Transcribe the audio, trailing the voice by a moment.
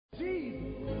Jesus.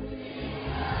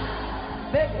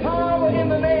 There's power in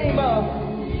the name of.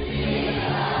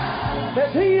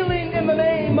 There's healing in the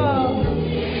name of.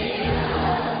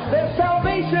 There's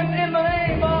salvation in the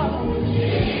name of.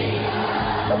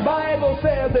 The Bible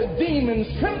says that demons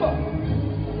tremble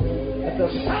at the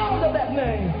sound of that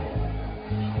name.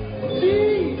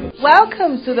 Jesus.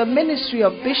 Welcome to the ministry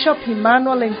of Bishop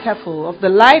Emmanuel Ntefel of the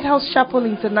Lighthouse Chapel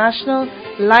International,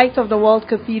 Light of the World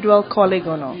Cathedral,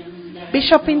 Kolegono.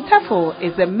 Bishop Ntefel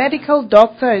is a medical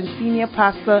doctor and senior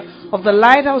pastor of the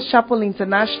Lighthouse Chapel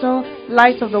International,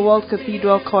 Light of the World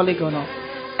Cathedral, Kolegono.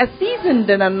 A seasoned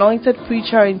and anointed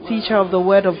preacher and teacher of the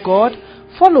Word of God,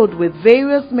 followed with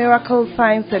various miracles,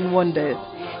 signs and wonders.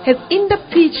 His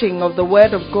in-depth teaching of the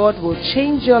Word of God will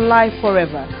change your life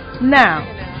forever.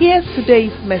 Now, here's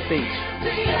today's message.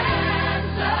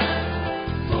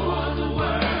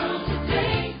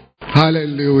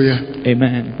 Hallelujah.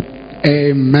 Amen.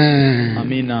 Amen.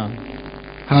 Amina.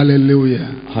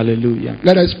 Hallelujah. Hallelujah.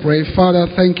 Let us pray. Father,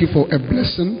 thank you for a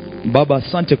blessing. Baba,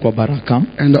 asante kwa baraka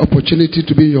and the opportunity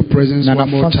to be in your presence na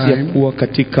one more nafasi ya time. kuwa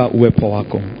katika uwepo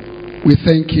wako. We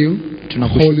thank you,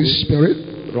 Holy Spirit,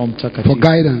 Roho Mtakatifu, for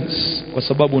guidance, kwa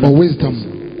sababu for wisdom,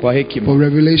 kwa hekima, for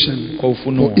revelation, kwa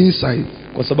ufunuo, for insight,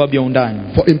 kwa sababu ya undani,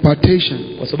 for impartation,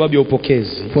 kwa sababu ya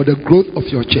upokezi, for the growth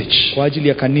of your church. kwa ajili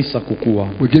ya kanisa kukua.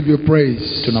 We give you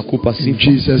praise Tunakupa in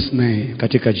sifa Jesus' name.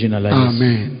 katika jina la Yesu.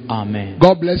 Amen. Amen.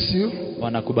 God bless you.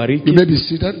 Bwana kubariki. You may be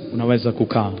seated. Unaweza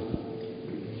kukaa.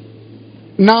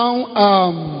 Now,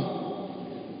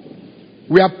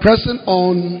 we are pressing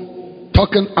on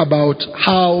talking about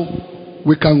how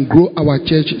we can grow our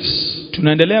churches.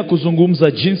 Tunaendelea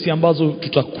kuzungumza jinsi ambazo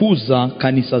tutakuza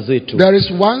kanisa zetu. There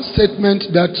is one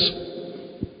statement that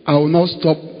I will not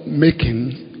stop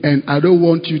making, and I don't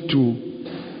want you to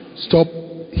stop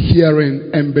hearing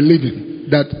and believing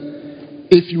that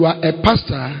if you are a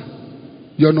pastor,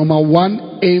 your number one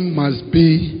aim must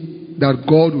be that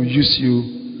God will use you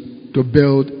to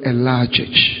build a large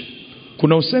church.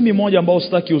 Kuna usemi moja ambao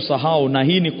sitaki usahau, na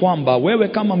hii ni kwamba wewe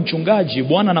kama mchungaji,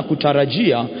 Bwana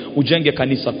anakutarajia ujenge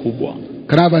kanisa kubwa.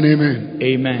 Can I have an amen?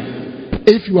 Amen.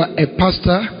 If you are a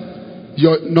pastor,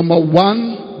 your number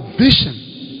one vision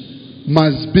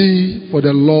must be for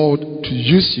the Lord to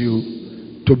use you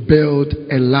to build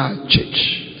a large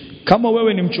church. Kama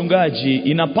wewe ni mchungaji,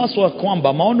 inapaswa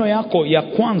kwamba maono yako ya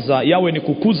kwanza yawe ni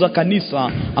kukuza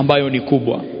kanisa ambayo ni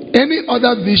kubwa. Any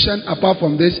other vision apart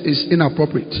from this is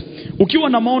inappropriate. Ukiwa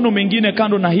na maono mengine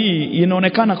kando na hii,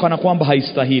 inaonekana kana kwamba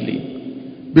haistahili.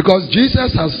 Because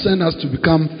Jesus has sent us to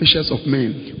become fishers of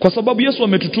men. Kwa sababu Yesu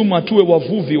ametutuma tuwe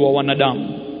wavuvi wa wanadamu.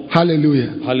 Hallelujah.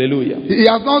 Hallelujah. He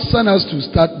has not sent us to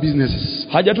start businesses,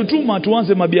 Hajatutuma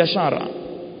tuanze mabiashara,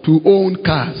 to own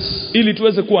cars, ili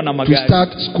tuweze kuwa na to magari,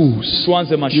 start schools,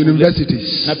 tuanze mashule,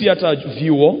 universities, na pia hata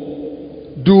vyuo,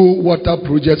 do water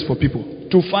projects for people.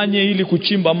 tufanye ili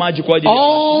kuchimba maji kwa ajili ya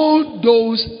All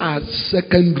those are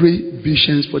secondary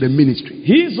visions for the ministry.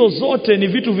 hizo zote ni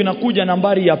vitu vinakuja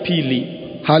nambari ya pili.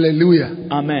 Hallelujah.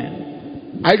 Amen.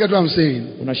 I get what I'm saying.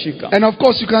 Unashika. And of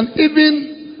course you can even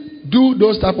do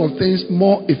those type of things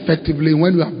more effectively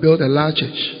when you have built a large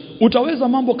church. Utaweza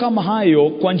mambo kama hayo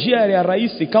kwa njia ya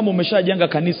rahisi kama umeshajenga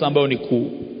kanisa ambayo ni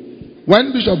kuu.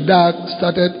 When Bishop Dag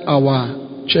started our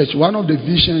church, one of the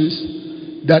visions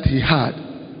that he had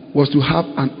was to have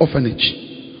an orphanage.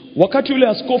 Wakati ule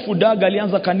Askofu Dag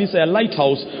alianza kanisa ya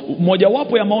Lighthouse,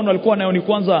 mojawapo ya maono alikuwa nayo ni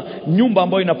kwanza nyumba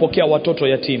ambayo inapokea watoto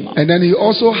yatima. And then he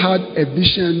also had a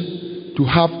vision to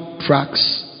have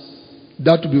trucks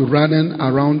that would be running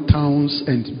around towns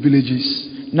and villages.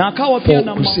 Na akawa pia For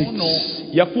na crusades. maono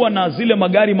ya kuwa na zile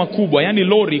magari makubwa, yani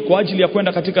lori, kwa ajili ya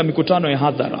kwenda katika mikutano ya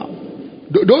hadhara.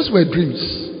 Those were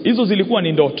dreams. Hizo zilikuwa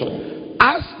ni ndoto.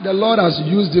 As the Lord has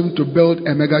used him to build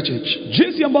a mega church,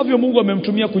 Jinsi ambavyo Mungu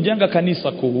amemtumia kujenga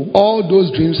kanisa kuu, all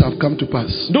those dreams have come to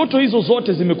pass. ndoto hizo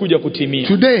zote zimekuja kutimia.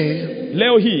 Today,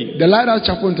 Leo hii the Lighthouse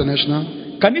Chapel International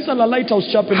kanisa la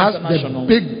Lighthouse Chapel has International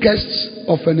the biggest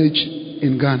orphanage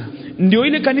in Ghana. ndio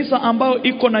ile kanisa ambayo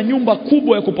iko na nyumba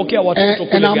kubwa ya kupokea watoto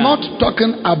kule And I'm Ghana. not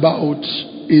talking about,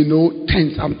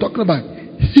 tents. I'm talking about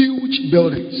huge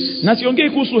buildings Na siongei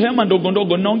kuhusu hema ndogo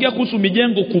ndogo, naongea kuhusu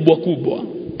mijengo kubwa kubwa.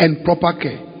 and proper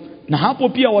care. Na hapo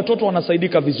pia watoto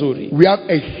wanasaidika vizuri. We have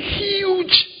a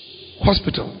huge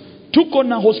hospital. Tuko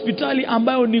na hospitali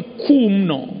ambayo ni kuu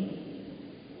mno.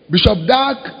 Bishop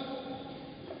Dag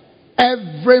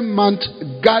every month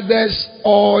gathers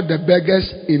all the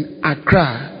beggars in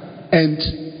Accra and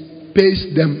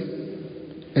pays them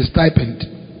a stipend.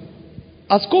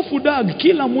 Askofu Dag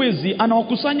kila mwezi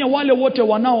anawakusanya wale wote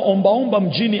wanaoombaomba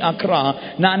mjini Accra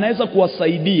na anaweza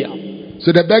kuwasaidia.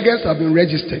 So the beggars have been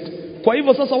registered. Kwa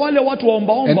hivyo sasa wale watu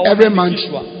waombaomba And every month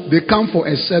wanaandikishwa, they come for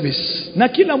a service. na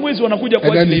kila mwezi wanakuja And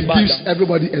kwa then ajili he ya gives ibada,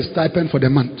 everybody a stipend for the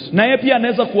month. na yeye pia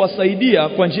anaweza kuwasaidia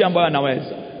kwa njia ambayo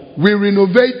anaweza. We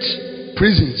renovate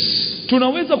prisons.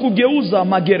 Tunaweza kugeuza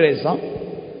magereza.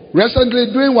 Recently,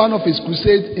 during one of his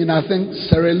crusades in, I think,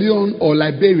 Sierra Leone or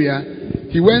Liberia,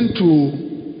 he went to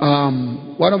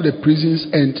one of the prisons,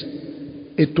 and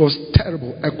it was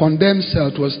terrible. A condemned cell,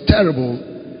 it was terrible.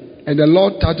 And the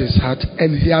Lord touched his heart,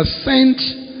 and he has sent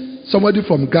somebody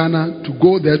from Ghana to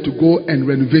go there to go and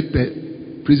renovate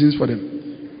the prisons for them.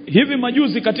 Hivi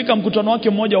majuzi katika mkutano wake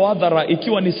mmoja wa hadhara,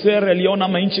 ikiwa ni Sierra Leone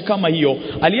ama nchi kama hiyo,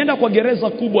 alienda kwa gereza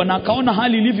kubwa na akaona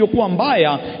hali ilivyokuwa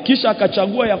mbaya, kisha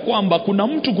akachagua ya kwamba kuna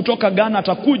mtu kutoka Ghana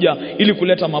atakuja ili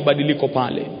kuleta mabadiliko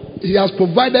pale. He has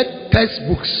provided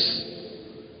textbooks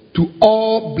to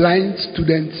all blind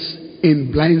students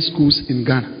in blind schools in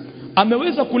Ghana.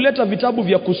 Ameweza kuleta vitabu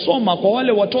vya kusoma kwa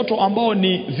wale watoto ambao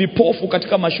ni vipofu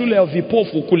katika mashule ya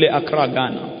vipofu kule Accra,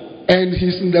 Ghana. And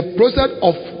he's in the process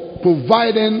of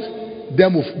providing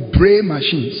them of braille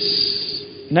machines.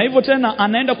 Na hivyo tena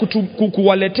anaenda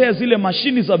kuwaletea zile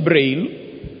mashini za braille.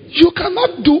 You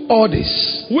cannot do all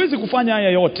this Huwezi kufanya haya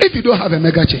yote if you don't have a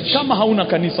mega church, kama hauna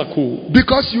kanisa kuu,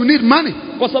 because you need money,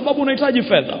 kwa sababu unahitaji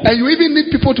fedha and you even need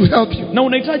people to help you. na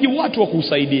unahitaji watu wa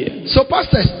kukusaidia. So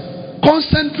pastors,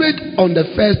 concentrate on the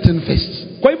first thing first.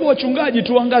 Kwa hivyo wachungaji,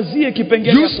 tuangazie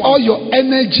kipengele Use all your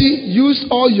energy, use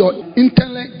all your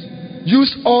intellect,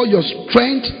 use all your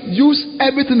strength, use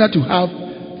everything that you have,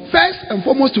 first and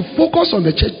foremost, to focus on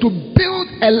the church, to build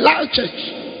a large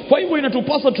church. Kwa hivyo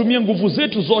inatupasa tumie nguvu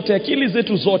zetu zote, akili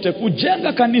zetu zote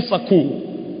kujenga kanisa kuu.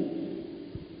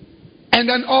 And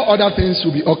then all other things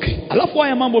will be okay. Alafu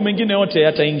haya mambo mengine yote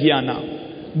yataingiana.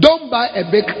 Don't buy a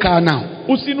big car now,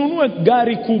 Usinunue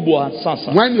gari kubwa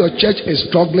sasa, when your church is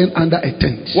struggling under a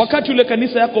tent. wakati ule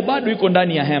kanisa yako bado iko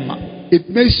ndani ya hema. It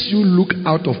makes you look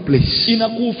out of place.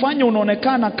 Inakufanya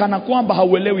unaonekana kana kwamba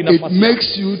hauelewi It nafasi.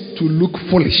 makes you to look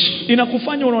foolish.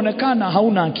 Inakufanya unaonekana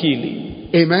hauna akili.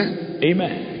 Amen.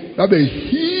 Amen. You have a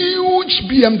huge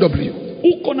BMW,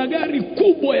 Uko na gari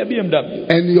kubwa ya BMW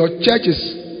and your church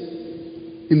is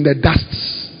in the dust.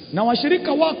 na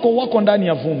washirika wako ndani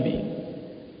ya vumbi.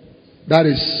 That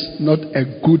is not a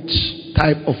good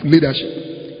type of leadership.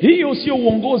 Hiyo sio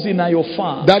uongozi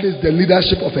inayofaa. That is the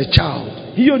leadership of a child.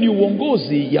 Hiyo ni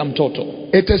uongozi ya mtoto.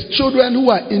 It is children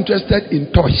who are interested in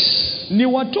toys. Ni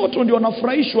watoto ndio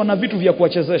wanafurahishwa na vitu vya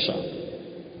kuwachezesha.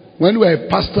 When you are a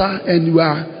pastor and you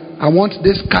are, I want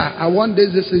this car, I want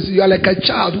this, you are like a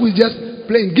child who is just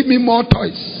playing, give me more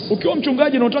toys. Ukiwa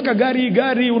mchungaji na unataka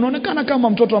gari, unaonekana kama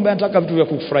mtoto ambaye anataka vitu vya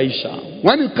kufurahisha.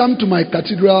 When you come to my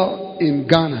cathedral in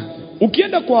Ghana,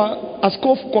 Ukienda kwa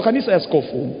askofu, kwa kanisa ya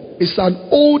askofu, it's an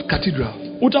old cathedral.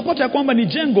 utapata ya kwamba ni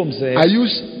jengo mzee. I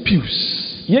use pews.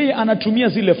 Yeye anatumia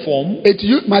zile form.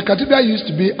 My cathedral used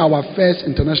to be our first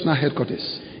international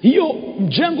headquarters. Hiyo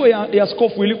mjengo ya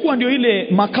askofu ilikuwa ndio ile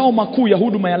makao makuu ya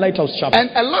huduma ya Lighthouse Chapel. And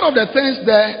a lot of the things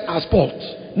there are spoiled.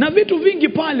 Na vitu vingi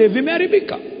pale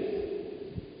vimeharibika.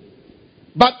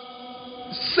 But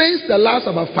since the last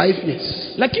about 5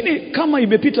 years, Lakini kama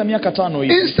imepita miaka 5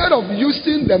 hivi, instead of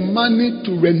using the money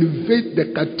to renovate the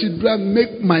cathedral,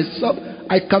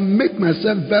 I can make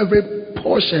myself very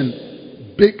posh and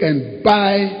big and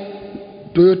buy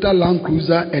Toyota Land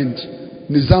Cruiser and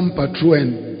Nissan Patrol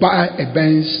and buy a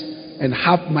Benz and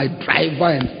have my driver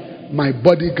and my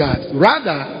bodyguards.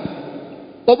 Rather,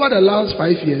 over the last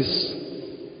 5 years,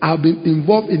 I've been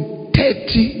involved in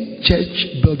 30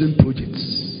 church building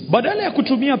projects. badala ya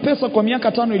kutumia pesa kwa miaka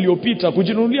 5 iliyopita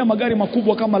kujinunulia magari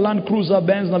makubwa kama Land Cruiser,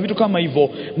 Benz na vitu kama hivyo,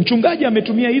 mchungaji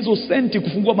ametumia hizo senti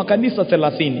kufungua makanisa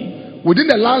 30. Within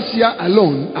the last year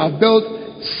alone, I've built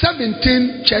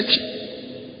 17 church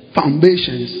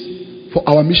foundations for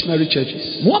our missionary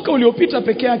churches. Mwaka uliopita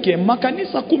peke yake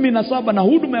makanisa 17 na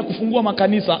huduma ya kufungua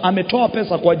makanisa ametoa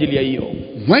pesa kwa ajili ya hiyo.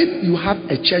 When you have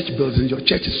a church building, your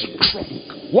church is strong.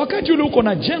 Wakati ule uko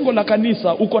na jengo la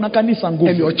kanisa, uko na kanisa And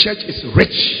nguvu. your church is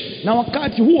rich. Na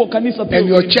wakati huo kanisa pia And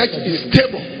your church is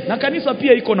stable. na kanisa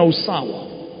pia iko na usawa.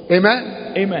 Amen.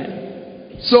 Amen.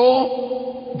 So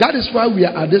that is why we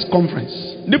are at this conference.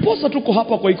 Ndiposa tuko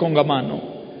hapa kwa hii kongamano.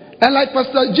 And like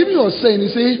Pastor Jimmy was saying, you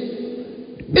see,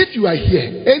 if you are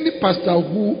here, any pastor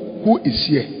who is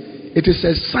here, it is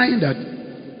a sign that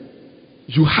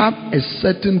you have a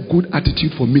certain good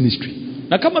attitude for ministry.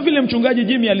 Na kama vile mchungaji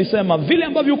Jimmy alisema, vile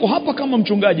ambavyo uko hapa kama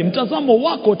mchungaji, mtazamo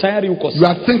wako tayari uko You sawa.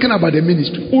 are thinking about the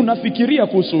ministry. Unafikiria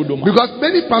kuhusu huduma. Because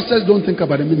many pastors don't think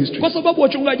about the ministry. Kwa sababu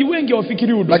wachungaji wengi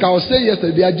hawafikiri huduma. Like I was saying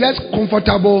yesterday, they are just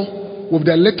comfortable with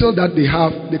the little that they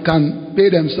have. They can pay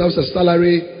themselves a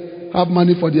salary, have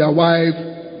money for their wife,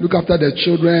 look after the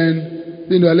children,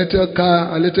 a little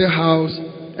car, a little house,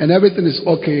 and everything is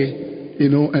okay,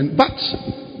 but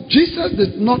Jesus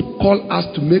did not call us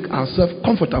to make ourselves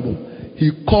comfortable.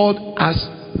 He called us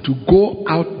to go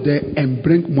out there and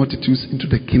bring multitudes into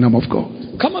the kingdom of God.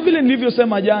 Kama vile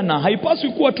nilivyosema jana, haipaswi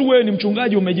kuwa tu wewe ni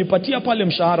mchungaji umejipatia pale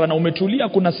mshahara na umetulia,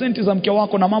 kuna senti za mke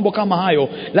wako na mambo kama hayo,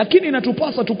 lakini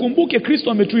inatupasa tukumbuke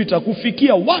Kristo ametuita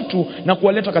kufikia watu na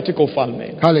kuwaleta katika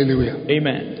ufalme. Hallelujah.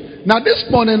 Amen. Now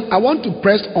this morning I want to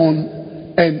press on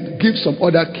and give some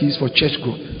other keys for church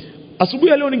growth.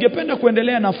 Asubuhi leo ningependa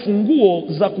kuendelea na funguo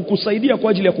za kukusaidia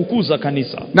kwa ajili ya kukuza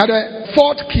kanisa. Now the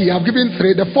fourth key, I've given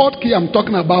 3. The fourth key I'm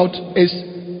talking about is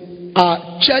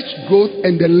church growth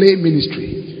and the lay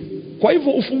ministry. Kwa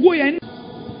hivyo ufunguo ya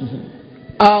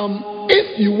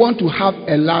if you want to have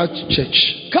a large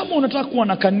church, kama unataka kuwa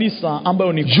na kanisa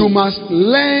ambayo ni you must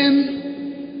learn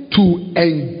to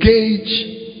engage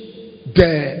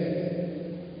the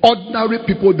ordinary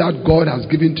people that God has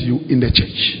given to you in the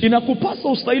church. Inakupasa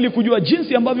ustahili kujua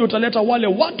jinsi ambavyo utaleta wale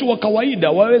watu wa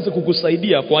kawaida waweze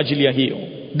kukusaidia kwa ajili ya hiyo.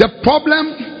 The problem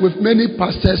with many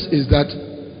pastors is that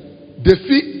they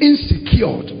feel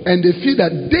insecure and they feel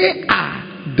that they are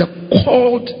the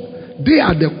called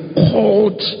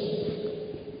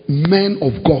men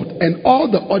of God and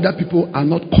all the other people are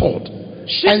not called.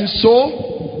 And so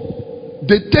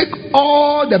they take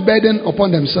all the burden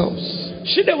upon themselves.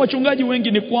 Shida wachungaji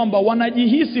wengi ni kwamba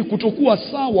wanajihisi kutokuwa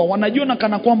sawa, wanajiona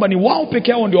kana kwamba ni wao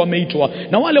peke yao ndio wameitwa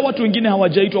na wale watu wengine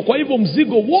hawajaitwa, kwa hivyo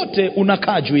mzigo wote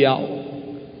unakaa juu yao.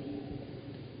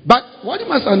 But what you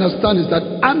must understand is that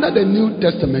under the New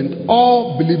Testament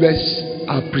all believers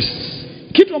are priests.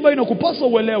 Kitu ambayo inakupasa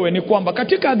uelewe ni kwamba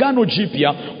katika Agano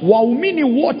Jipya waumini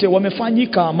wote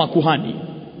wamefanyika makuhani.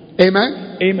 Amen.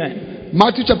 Amen.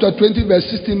 Matthew chapter 20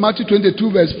 verse 16, Matthew 22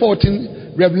 verse 14,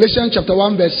 Revelation chapter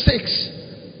 1 verse 6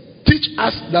 teach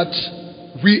us that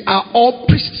we are all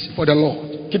priests for the Lord.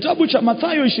 Kitabu cha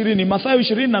Mathayo 20, Mathayo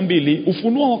 22,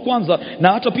 Ufunuo wa kwanza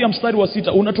na hata pia mstari wa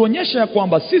 6 unatuonyesha ya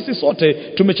kwamba sisi sote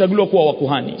tumechaguliwa kuwa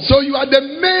wakuhani. So you are the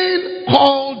main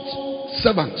called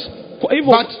servant. Kwa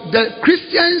hivyo, but the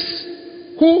Christians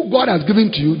who God has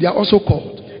given to you, they are also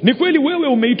called. Ni kweli wewe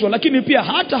umeitwa, lakini pia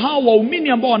hata hao waumini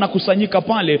ambao wanakusanyika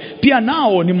pale pia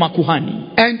nao ni makuhani.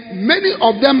 And many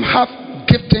of them have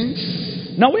giftings.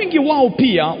 Na wengi wao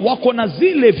pia wako na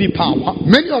zile vipawa.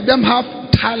 Many of them have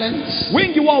talents.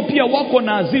 Wengi wao pia wako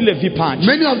na zile vipaji.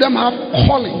 Many of them have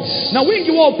callings. Na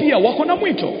wengi wao pia wako na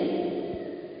mwito.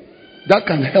 That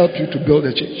can help you to build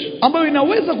a church. Ambayo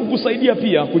inaweza kukusaidia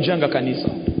pia kujenga kanisa.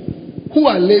 Who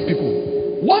are lay people?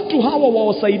 Watu hawa wa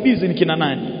wasaidizi ni kina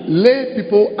nani? Lay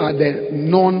people are the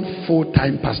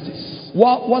non-full-time pastors.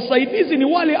 Wasaidizi ni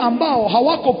wale ambao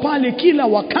hawako pale kila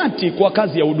wakati kwa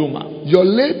kazi ya huduma. Your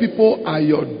lay people are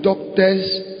your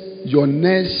doctors, your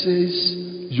nurses,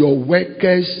 your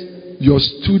workers, your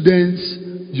students,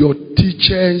 your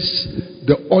teachers,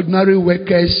 the ordinary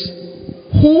workers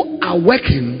who are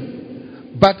working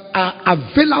but are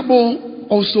available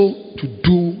also to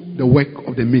do the work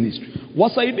of the ministry.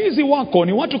 Wasaidizi wako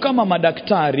ni watu kama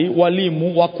madaktari,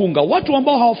 walimu, wakunga, watu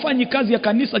ambao hawafanyi kazi ya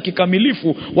kanisa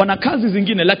kikamilifu, wana kazi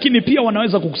zingine lakini pia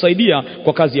wanaweza kukusaidia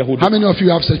kwa kazi ya huduma. How many of you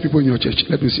have such people in your church?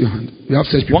 Let me see your hand. You have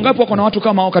such people. Wangapi wako na watu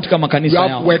kama hao katika makanisa yao?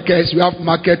 You have workers, you have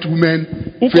market women,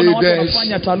 traders,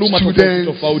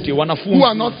 students who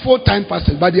are not full-time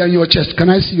pastors but they are in your church. Can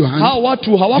I see your hand? Hao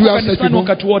watu hawako kanisani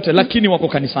wakati wote lakini wako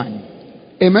kanisani.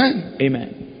 Amen. Amen.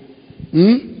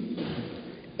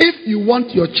 If you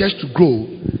want your church to grow,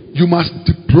 you must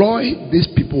deploy these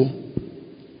people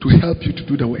to help you to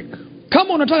do the work.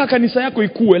 Kama unataka kanisa yako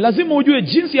ikue, lazima ujue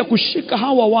jinsi ya kushika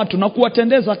hawa watu na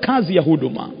kuwatendeza kazi ya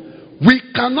huduma. We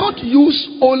cannot use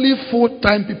only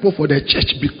full-time people for the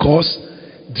church because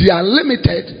they are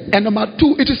limited, and number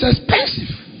 2, it is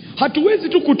expensive. Hatuwezi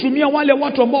tu kutumia wale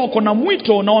watu ambao wako na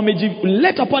mwito na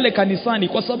wamejileta pale kanisani,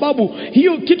 kwa sababu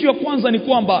hiyo kitu ya kwanza ni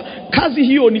kwamba kazi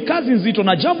hiyo ni kazi nzito,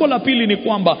 na jambo la pili ni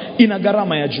kwamba ina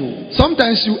gharama ya juu.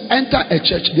 Sometimes you enter a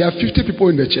church, there are 50 people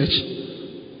in the church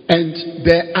and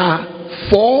there are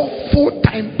 4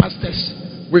 full-time pastors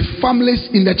with families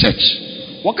in the church.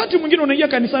 Wakati mwingine unaingia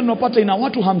kanisani unapata ina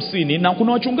watu 50 na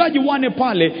kuna wachungaji 4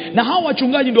 pale, na hao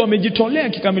wachungaji ndio wamejitolea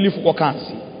kikamilifu kwa kazi.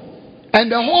 And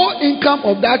the whole income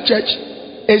of that church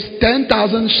is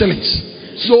 10,000 shillings.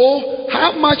 So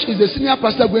how much is the senior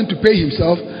pastor going to pay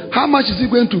himself? How much is he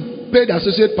going to pay the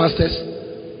associate pastors?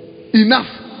 Enough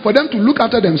for them to look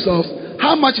after themselves.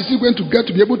 How much is he going to get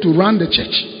to be able to run the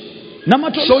church?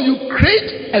 So you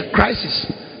create a crisis.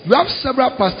 You have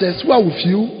several pastors who are with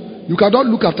you. You cannot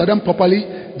look after them properly.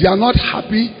 They are not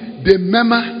happy. They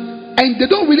murmur. And they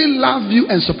don't really love you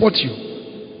and support you.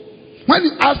 when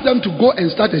you ask them to go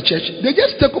and start a church, they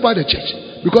just take over the church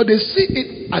because they see it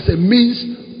as a means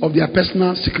of their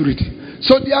personal security.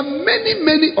 So there are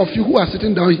many of you who are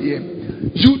sitting down here.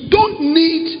 You don't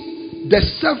need the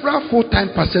several full-time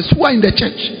pastors who are in the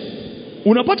church.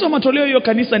 Unapata matoleo hiyo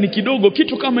kanisa ni kidogo,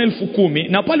 kitu kama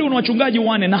 10,000, na pale una wachungaji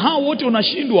 4, na hao wote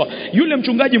unashindwa yule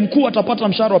mchungaji mkuu atapata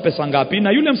mshahara wa pesa ngapi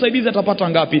na yule msaidizi atapata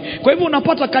ngapi. Kwa hivyo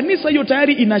unapata kanisa hiyo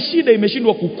tayari ina shida,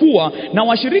 imeshindwa kukua, na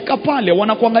washirika pale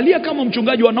wanakuangalia kama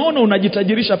mchungaji, wanaona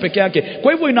unajitajirisha peke yake.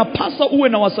 Kwa hivyo inapasa uwe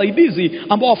na wasaidizi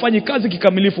ambao wafanyi kazi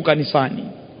kikamilifu kanisani.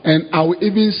 And I will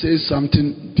even say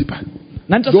something deeper.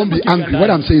 Don't be angry. What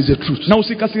I'm saying is the truth. Na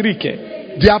usikasirike.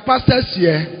 There are pastors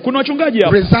here. Kuna wachungaji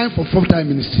hapa. Resign for full-time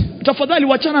ministry. Tafadhali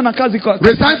wachana na kazi kwa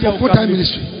resign for full-time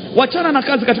ministry. Wachana na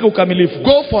kazi katika ukamilifu.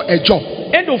 Go for a job.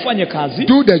 Enda ufanye kazi.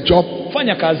 Do the job.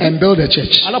 Fanya kazi. And build a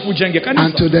church. Alafu ujenge kanisa.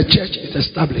 Until the church is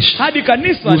established. Hadi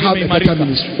kanisa limeimarika.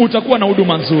 Utakuwa na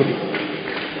huduma nzuri.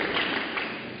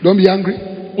 Don't be angry.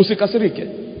 Usikasirike.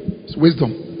 It's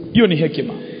wisdom. Hiyo ni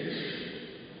hekima.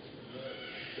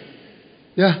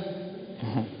 Yeah.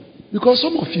 Because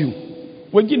some of you,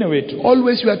 wengine wetu,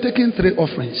 always you are taking 3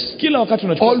 offerings. Kila wakati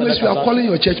unachukua sadaka. Always you are calling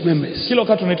your church members. Kila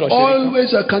wakati unaita washirika.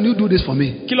 Always can you do this for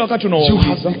me? Kila wakati you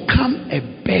have become a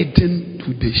burden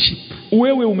to the sheep.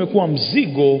 Wewe umekuwa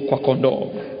mzigo kwa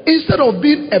kondoo. Instead of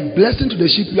being a blessing to the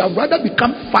sheep, you have rather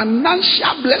become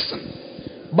financial blessing.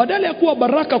 Badala ya kuwa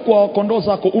baraka kwa kondoo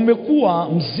zako, umekuwa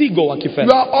mzigo wa kifedha.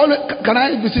 You are always, can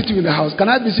I visit you in the house? Can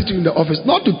I visit you in the office?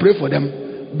 Not to pray for them,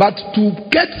 but to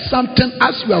get something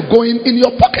as you are going in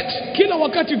your pocket. Kila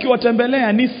wakati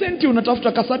ukiwatembelea ni senti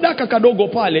unatafuta kasadaka kadogo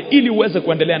pale ili uweze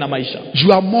kuendelea na maisha.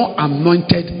 You are more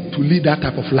anointed to lead that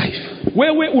type of life.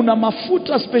 Wewe una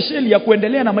mafuta special ya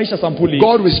kuendelea na maisha sampuli.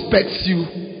 God respects you.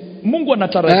 Mungu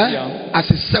anatarajia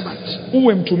as a servant.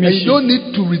 Uwe mtumishi. And you don't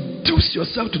need to reduce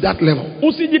yourself to that level.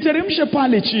 Usijiteremshe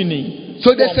pale chini.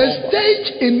 So there's a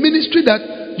stage in ministry that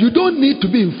you don't need to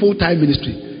be in full-time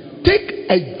ministry. Take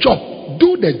a job.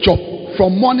 Do the job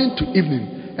from morning to evening,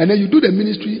 and then you do the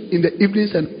ministry in the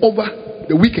evenings and over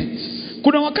the weekends.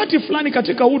 Kuna wakati fulani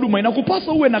katika huduma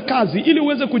inakupasa uwe na kazi ili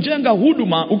uweze kujenga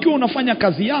huduma ukiwa unafanya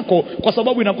kazi yako, kwa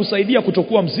sababu inakusaidia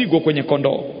kutokuwa mzigo kwenye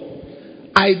kondoo.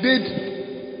 I did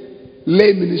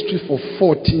lay ministry for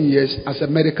 14 years as a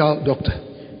medical doctor.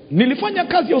 Nilifanya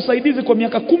kazi ya usaidizi kwa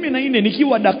miaka 14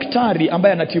 nikiwa daktari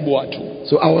ambaye anatibu watu.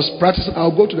 So I was practicing.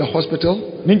 I'll go to the hospital.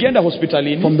 Ningeenda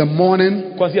hospitalini from the morning,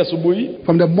 kuanzia asubuhi.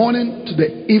 From the morning to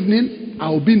the evening,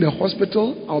 I'll be in the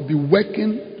hospital. I'll be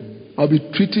working. I'll be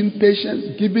treating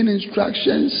patients, giving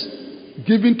instructions,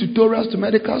 giving tutorials to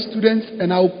medical students,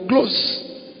 and I'll close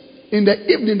in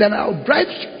the evening. Then I'll drive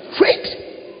straight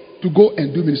to go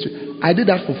and do ministry. I did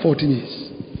that for 14 years.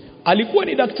 Alikuwa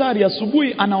ni daktari,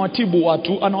 asubuhi anawatibu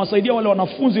watu, anawasaidia wale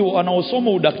wanafunzi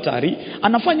wanaosoma udaktari,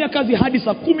 anafanya kazi hadi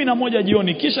saa 11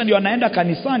 jioni, kisha ndio anaenda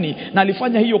kanisani, na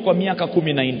alifanya hiyo kwa miaka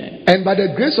 14. And by the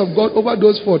grace of God, over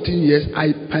those 14 years,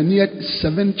 I pioneered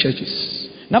 7 churches.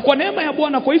 Na kwa neema ya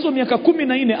Bwana kwa hizo miaka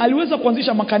 14 aliweza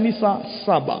kuanzisha makanisa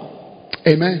 7.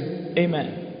 Amen. Amen.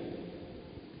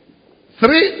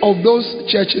 3 of those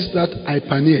churches that I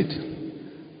pioneered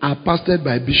are pastored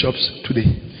by bishops today.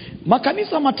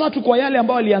 Makanisa 3 kwa yale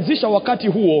ambayo alianzisha wakati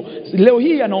huo, leo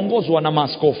hii yanaongozwa na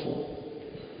maaskofu.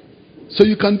 So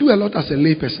you can do a lot as a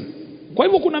lay person. Kwa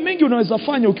hivyo kuna mengi unaweza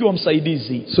fanya ukiwa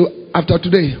msaidizi. So after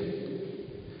today,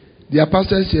 there are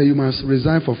pastors here, you must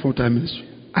resign for full-time ministry.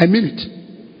 I mean it.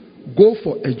 Go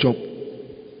for a job.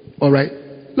 All right?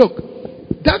 Look,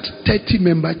 that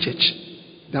 30-member church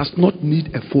does not need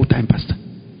a full-time pastor.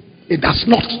 It does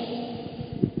not.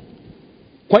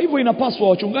 Kwa hivyo inapaswa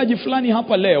wachungaji fulani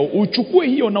hapa leo uchukue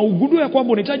hiyo na ugundue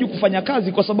kwamba unahitaji kufanya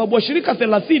kazi, kwa sababu washirika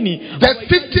 30. The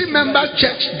 50-member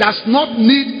church does not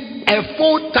need a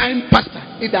full-time pastor.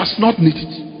 It does not need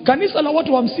it. Kanisa la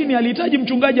watu 50 halihitaji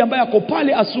mchungaji ambaye ako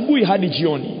pale asubuhi hadi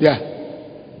jioni. Yeah.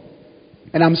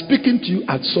 And I'm speaking to you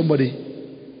as somebody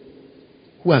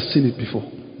who has seen it before.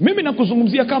 Mimi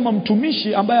nakuzungumzia kama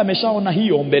mtumishi ambaye ameshaona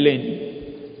hiyo mbeleni.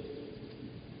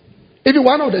 Even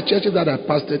one of the churches that I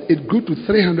pastored, it grew to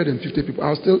 350 people. I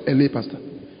was still a lay pastor.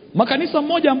 Makanisa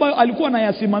moja ambayo alikuwa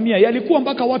anayasimamia yalikuwa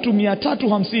mpaka watu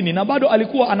 350, na bado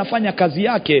alikuwa anafanya kazi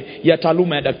yake ya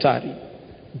taaluma ya daktari.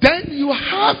 Then you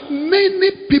have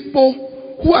many people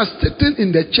who are sitting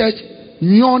in the church,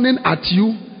 yawning at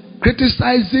you,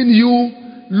 criticizing you,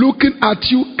 looking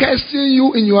at you, cursing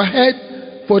you in your head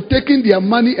for taking their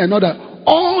money and all that.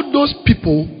 All those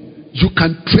people, you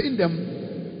can train them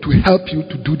to help you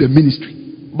to do the ministry.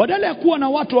 Badala ya kuwa na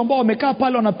watu ambao wamekaa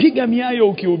pale wanapiga miayo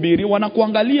ukihubiri,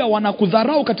 wanakuangalia,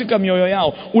 wanakudharau katika mioyo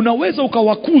yao, unaweza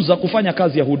ukawakuza kufanya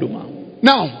kazi ya huduma.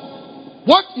 Now,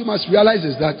 what you must realize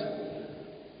is that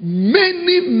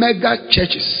many mega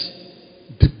churches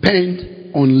depend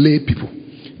on lay people.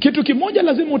 Kitu kimoja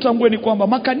lazima utambue ni kwamba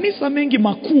makanisa mengi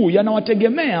makuu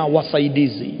yanawategemea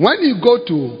wasaidizi. When you go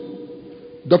to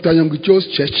Dr.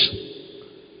 Yonggi-Cho's church,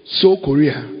 Seoul,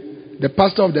 Korea, the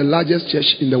pastor of the largest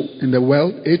church in the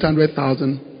world,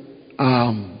 800,000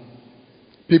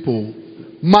 people,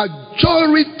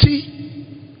 majority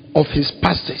of his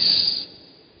pastors,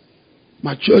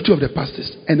 majority of the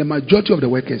pastors and the majority of the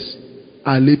workers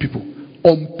are lay people,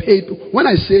 unpaid. When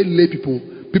I say lay people,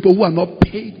 people who are not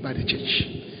paid by the church.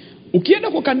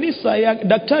 Ukienda kwa kanisa ya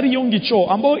Daktari Yonggi-Cho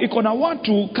ambao iko na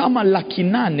watu kama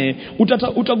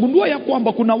 800,000, utagundua ya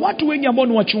kwamba kuna watu wengi ambao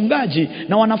ni wachungaji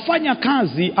na wanafanya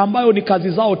kazi ambayo ni kazi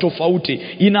zao tofauti.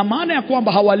 Ina maana ya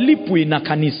kwamba hawalipwi na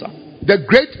kanisa. The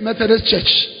Great Methodist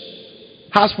Church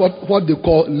has what they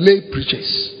call lay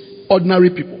preachers, ordinary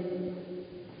people.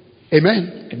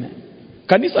 Amen. Amen.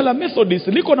 Kanisa la Methodist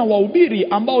liko na wahubiri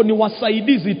ambao ni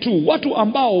wasaidizi tu, watu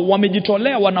ambao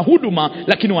wamejitolea, wana huduma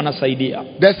lakini wanasaidia.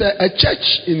 There's a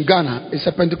church in Ghana, it's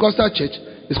a Pentecostal church.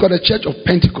 It's called the Church of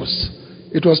Pentecost.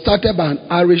 It was started by an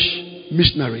Irish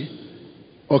missionary.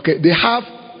 Okay, they have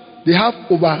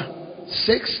over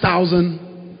 6,000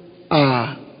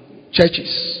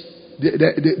 churches.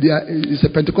 It's a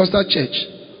Pentecostal church.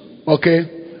 Okay,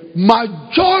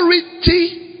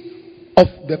 majority of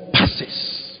the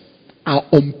pastors are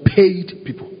unpaid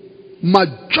people.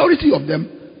 Majority of them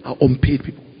are unpaid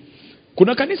people.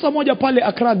 Kuna kanisa moja pale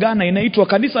Accra, Ghana, inaitwa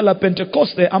kanisa la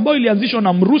Pentecoste ambayo ilianzishwa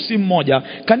na Mrusi mmoja.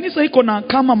 Kanisa iko na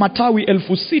kama matawi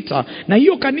 6,000, na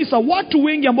hiyo kanisa watu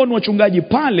wengi ambao ni wachungaji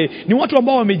pale ni watu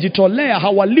ambao wamejitolea,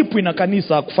 hawalipwi na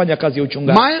kanisa kufanya kazi ya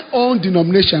uchungaji. My own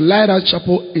denomination, Lighthouse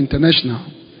Chapel International,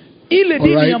 ile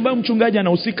dini ambayo mchungaji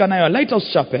anahusika nayo,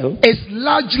 Lighthouse Chapel, is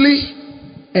largely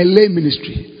a lay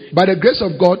ministry. By the grace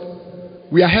of God,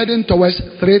 we are heading towards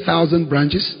 3,000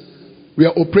 branches. We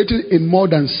are operating in more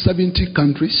than 70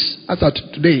 countries. As at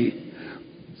today,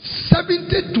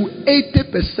 70 to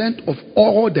 80% of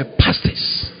all the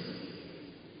pastors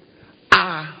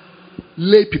are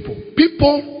lay people.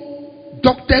 People,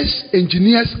 doctors,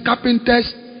 engineers,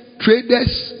 carpenters,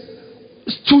 traders,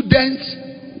 students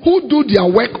who do their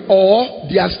work or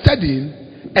they are studying,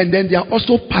 and then they are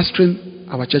also pastoring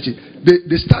our churches.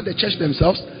 They start the church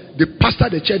themselves. They pastor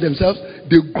the church themselves.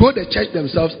 They grow the church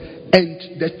themselves,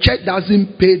 and the church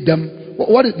doesn't pay them.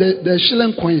 What is the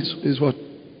shilling coins? Is what?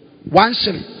 1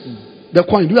 shilling. The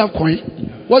coin. Do you have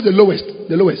coin? What's the lowest?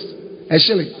 The lowest. A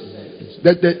shilling.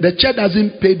 The church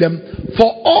doesn't pay them.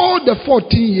 For all the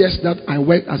 14 years that I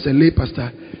worked as a lay pastor,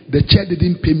 the church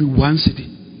didn't pay me 1 cedi.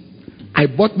 I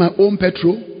bought my own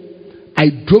petrol. I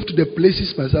drove to the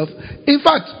places myself. In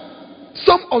fact,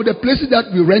 some of the places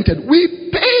that we rented, we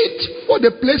paid for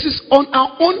the places on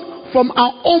our own, from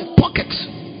our own pocket.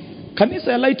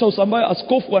 Kanisa ya Lighthouse ambayo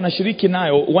askofu wanashiriki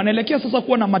nayo wanaelekea sasa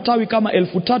kuwa na matawi kama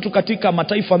 3,000 katika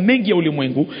mataifa mengi ya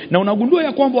ulimwengu, na unagundua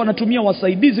ya kwamba wanatumia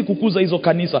wasaidizi kukuza hizo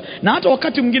kanisa, na hata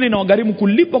wakati mwingine inawagharimu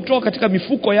kulipa kutoka katika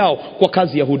mifuko yao kwa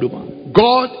kazi ya huduma.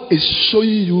 God is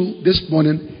showing you this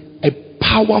morning a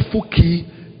powerful key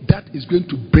that is going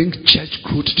to bring church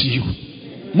growth to you.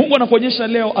 Mungu anakuonyesha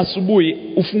leo asubuhi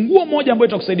ufunguo moja ambao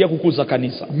utakusaidia kukuza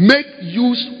kanisa. Make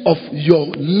use of your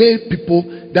lay people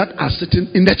that are sitting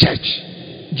in the church.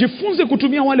 Jifunze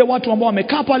kutumia wale watu ambao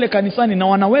wamekaa pale kanisani na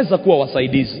wanaweza kuwa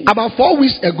wasaidizi. About 4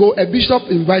 weeks ago, a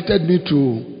bishop invited me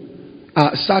to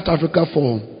South Africa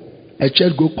for a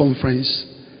church group conference,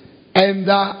 and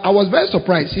I was very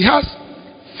surprised. He has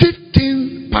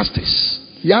 15 pastors.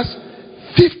 He has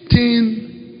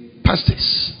 15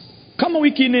 pastors. Kama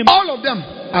wiki nne, all of them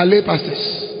are lay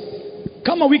pastors.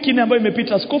 Kama wiki nne ambayo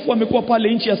imepita, askofu amekuwa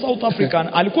pale nchi ya South Africa.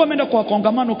 Alikuwa ameenda kwa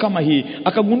kongamano kama hii,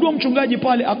 akagundua mchungaji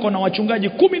pale ako na wachungaji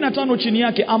 15 chini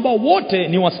yake ambao wote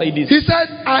ni wasaidizi. He said,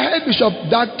 I heard Bishop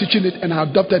Dag teaching it and I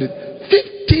adopted it.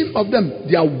 15 of them,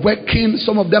 they are working.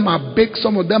 Some of them are big,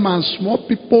 some of them are small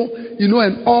people,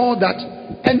 and all that.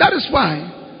 And that is why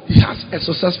he has a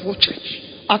successful church.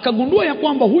 Akagundua ya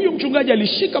kwamba huyu mchungaji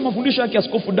alishika mafundisho yake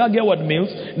askofu Doug Howard Mills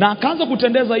na akaanza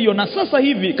kutendeza hiyo, na sasa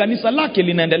hivi kanisa lake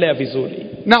linaendelea vizuri.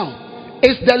 Now,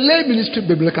 is the lay ministry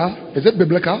biblical? Is it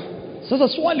biblical? Sasa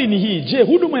swali ni hii, je,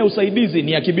 huduma ya usaidizi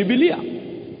ni ya kibiblia?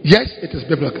 Yes, it is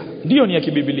biblical. Ndio, ni ya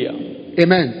kibiblia.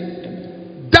 Amen.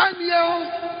 Daniel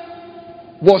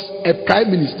was a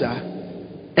prime minister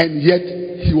and yet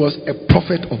he was a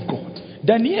prophet of God.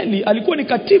 Danieli alikuwa ni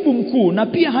katibu mkuu na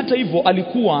pia hata hivyo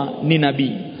alikuwa ni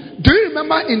nabii. Do you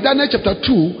remember in Daniel chapter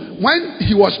 2 when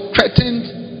he was threatened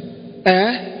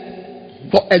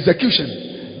for execution?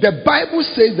 The Bible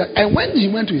says that, and when he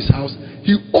went to his house,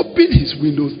 he opened his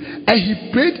windows and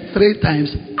he prayed 3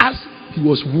 times as he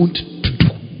was wont to do.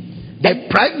 The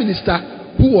prime minister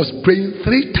who was praying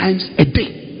 3 times a day.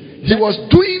 He was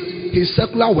doing his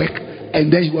secular work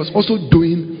and then he was also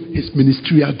doing his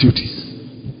ministerial duties.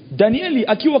 Danieli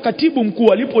akiwa katibu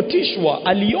mkuu alipotishwa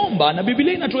aliomba, na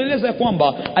Biblia inatueleza ya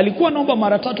kwamba alikuwa anaomba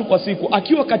mara 3 kwa siku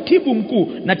akiwa katibu mkuu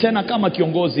na tena kama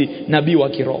kiongozi nabii wa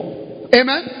kiroho.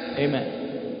 Amen. Amen.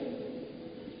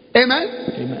 Amen.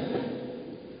 Amen.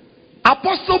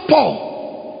 Apostle Paul,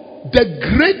 the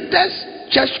greatest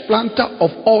church planter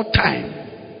of all time,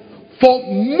 for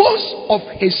most of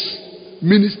his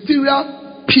ministerial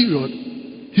period,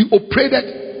 he operated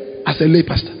as a lay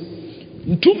pastor.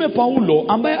 Mtume Paulo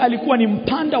ambaye alikuwa ni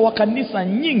mpanda wa kanisa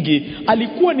nyingi,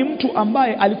 alikuwa ni mtu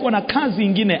ambaye alikuwa na kazi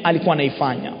nyingine alikuwa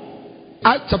anaifanya.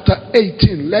 Acts chapter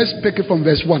 18, let's pick it from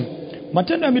verse 1.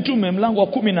 Matendo ya Mitume mlango wa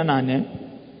 18.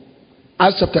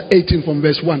 Acts chapter 18 from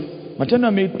verse 1. Matendo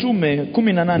ya Mitume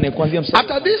 18 kuanzia mstari.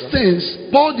 After these things,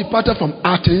 Paul departed from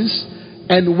Athens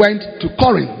and went to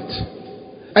Corinth.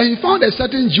 And he found a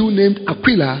certain Jew named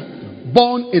Aquila,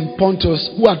 born in Pontus,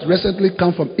 who had recently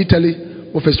come from Italy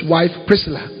with his wife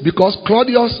Priscilla, because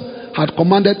Claudius had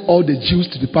commanded all the Jews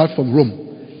to depart from Rome.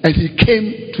 And he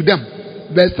came to them.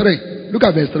 Verse 3. Look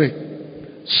at verse 3.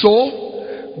 So,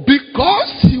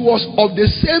 because he was of the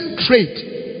same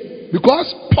trade,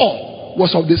 because Paul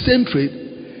was of the same trade,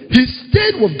 he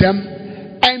stayed with them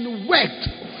and worked,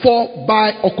 for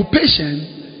by occupation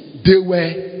they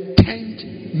were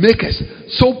tent makers.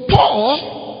 So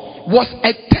Paul was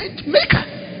a tent maker.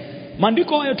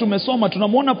 Maandiko haya tumesoma,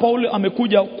 tunamwona Paulo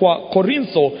amekuja kwa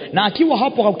Korintho, na akiwa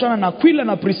hapo akakutana na Aquila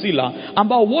na Priscilla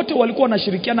ambao wote walikuwa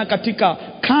wanashirikiana katika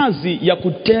kazi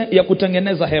ya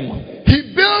kutengeneza hema. He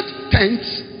built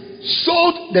tents,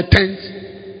 sold the tents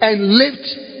and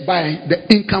lived by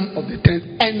the income of the tent.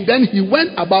 And then he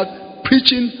went about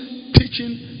preaching,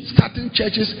 teaching, starting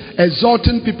churches,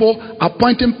 exhorting people,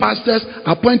 appointing pastors,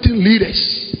 appointing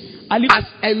leaders. As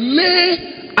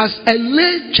a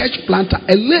lay church planter,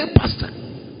 a lay pastor.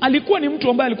 Alikuwa ni mtu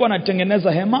ambaye alikuwa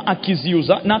anatengeneza hema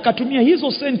akiziuza, na akatumia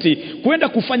hizo senti kwenda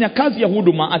kufanya kazi ya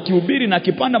huduma, akihubiri na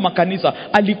akipanda makanisa.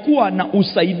 Alikuwa na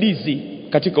usaidizi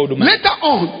katika huduma. Later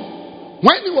on,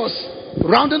 when he was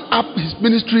rounding up his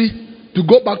ministry to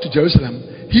go back to Jerusalem,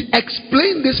 he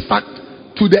explained this fact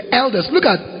to the elders. Look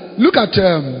at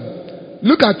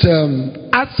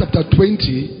Acts chapter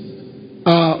 20.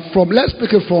 Let's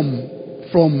pick it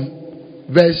from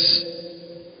verse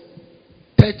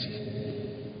 30.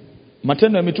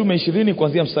 Matendo ya Mitume 20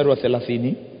 kuanzia mstari wa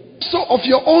 30. So of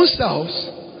your own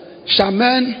selves shall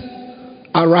men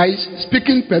arise,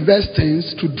 speaking perverse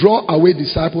things, to draw away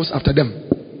disciples after them.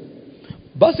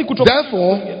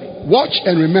 Therefore, watch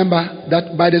and remember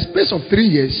that by the space of 3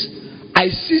 years, I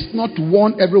ceased not to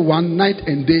warn everyone night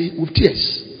and day with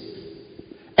tears.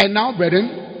 And now, brethren,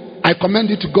 I commend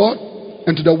you to God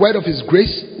and to the word of his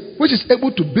grace, which is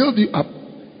able to build you up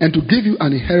and to give you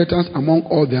an inheritance among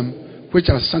all them which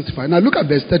are sanctified. Now look at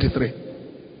verse 33.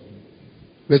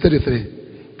 Verse 33.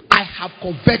 I have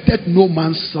coveted no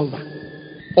man's silver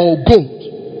or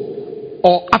gold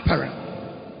or apparel.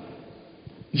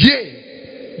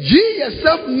 Yea, ye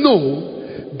yourself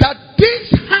know that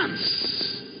these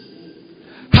hands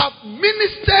have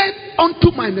ministered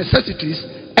unto my necessities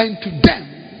and to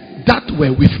them that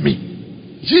were with me.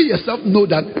 Ye yourself know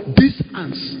that these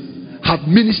hands have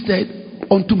ministered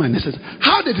unto my necessities.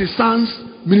 How did his sons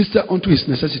minister unto his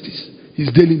necessities,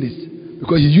 his daily needs?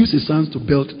 Because he used his sons to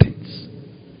build tents.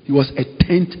 He was a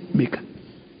tent maker.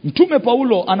 Mtume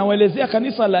Paulo anawaelezea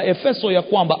kanisa la Efeso ya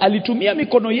kwamba alitumia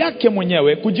mikono yake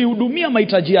mwenyewe kujihudumia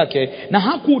mahitaji yake, na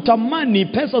hakutamani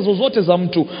pesa zozote za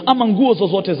mtu ama nguo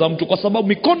zozote za mtu, kwa sababu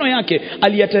mikono yake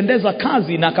aliyatendeza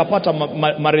kazi na akapata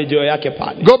marejeo yake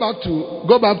pale.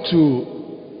 Go back to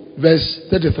verse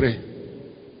 33.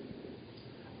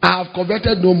 I have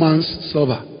coveted no man's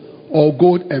silver or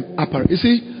gold and apparel. You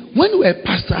see, when you are a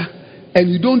pastor and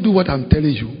you don't do what I'm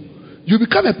telling you, you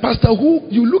become a pastor who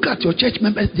you look at your church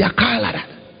members, they are called like that.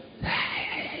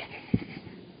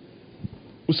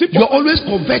 You are always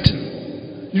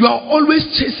converting. You are always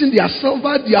chasing their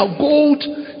silver, their gold.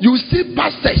 You see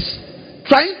pastors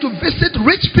trying to visit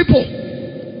rich people.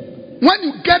 When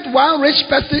you get one rich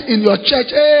person in your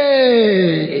church,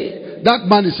 hey, that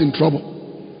man is in trouble.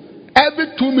 Every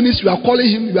 2 minutes you are calling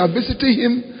him, you are visiting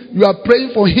him, you are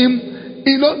praying for him.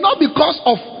 You know, not because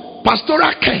of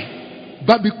pastoral care,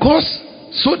 but because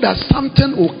so that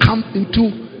something will come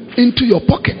into your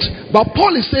pocket. But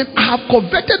Paul is saying, I have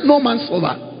coveted no man's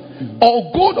silver or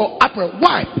gold or apparel.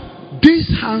 Why? These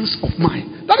hands of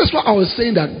mine. That is why I was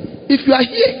saying that if you are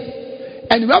here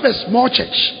and you have a small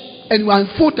church and you are in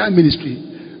full-time ministry,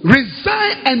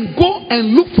 resign and go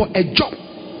and look for a job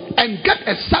and get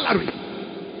a salary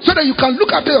so that you can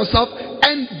look after yourself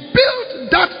and build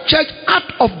that church out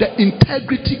of the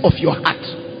integrity of your heart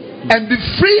and be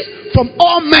free from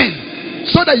all men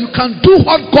so that you can do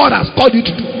what God has called you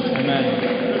to do. Amen.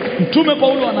 Mtume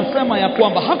Paulo anasema ya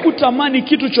kwamba hakutamani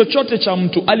kitu chochote cha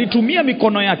mtu, alitumia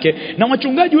mikono yake. Na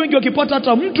wachungaji wengi wakipata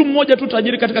hata mtu mmoja tu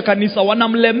tajiri katika kanisa,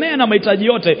 wanamlemea na mahitaji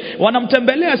yote,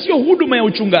 wanamtembelea, sio huduma ya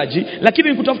uchungaji,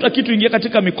 lakini kutafuta kitu ingia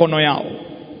katika mikono yao.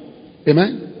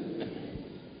 Amen.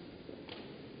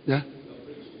 Yeah.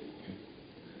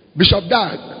 Bishop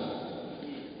Dag,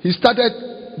 he started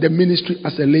the ministry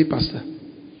as a lay pastor.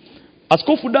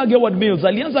 Askofu Dag Howard Mills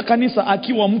alianza kanisa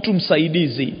akiwa mtu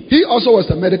msaidizi. He also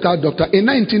was a medical doctor. In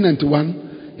 1991,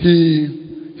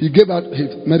 he gave up his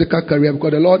medical career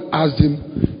because the Lord asked him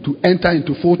to enter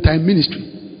into full-time ministry.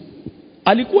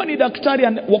 Alikuwa ni daktari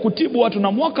wa kutibu watu,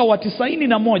 na mwaka wa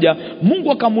 91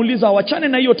 Mungu akamuuliza awachane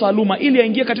na hiyo taaluma ili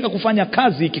aingie katika kufanya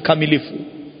kazi kikamilifu.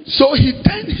 So he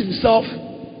turned himself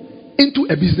into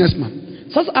a businessman.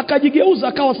 Sasa akajigeuza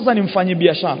akawa sasa ni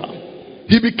mfanyabiashara.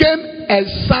 He became a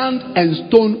sand and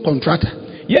stone contractor.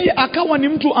 Yeye akawa ni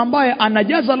mtu ambaye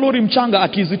anajaza lori mchanga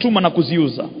akizituma na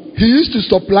kuziuza. He used to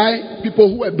supply people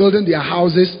who were building their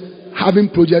houses, having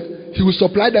projects. He would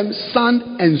supply them sand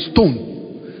and stone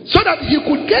so that he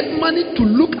could get money to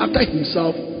look after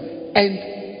himself and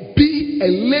be a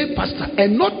lay pastor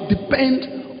and not depend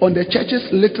on the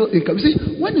church's little income. You see,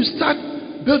 when you start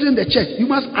building the church, you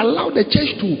must allow the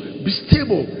church to be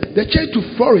stable, the church to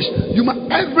flourish.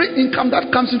 Every income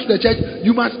that comes into the church,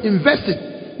 you must invest it.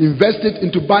 Invest it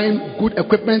into buying good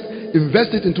equipment,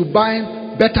 invest it into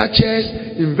buying better chairs,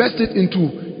 invest it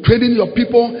into training your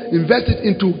people, invest it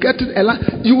into getting a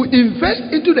land. You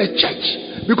invest into the church,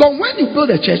 because when you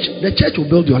build a church, the church will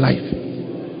build your life.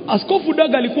 Askofu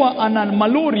Daga alikuwa ana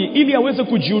malori ili aweze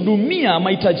kujihudumia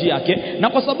mahitaji yake, na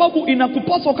kwa sababu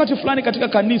inakupasa wakati fulani katika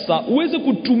kanisa uweze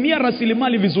kutumia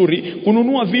rasilimali vizuri,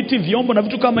 kununua viti, vyombo na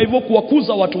vitu kama hivyo,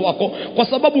 kuwakuza watu wako, kwa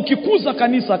sababu ukikuza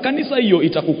kanisa hiyo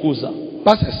itakukuza.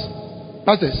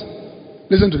 Pastors,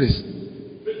 listen to this.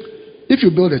 If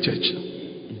you build a church,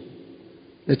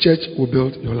 the church will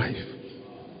build your life.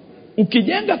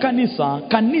 Ukijenga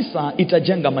kanisa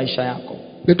itajenga maisha yako.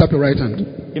 Lift up your right hand.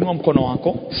 Inua mkono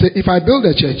wako. Say, if I build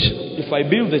a church, if I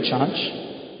build the church,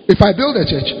 if I build a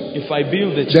church, if I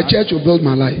build the church will build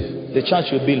my life. The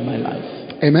church will build my life.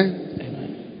 Amen.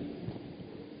 Amen.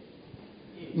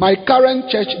 My current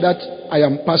church that I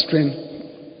am pastoring,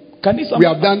 we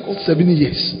have done 7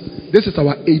 years. This is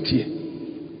our 8th year.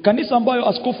 Kanisa ambayo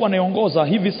askofu anaiongoza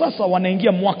hivi sasa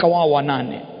wanaingia mwaka wao wa 8.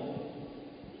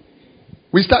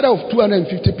 We started with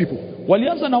 250 people.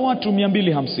 Walianza na watu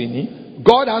 250.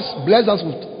 God has blessed us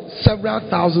with several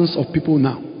thousands of people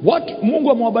now.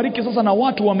 Mungu amewabariki sasa na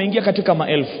watu wameingia katika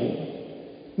maelfu.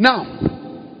 Now,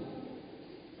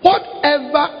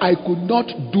 whatever I could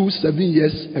not do 7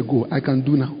 years ago, I can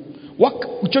do now.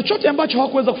 Chochote ambacho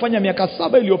hakuweza kufanya miaka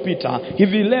 7 iliyopita,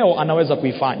 hivi leo anaweza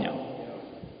kuifanya.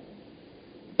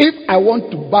 If I want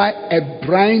to buy a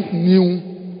brand new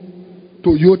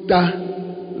Toyota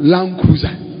Land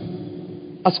Cruiser,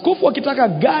 askofu akitaka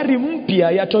gari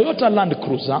mpya ya Toyota Land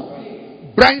Cruiser,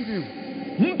 brand new,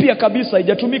 mpya kabisa,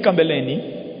 haijatumika mbeleni,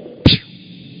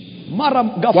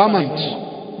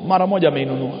 mara moja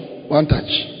ameinunua. One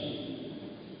touch.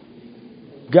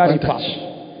 Gari pass.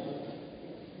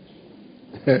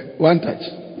 One touch.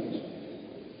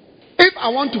 If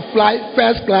I want to fly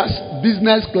first class,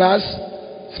 business class,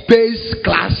 space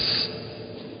class,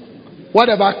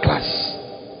 whatever class,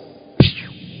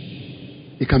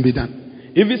 it can be done.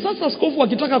 Hivi sasa askofu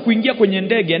akitaka kuingia kwenye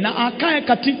ndege na akae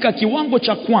katika kiwango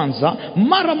cha kwanza,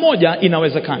 mara moja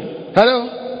inawezekana.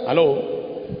 Hello.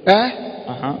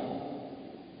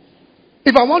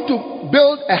 If I want to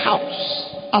build a house,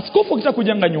 askofu akitaka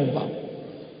kujenga nyumba,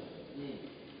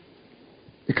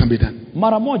 it can be done.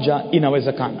 Mara moja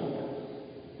inawezekana.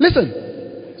 Listen,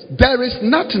 there is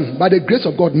nothing by the grace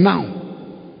of God now,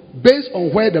 based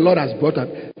on where the Lord has brought us,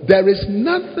 there is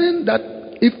nothing that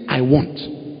if I want,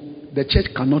 the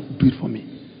church cannot do it for me.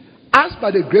 As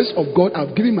by the grace of God,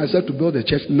 I've given myself to build a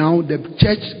church. Now the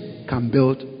church can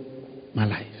build my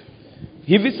life.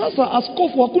 Hivi sasa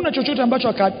askofu hakuna chochote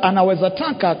ambacho anaweza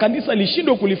taka kanisa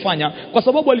lishindwe kulifanya, kwa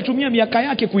sababu alitumia miaka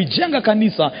yake kuijenga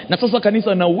kanisa, na sasa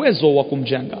kanisa na uwezo wa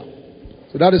kumjenga.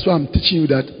 So that is why I'm teaching you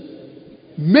that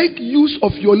make use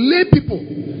of your lay people,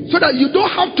 so that you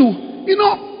don't have to,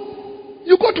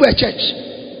 you go to a church,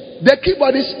 the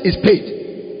keyboardist is paid,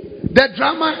 the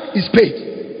drummer is paid,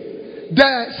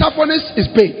 the symphonist is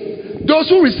paid, those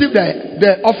who receive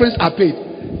the offerings are paid,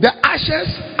 the ushers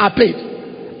are paid.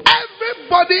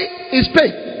 Everybody is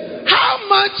paid. How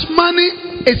much money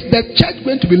is the church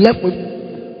going to be left with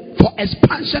for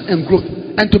expansion and growth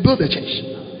and to build the church?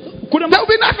 There will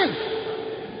be nothing.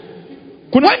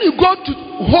 When you go to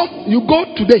home, you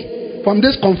go today from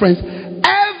this conference,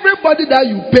 everybody that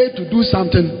you pay to do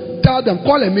something, tell them,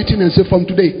 call a meeting and say, from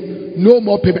today, no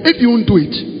more payment. If you won't do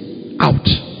it, out.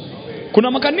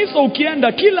 Kuna makanisa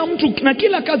ukienda, kila mtu na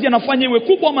kila kazi anafanya, iwe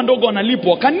kubwa ama ndogo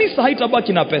analipwa. Kanisa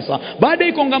haitabaki na pesa. Baada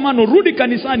ya kongamano, rudi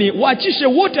kanisani, waachishe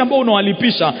wote ambao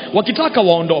unawalipisha, wakitaka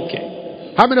waondoke.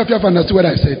 How many of you have understood what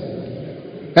I said?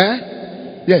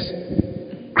 Yes.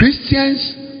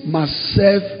 Christians must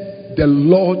serve the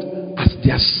Lord as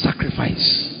their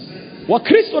sacrifice.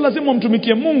 Wakristo lazima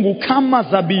mtumikie Mungu kama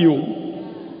dhabihu.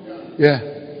 Yeah.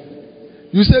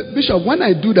 You say, Bishop, when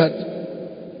I do that,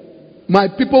 my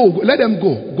people will go. Let them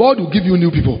go. God will give you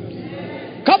new people.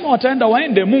 Kama wataenda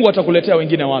waende, Mungu atakuletea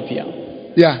wengine wapya.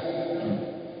 Yeah.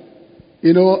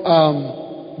 You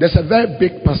know, there's a very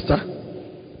big pastor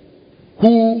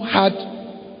who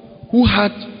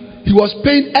was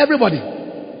paying everybody.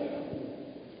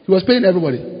 He was paying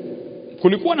everybody.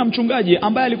 Kulikuwa na mchungaji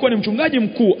ambaye alikuwa ni mchungaji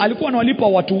mkuu, alikuwa anawalipa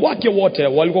watu wake wote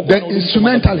walikuwa the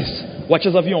instrumentalists,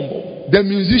 wacheza vyombo, the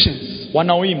musicians,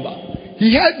 wanaoimba. He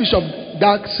heard Bishop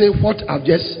Doug say what I've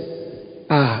just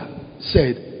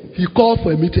said. He called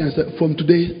for a meeting and said, from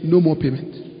today, no more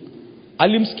payment.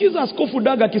 Alimsikiza Askofu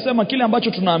Daga akisema kile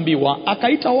ambacho tunaambiwa,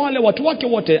 akaita wale watu wake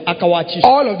wote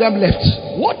akawaachisha. All of them left.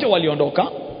 Wote waliondoka.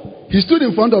 He stood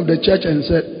in front of the church and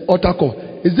said, Otako,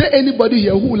 is there anybody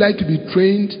here who would like to be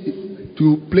trained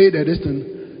to play the destiny?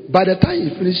 By the time he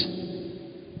finished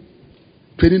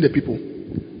training the people,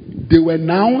 they were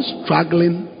now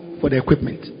struggling for the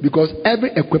equipment, because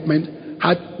every equipment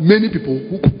had many people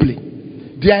who could play.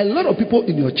 There are a lot of people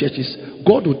in your churches.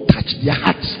 God will touch their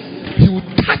hearts. He will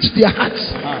touch their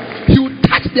hearts. He will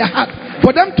touch their heart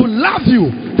for them to love you,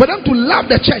 for them to love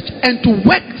the church and to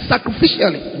work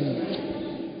sacrificially.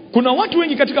 Kuna watu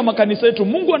wengi katika makanisa yetu,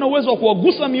 Mungu ana uwezo wa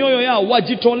kuwagusa mioyo yao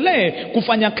wajitolee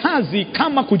kufanya kazi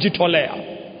kama kujitolea.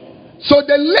 So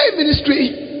the lay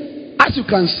ministry, as you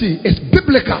can see, is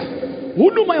biblical.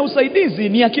 Huduma ya usaidizi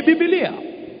ni ya kibiblia.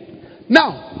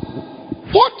 Now,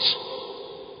 what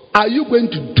are you going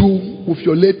to do with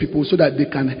your lay people so that they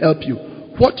can help you?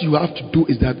 What you have to do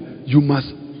is that you must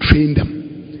train them.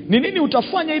 Ni nini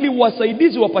utafanya ili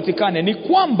wasaidizi wapatikane? Ni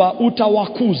kwamba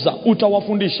utawakuza,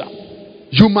 utawafundisha.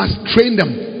 You must train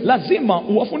them. Lazima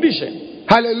uwafundishe.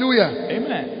 Hallelujah.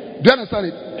 Amen. Do you understand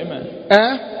it? Amen.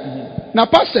 Now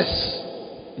pastors.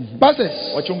 Pastors.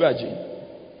 Wachungaji.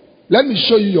 Let me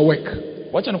show you your work.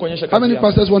 Wacha nikuonyeshe kazi. How many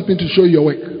pastors want me to show you your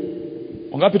work?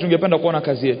 Wangapi tungependa kuona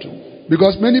kazi yetu?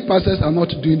 Because many pastors are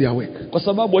not doing their work. Kwa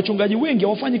sababu wachungaji wengi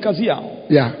hawafanyi kazi yao.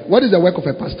 Yeah. What is the work of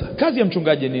a pastor? Kazi ya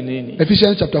mchungaji ni nini?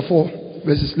 Ephesians chapter 4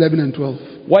 verses 11 and 12.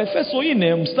 Waefeso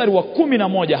 4 mstari wa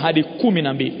 11 hadi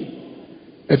 12.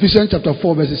 Ephesians chapter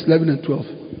 4 verses 11 and 12.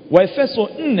 Waefeso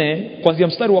 4 kuanzia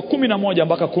mstari wa 11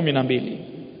 mpaka 12.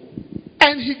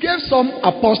 And he gave some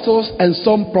apostles and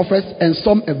some prophets and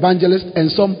some evangelists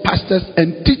and some pastors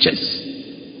and teachers.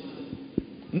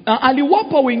 Na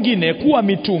aliwapa wengine kuwa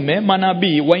mitume,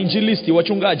 manabii, wainjilisti,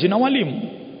 wachungaji na walimu.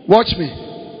 Watch me.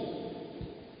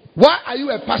 Why are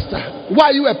you a pastor? Why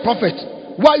are you a prophet?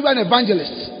 Why are you an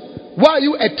evangelist? Why are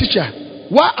you a teacher?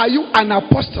 Why are you an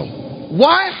apostle?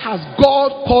 Why has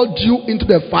God called you into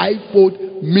the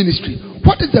fivefold ministry?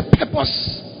 What is the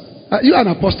purpose? You are an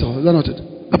apostle, is that not it?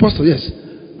 Apostle, yes.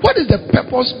 What is the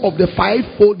purpose of the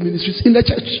fivefold ministries in the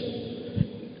church?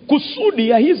 Kusudi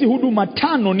ya hizi huduma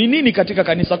tano ni nini katika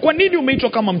kanisa? Kwa nini umeitwa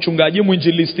kama mchungaji,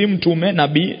 mwinjilisti, mtume,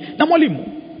 nabii na mwalimu?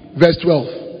 Verse 12.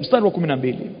 Mstari wa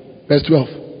 12. Verse 12.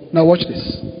 Now watch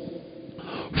this.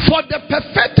 For the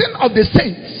perfecting of the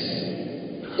saints,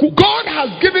 God has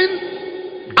given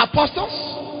apostles,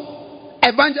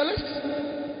 evangelists,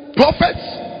 prophets,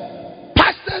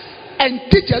 pastors, and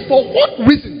teachers. For what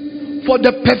reason? For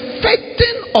the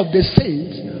perfecting of the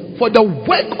saints, for the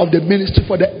work of the ministry,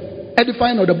 for the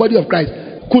edifying of the body of Christ.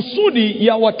 Kusudi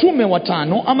ya watume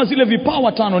watano ama zile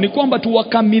vipawa tano ni kwamba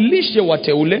tuwakamilishe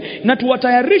wateule na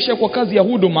tuwatayarishe kwa kazi ya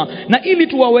huduma, na ili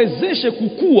tuwawezeshe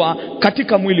kukua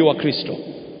katika mwili wa Kristo.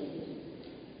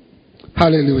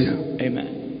 Hallelujah. Amen.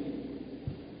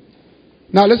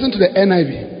 Now listen to the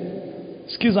NIV.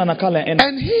 Sikiza nakala ya NIV.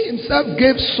 And he himself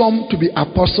gave some to be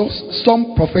apostles, some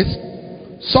prophets,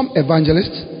 some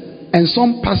evangelists, and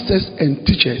some pastors and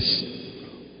teachers.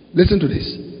 Listen to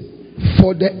this.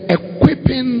 For the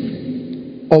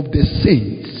equipping of the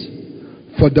saints,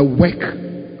 for the work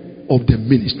of the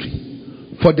ministry.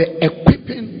 For the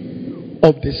equipping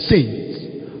of the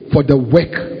saints, for the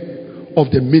work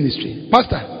of the ministry.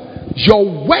 Pastor, your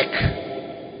work,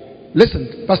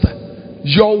 listen, Pastor,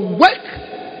 your work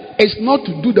is not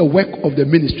to do the work of the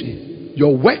ministry.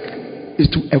 Your work is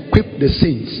to equip the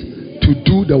saints to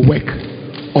do the work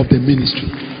of the ministry.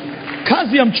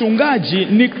 Kazi ya mchungaji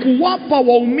ni kuwapa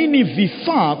waumini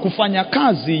vifaa kufanya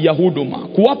kazi ya huduma.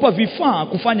 Kuwapa vifaa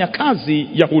kufanya kazi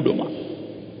ya huduma.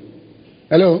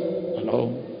 Hello?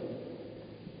 Hello.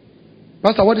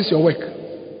 Pastor, what is your work?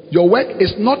 Your work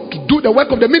is not to do the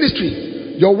work of the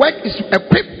ministry. Your work is to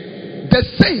equip the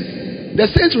saints. The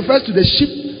saints refers to the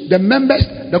sheep, the members,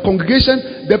 the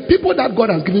congregation, the people that God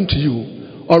has given to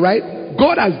you. Alright?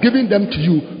 God has given them to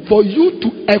you for you to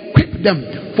equip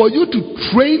them, for you to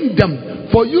train them,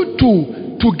 for you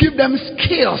to give them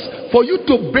skills, for you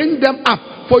to bring them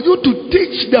up, for you to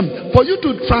teach them, for you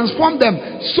to transform them,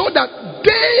 so that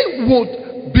they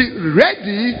would be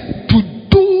ready to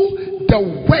do the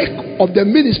work of the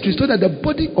ministry, so that the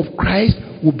body of Christ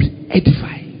will be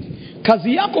edified.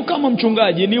 Kazi yako kama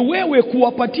mchungaji ni wewe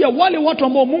kuwapatia wale watu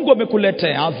ambao Mungu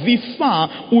amekuletea vifaa,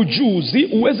 ujuzi,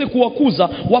 uweze kuwakuza,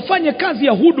 wafanye kazi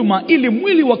ya huduma ili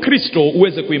mwili wa Kristo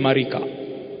uweze kuimarika.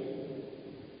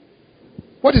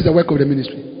 What is the work of the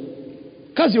ministry?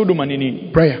 Kazi ya huduma ni nini?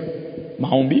 Prayer,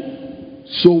 maombi,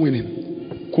 soul winning,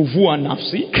 kuvua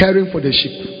nafsi, caring for the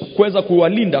sheep, kuweza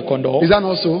kuwalinda kondoo. Is that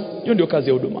also? Hiyo ndio kazi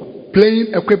ya huduma. Playing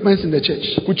equipments in the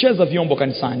church, kucheza vyombo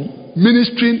kanisani,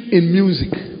 ministering in music,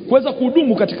 kuweza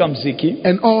kuhudumu katika muziki,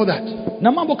 and all that.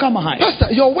 Na mambo kama haya.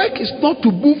 Pastor, your work is not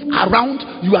to move around.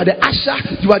 You are the usher,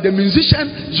 you are the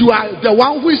musician, you are the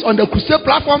one who is on the crusade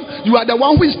platform, you are the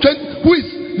one who is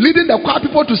leading the choir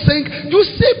people to sing. You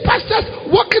see pastors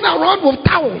walking around with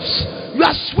towels. You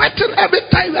are sweating every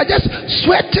time. You are just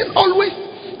sweating always,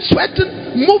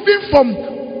 sweating, moving from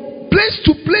place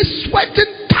to place,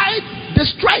 sweating, tired,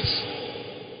 distressed.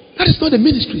 That is not the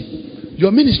ministry.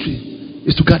 Your ministry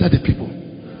is to gather the people,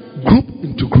 group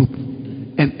into group,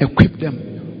 and equip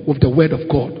them with the word of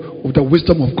God, with the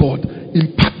wisdom of God.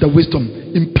 Impart the wisdom,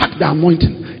 impart the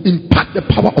anointing, impart the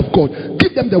power of God.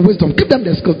 Give them the wisdom, give them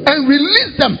the skills, and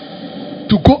release them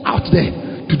to go out there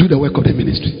to do the work of the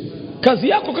ministry. Kazi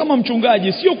yako kama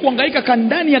mchungaji sio kuhangaika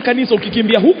ndani ya kanisa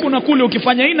ukikimbia huku na kule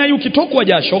ukifanya hii na hiyo ukitokwa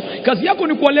jasho. Kazi yako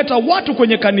ni kuwaleta watu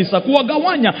kwenye kanisa,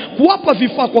 kuwagawanya, kuwapa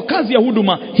vifaa kwa kazi ya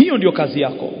huduma. Hiyo ndio kazi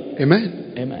yako. Amen.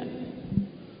 Amen.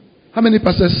 How many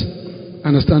pastors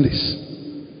understand this?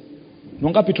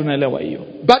 Wangapi tunaelewa hiyo?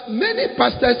 But many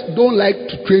pastors don't like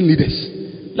to train leaders.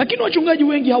 Lakini wachungaji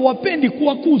wengi hawapendi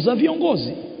kuwakuza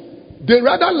viongozi. They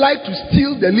rather like to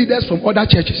steal the leaders from other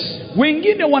churches.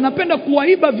 Wengine wanapenda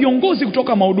kuwaiba viongozi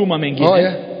kutoka mahuduma mengine. Oh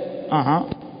yeah. Aha.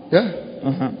 Yeah.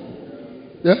 Aha.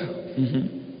 Yeah. Mhm.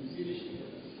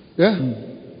 Yeah.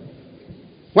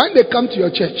 When they come to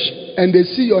your church and they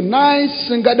see your nice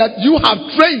singer that you have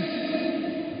trained,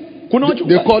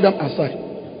 they call them aside.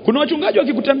 Kuna wachungaji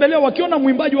wakikutembelea wakiona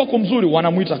mwimbaji wako mzuri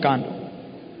wanamuita kando.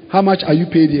 How much are you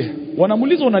paid here?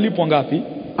 Wanamuuliza unalipwa ngapi?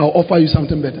 I'll offer you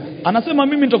something better. Anasema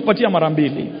mimi nitakupatia mara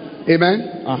mbili. Amen.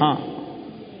 Aha.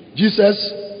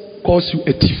 Jesus calls you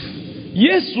a thief.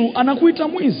 Yesu anakuita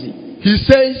mwizi. He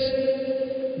says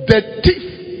the thief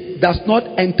does not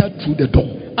enter through the door.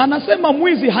 Anasema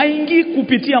mwizi haingii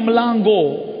kupitia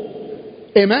mlango.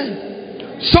 Amen.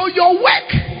 So your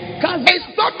work is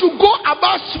not to go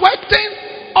about sweating,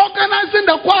 organizing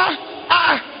the choir,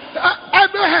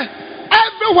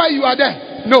 everywhere you are there.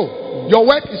 No. Your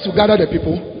work is to gather the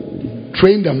people,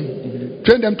 train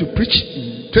them to preach,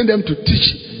 train them to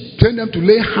teach, train them to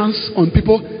lay hands on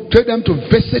people, train them to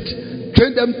visit,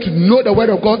 train them to know the word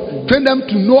of God, train them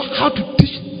to know how to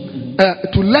teach,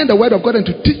 to learn the word of God and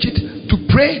to teach it, to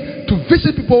pray, to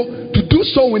visit people, to do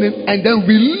soul winning, and then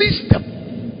release them.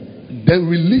 Then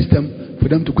release them for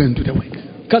them to go and do the work.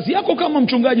 Kazi yako kama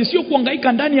mchungaji sio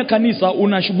kuhangaika ndani ya kanisa,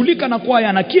 unashughulika na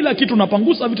kwaya na kila kitu,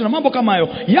 unapangusa vitu na mambo kama hayo.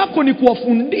 Yako ni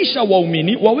kuwafundisha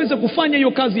waumini waweze kufanya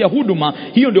hiyo kazi ya huduma.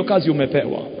 Hiyo ndio kazi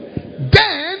umepewa.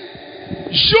 Then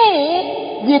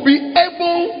you will be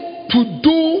able to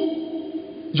do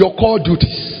your core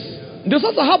duties. Ndio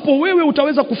sasa hapo wewe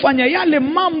utaweza kufanya yale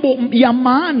mambo ya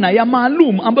maana, ya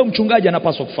maalum ambayo mchungaji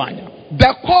anapaswa kufanya.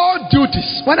 The core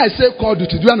duties. When I say core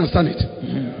duties, do you understand it?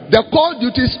 The core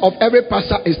duties of every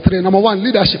pastor is three. Number one,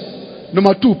 leadership.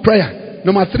 Number two, prayer.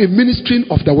 Number three, ministering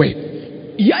of the word.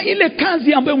 Ya ile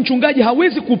kazi ambayo mchungaji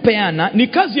hawezi kupeana ni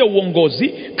kazi ya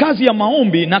uongozi, kazi ya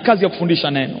maombi na kazi ya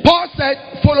kufundisha neno. Paul said,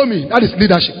 follow me. That is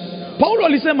leadership. Paulo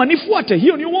alisema nifuate,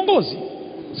 hiyo ni uongozi.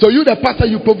 So you the pastor,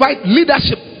 you provide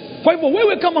leadership. Kwa hivyo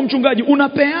wewe kama mchungaji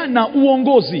unapeana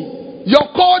uongozi. Your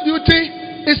core duty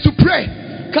is to pray.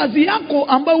 Kazi yako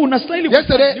ambayo unastahili.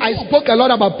 Yesterday I spoke a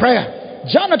lot about prayer.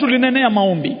 Jana tulinenea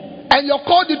maombi. And your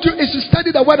core duty is to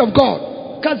study the word of God.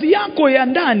 Kazi yako ya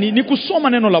ndani ni kusoma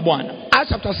neno la Bwana. Acts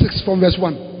chapter 6 from verse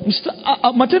 1.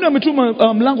 Matendo ya Mitume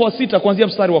mlango wa 6 kuanzia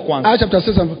mstari wa kwanza. Acts chapter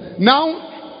 6. Now,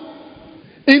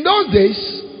 in those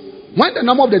days, when the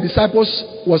number of the disciples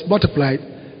was multiplied,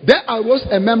 there arose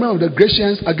a murmur of the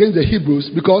Grecians against the Hebrews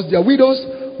because their widows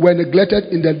were neglected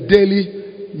in their daily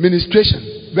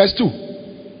ministration. Verse 2.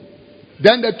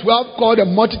 Then the 12 called a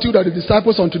multitude of the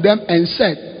disciples unto them and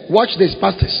said, watch this,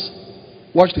 pastors.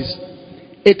 Watch this.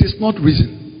 It is not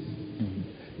reason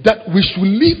that we should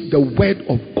leave the word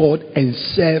of God and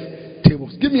serve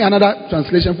tables. Give me another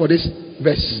translation for this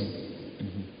verse.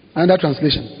 Another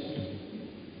translation.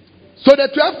 So the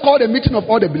 12 called a meeting of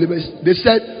all the believers. They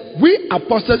said, we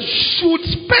apostles should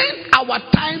spend our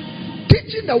time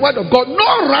teaching the word of God,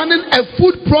 not running a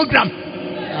food program.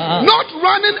 Not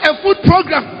running a food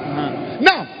program.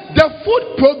 Now, the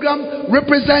food program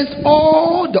represents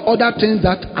all the other things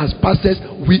that as pastors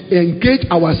we engage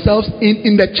ourselves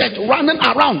in the church, running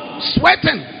around,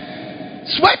 sweating.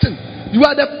 You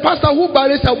are the pastor who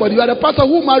buries somebody. You are the pastor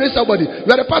who marries somebody.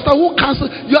 You are the pastor who cancels.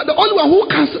 You are the only one who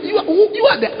cancels. You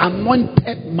are the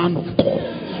anointed man of God.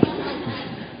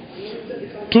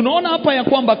 Tunaona hapa ya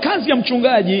kwamba kazi ya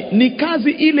mchungaji ni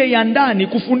kazi ile ya ndani,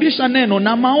 kufundisha neno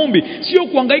na maombi, sio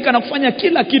kuhangaika na kufanya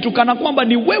kila kitu kana kwamba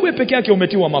ni wewe peke yake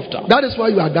umetiwa mafuta. That is why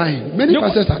you are dying. Many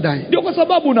pastors are dying. Ndio kwa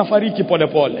sababu unafariki pole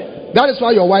pole. That is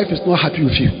why your wife is not happy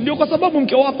with you. Ndio kwa sababu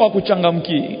mke wako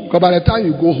hakuchangamki. Because by the time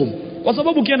you go home, kwa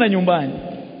sababu ukienda nyumbani,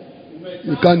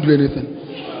 you can't do anything.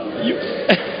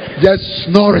 Just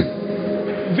snoring.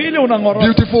 Vile unangorota.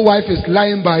 Beautiful wife is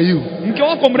lying by you. Mke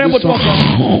wako mrembo tu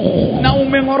na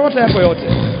umengorota yako yote.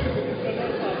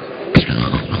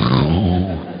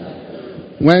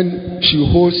 When she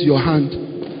holds your hand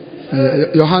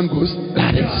goes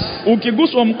like this.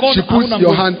 Ukiguswa mkono, she puts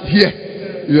your hand here.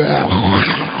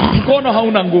 Mkono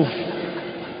hauna nguvu.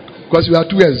 Because you are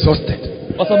too exhausted.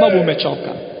 Kwa sababu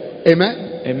umechoka. Amen.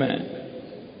 Amen.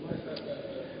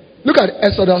 Look at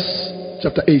Exodus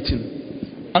chapter 18.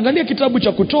 Angalia kitabu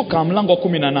cha Kutoka mlango wa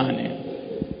 18.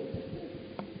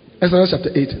 Exodus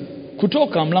chapter 18.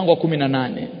 Kutoka mlango wa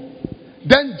 18.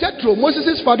 Then Jethro,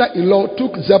 Moses' father-in-law,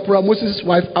 took Zipporah, Moses'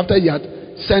 wife, after he had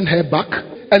sent her back,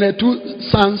 and her 2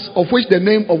 sons, of which the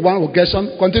name of one was Gershon.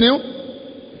 Continue.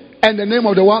 And the name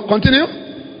of the one, continue.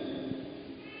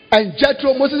 And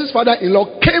Jethro, Moses'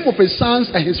 father-in-law, came with his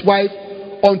sons and his wife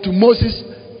unto Moses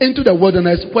into the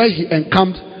wilderness, where he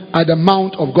encamped at the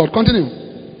mount of God. Continue.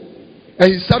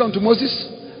 And he said unto Moses,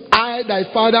 I, thy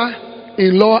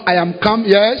father-in-law, I am come.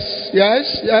 Yes.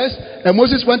 And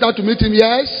Moses went out to meet him.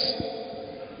 Yes.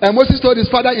 And Moses told his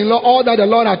father-in-law all that the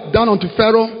Lord had done unto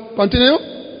Pharaoh. Continue.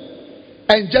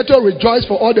 And Jethro rejoiced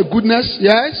for all the goodness.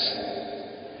 Yes.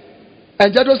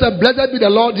 And Jethro said, blessed be the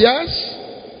Lord. Yes.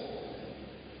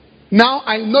 Now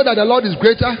I know that the Lord is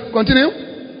greater. Continue.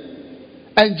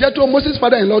 And Jethro, Moses'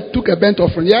 father-in-law, took a burnt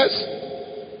offering. Yes.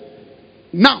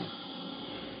 Now,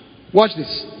 watch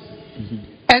this.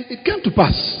 And it came to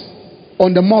pass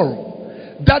on the morrow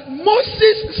that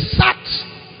Moses sat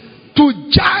to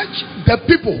judge the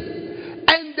people.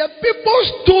 And the people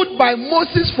stood by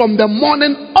Moses from the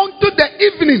morning unto the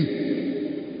evening.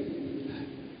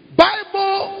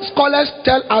 Bible scholars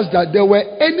tell us that there were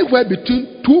anywhere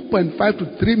between 2.5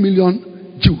 to 3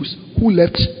 million Jews who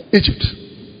left Egypt.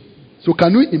 So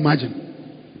can you imagine?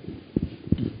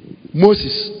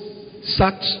 Moses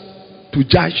sat to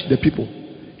judge the people,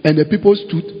 and the people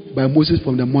stood by Moses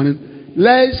from the morning.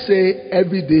 Let's say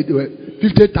every day there were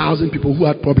 50,000 people who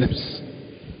had problems.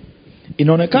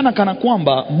 Inaonekana kana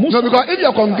kwamba No, because if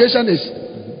your congregation is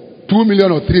 2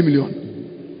 million or 3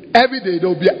 million, every day there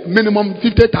will be minimum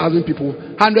 50,000 people,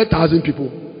 100,000 people,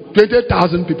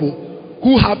 20,000 people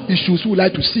who have issues, who would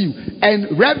like to see you.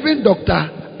 And Reverend Dr.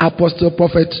 Apostle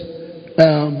Prophet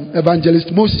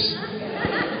Evangelist Moses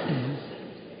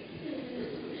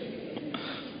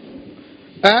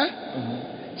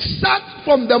sat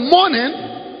from the morning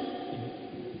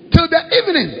till the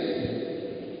evening.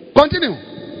 Continue.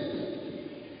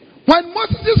 When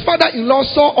Moses' father-in-law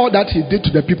saw all that he did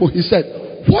to the people, he said,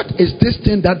 what is this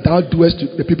thing that thou doest to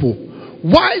the people?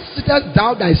 Why sittest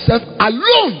thou thyself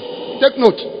alone? Take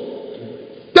note.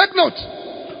 Take note.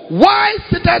 Why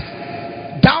sittest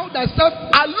thou thyself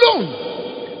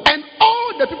alone? And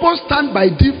all the people stand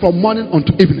by thee from morning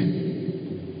unto evening.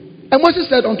 And Moses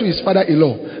said unto his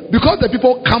father-in-law, because the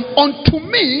people come unto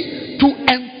me to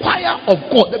inquire of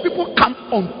God. The people come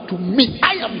unto me.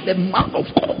 I am the man of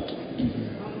God.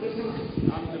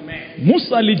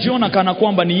 Musa alijiona kana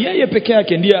kwamba ni yeye peke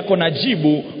yake ndiye ako na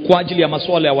jibu kwa ajili ya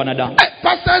masuala ya wanadamu.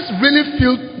 Pastors really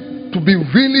feel to be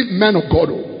really men of God.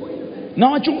 Na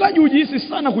wachungaji hujihisi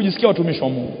sana kujisikia watumishi wa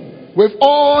Mungu. With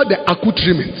all the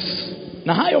accoutrements.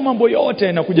 Na hayo mambo yote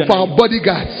yanakuja for our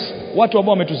bodyguards. Watu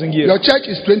ambao wametuzingira. Your church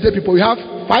is 20 people. You have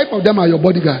 5 of them are your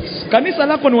bodyguards. Kanisa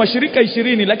lako ni washirika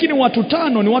 20 lakini watu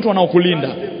 5 ni watu wanaokulinda.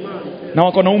 Na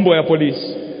wako na umbo ya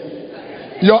polisi.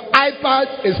 Your iPad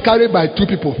is carried by 2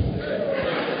 people.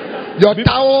 Your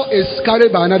towel is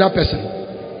carried by another person.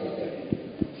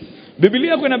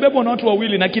 Biblia yako inabebwa na watu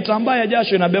wawili na kitambaa ya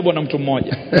jasho inabebwa na mtu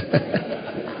mmoja.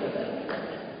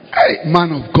 Hey,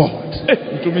 man of God.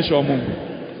 Mtumishi wa Mungu.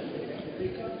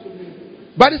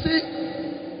 But you see,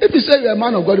 if you say you're a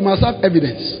man of God, you must have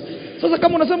evidence. Sasa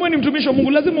kama unasema wewe ni mtumishi wa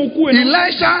Mungu lazima ukue.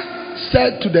 Elisha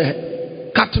said to the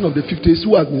captain of the 50s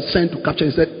who has been sent to capture,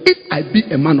 he said, if I be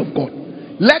a man of God,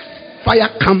 let fire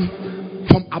come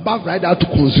from above right now to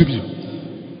consume you.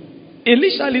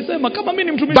 Elisha alisema kama mimi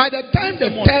ni mtumishi. By the time the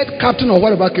third captain or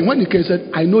whatever came, when he came, he said,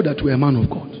 I know that you are a man of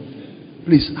God.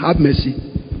 Please have mercy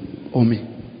on me.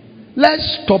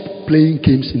 Let's stop playing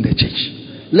games in the church.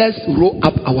 Let's roll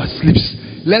up our sleeves.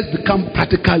 Let's become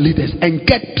practical leaders and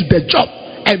get to the job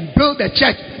and build the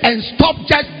church and stop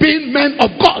just being men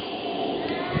of God.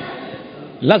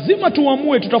 Lazima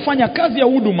tuamue tutafanya kazi ya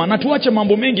huduma na tuache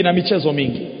mambo mengi na michezo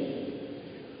mingi.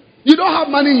 You don't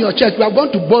have money in your church. You are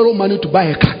going to borrow money to buy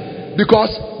a car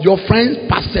because your friends,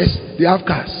 pastors, they have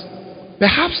cars.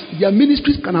 Perhaps their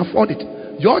ministries can afford it.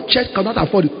 Your church cannot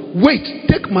afford it. Wait,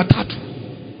 take matatu.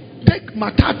 Take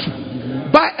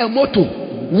matatu. Buy a motor.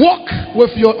 Walk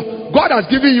with your... God has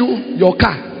given you your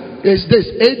car. It's this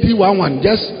AD11.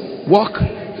 Just walk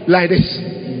like this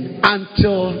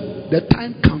until the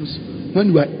time comes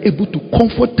when you are able to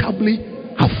comfortably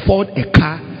afford a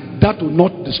car that will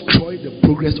not destroy the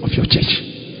progress of your church.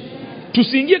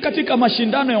 Tusiingie katika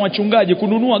mashindano ya wachungaji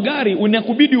kununua gari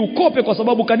unakubidi ukope kwa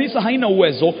sababu kanisa haina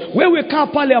uwezo. Wewe kaa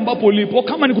pale ambapo ulipo,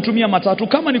 kama ni kutumia matatu,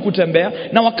 kama ni kutembea,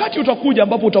 na wakati utakuja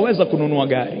ambapo utaweza kununua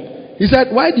gari. He said,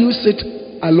 why do you sit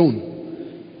alone?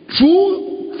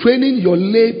 Through training your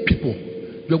lay people,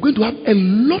 you're going to have a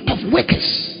lot of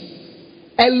workers.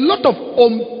 A lot of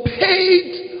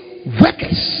unpaid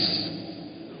workers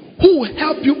who will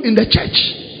help you in the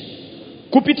church.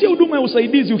 Kupitia huduma ya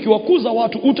usaidizi ukiwakuza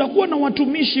watu, utakuwa na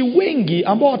watumishi wengi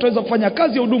ambao wataweza kufanya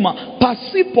kazi ya huduma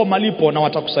pasipo malipo na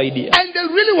watakusaidia. And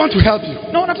they really want to help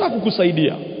you. Na wanataka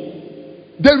kukusaidia.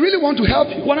 They really want to help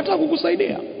you. Wanataka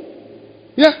kukusaidia.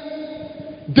 Yeah.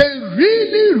 They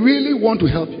really want to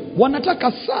help you.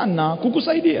 Wanataka sana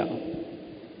kukusaidia.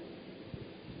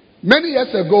 Many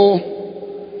years ago,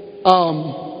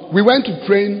 we went to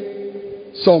train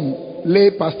some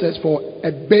lay pastors for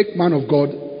a big man of God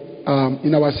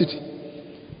in our city.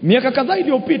 Miaka kadhaa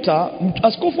iliyopita,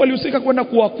 askofu alihusika kwenda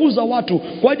kuwakuza watu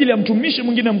kwa ajili ya mtumishi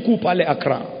mwingine mkuu pale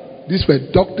Accra. These were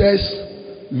doctors,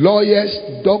 lawyers,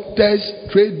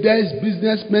 traders,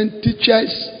 businessmen,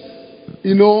 teachers,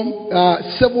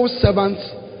 civil servants.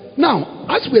 Now,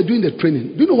 as we were doing the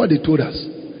training, do you know what they told us?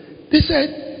 They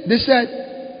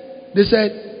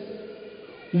said,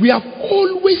 we have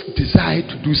always desired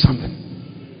to do something,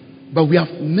 but we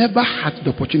have never had the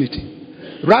opportunity.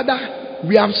 Rather,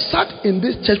 we have sat in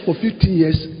this church for 15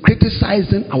 years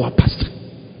criticizing our pastor.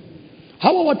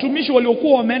 Hawa watumishi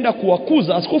waliokuwa wameenda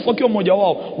kuwakuza, askofu akiwa mmoja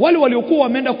wao, wale waliokuwa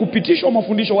wameenda kupitishwa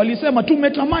mafundisho walisema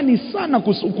tumetamani sana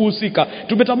kuhusika,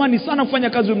 tumetamani sana kufanya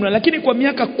kazi mna, lakini kwa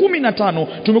miaka 15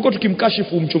 tumekuwa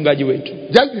tukimkashifu mchungaji wetu.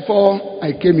 Just before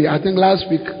I came here, I think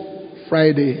last week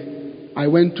Friday, I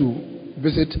went to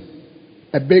visit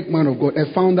a big man of God, a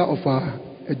founder of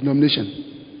a denomination.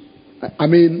 I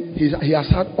mean, he has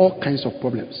had all kinds of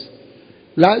problems.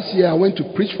 Last year I went to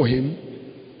preach for him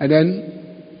and then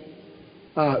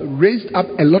raised up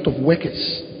a lot of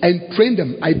workers and trained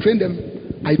them. I trained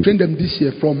them this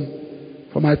year from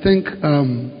I think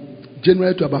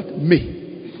January to about May.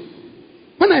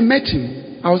 When I met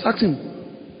him, I was asking,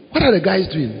 what are the guys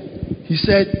doing? He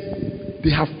said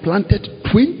they have planted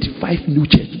 25 new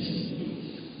churches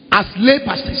as lay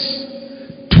pastors.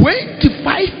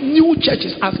 25 new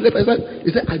churches as lay pastors.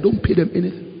 He said, I don't pay them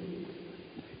anything.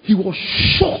 He was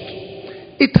shocked.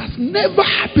 It has never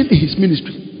happened in his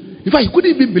ministry. In fact, he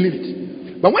couldn't even believe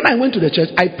it. But when I went to the church,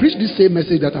 I preached this same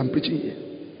message that I'm preaching here.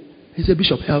 He said,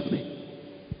 Bishop, help me.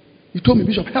 He told me,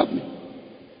 Bishop, help me.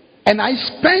 And I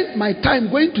spent my time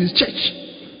going to his church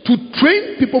to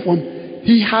train people from.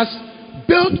 He has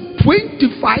built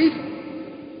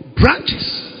 25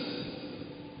 branches.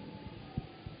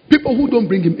 People who don't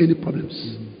bring him any problems.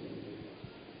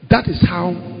 That is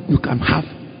how you can have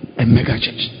a mega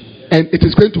church. And it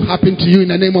is going to happen to you in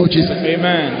the name of Jesus.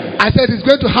 Amen. I said it's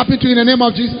going to happen to you in the name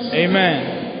of Jesus.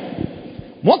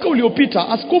 Amen. Mwaka uliopita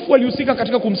askofu alihusika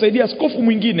katika kumsaidia askofu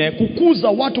mwingine kukuza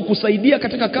watu kusaidia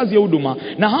katika kazi ya huduma,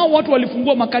 na hao watu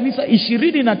walifungua makanisa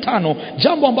 25,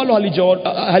 jambo ambalo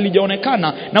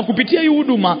halijaonekana, na kupitia hii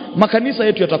huduma makanisa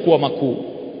yetu yatakuwa makuu.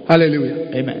 Hallelujah.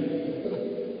 Amen.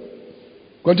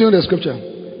 Continue the scripture.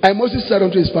 And Moses said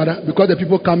unto his father, because the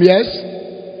people come, yes,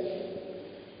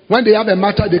 when they have a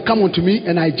matter, they come unto me,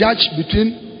 and I judge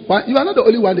between one. You are not the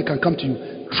only one they can come to you.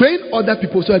 Train other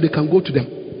people so that they can go to them.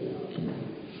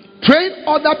 Train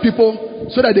other people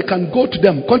so that they can go to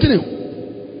them. Continue.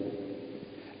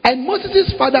 And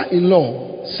Moses'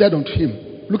 father-in-law said unto him,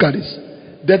 look at this.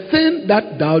 The thing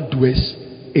that thou doest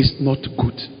is not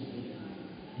good.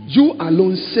 You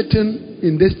alone sitting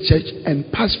in this church and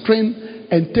pastoring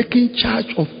and taking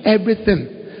charge of everything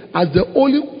as the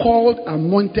only called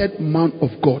anointed man of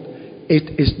God.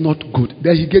 It is not good.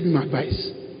 Then he gave him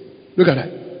advice. Look at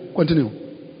that. Continue.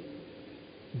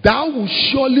 Thou wilt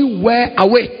surely wear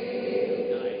away,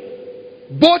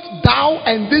 both thou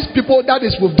and these people that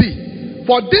is with thee.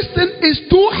 For this thing is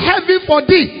too heavy for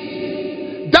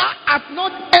thee. Thou art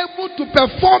not able to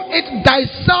perform it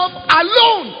thyself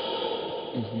alone.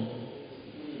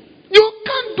 You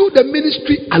can't do the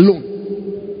ministry alone.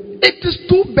 It is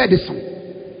too burdensome.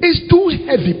 It's too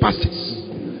heavy passes.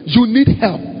 You need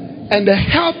help. And the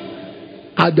help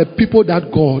are the people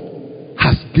that God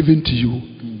has given to you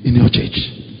in your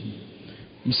church.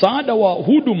 Msaada wa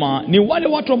huduma ni wale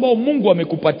watu ambao Mungu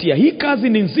amekupatia. Hii kazi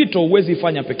ni nzito, huwezi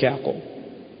fanya peke yako.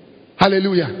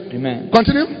 Hallelujah. Amen.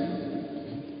 Continue.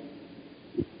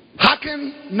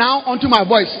 Hearken now unto my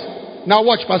voice. Now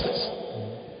watch, pastors.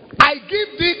 I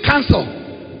give thee counsel,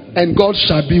 and God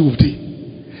shall be with thee.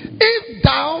 If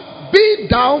thou be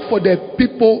thou for the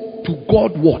people to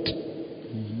God what?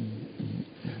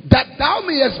 That thou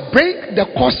mayest bring the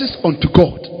causes unto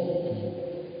God.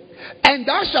 And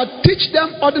thou shalt teach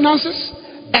them ordinances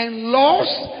and laws,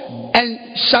 and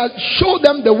shalt show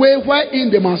them the way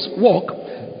wherein they must walk,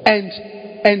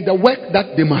 and the work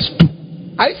that they must do.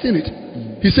 I seen it.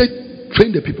 He said,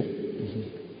 train the people.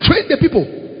 Train the people.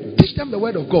 Teach them the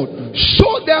word of God.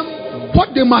 Show them what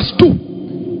they must do.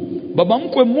 Baba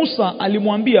mkwe Musa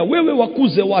alimwambia, wewe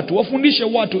wakuze watu, wafundishe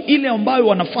watu ile ambayo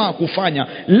wanafaa kufanya,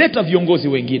 leta viongozi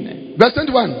wengine. Verse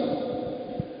 21.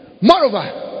 Moreover,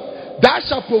 thou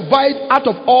shalt provide out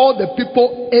of all the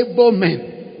people able men,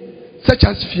 such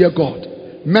as fear God,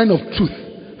 men of truth,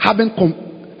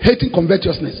 hating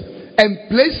covetousness, and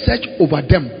place such over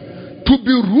them to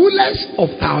be rulers of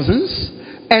thousands,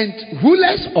 and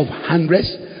rulers of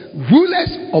hundreds,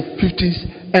 rulers of 50s,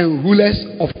 and rulers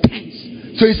of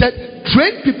 10s. So he said,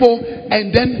 train people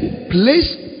and then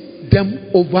place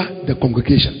them over the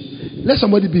congregation. Let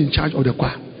somebody be in charge of the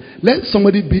choir. Let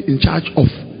somebody be in charge of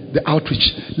the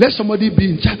outreach. Let somebody be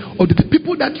in charge of the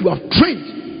people that you have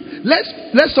trained.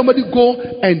 Let somebody go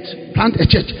and plant a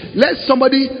church. Let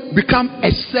somebody become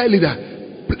a cell leader.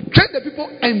 Train the people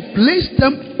and place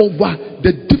them over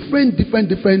the different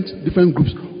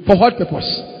groups. For what purpose?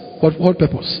 For what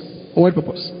purpose? For what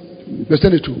purpose? Verse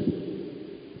 22.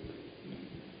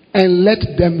 And let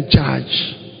them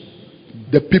judge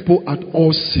the people at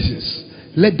all seasons.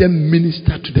 Let them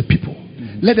minister to the people.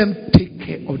 Let them take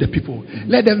care of the people.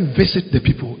 Let them visit the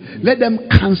people. Let them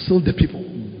counsel the people.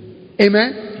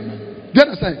 Amen? Do you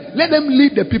understand? Let them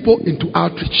lead the people into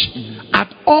outreach at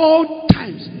all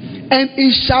times. And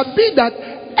it shall be that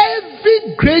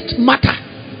every great matter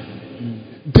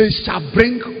they shall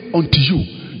bring unto you.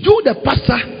 You, the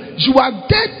pastor, you are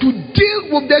there to deal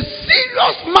with the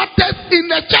serious matters in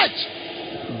the church.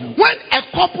 When a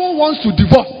couple wants to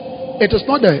divorce,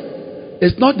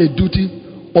 it's not the duty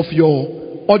of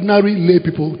your ordinary lay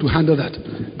people to handle that.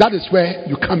 That is where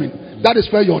you come in. That is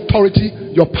where your authority,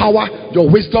 your power, your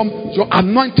wisdom, your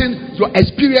anointing, your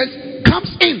experience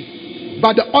comes in.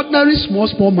 But the ordinary small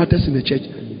matters in the church,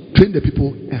 train the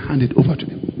people and hand it over to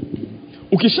them.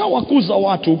 Ukishawakuza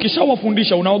watu,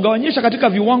 ukishawafundisha, unawagawanyisha katika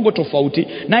viwango tofauti,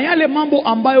 na yale mambo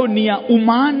ambayo ni ya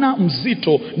umaana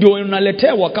mzito ndio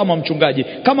unaletewa kama mchungaji.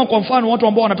 Kama kwa mfano watu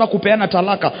ambao wanataka kupeana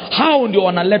talaka, hao ndio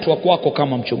wanaletwa kwako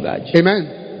kama mchungaji. Amen.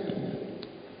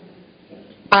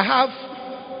 I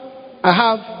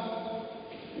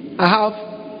have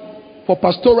for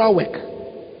pastoral work.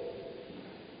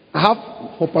 I have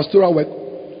for pastoral work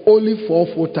only 4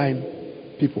 full-time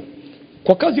people.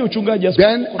 Kwa kazi ya uchungaji,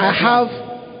 then I have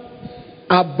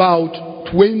about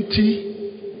 20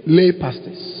 lay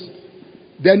pastors.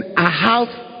 Then I have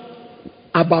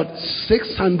about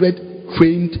 600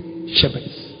 trained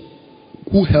shepherds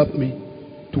who help me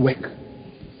to work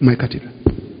in my cathedral.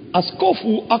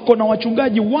 Askofu ako na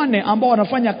wachungaji 4 ambao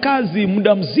wanafanya kazi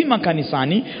muda mzima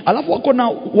kanisani, alafu ako na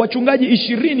wachungaji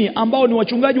 20 ambao ni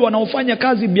wachungaji wanaofanya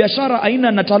kazi biashara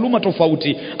aina na taaluma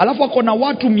tofauti, alafu ako na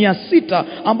watu 600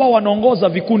 ambao wanaongoza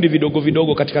vikundi vidogo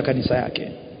vidogo katika kanisa yake.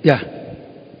 Yeah.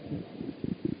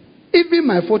 Even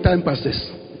my full-time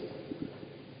pastors,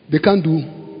 they can't do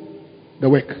the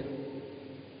work.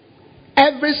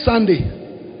 Every Sunday,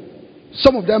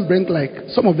 some of them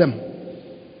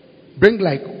bring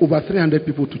like over 300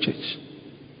 people to church.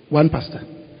 One pastor.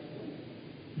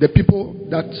 The people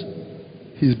that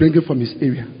he's bringing from his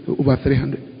area, over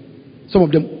 300. Some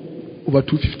of them over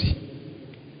 250.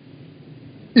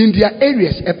 In their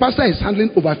areas, a pastor is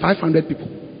handling over 500 people.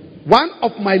 One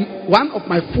of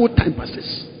my full-time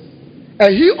pastors.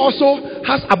 And he also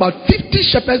has about 50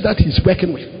 shepherds that he's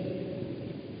working with.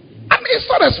 I mean, it's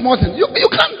not a small thing. You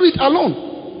can't do it alone.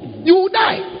 You will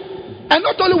die. And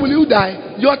not only will you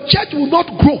die, your church will not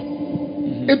grow.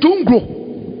 It won't grow.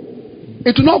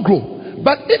 It will not grow.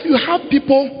 But if you have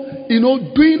people,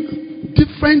 doing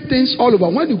different things all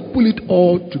over, when you pull it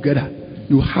all together,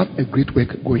 you have a great work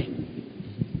going.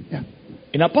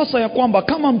 Inapasa ya kwamba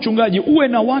kama mchungaji uwe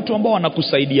na watu ambao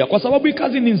wanakusaidia, kwa sababu hii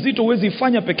kazi ni nzito, huwezi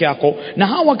ifanya peke yako, na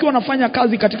hawa wakiwa wanafanya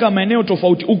kazi katika maeneo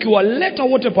tofauti, ukiwaleta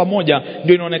wote pamoja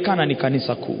ndio inaonekana ni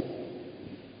kanisa kuu.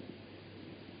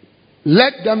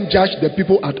 Let them judge the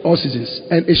people at all seasons,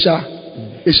 and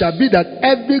it shall be that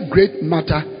every great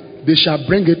matter they shall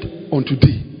bring it unto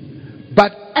thee,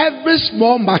 but every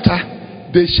small matter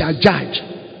they shall judge.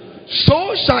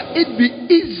 So shall it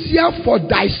be easier for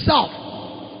thyself,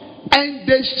 and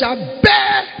they shall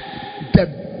bear the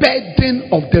burden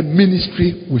of the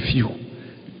ministry with you.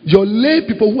 Your lay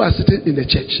people who are sitting in the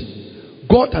church,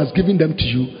 God has given them to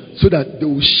you so that they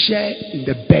will share in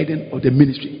the burden of the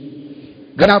ministry.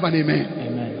 God have an amen.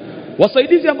 Amen.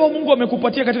 Wasaidizi ambao Mungu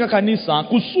amekupatia katika kanisa,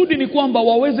 kusudi ni kwamba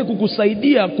waweze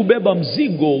kukusaidia kubeba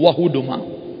mzigo wa huduma.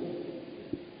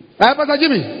 Pastor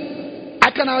Jimmy,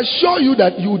 I can assure you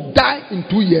that you die in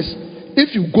 2 years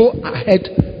if you go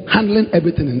ahead handling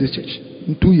everything in this church.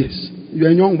 In 2 years, you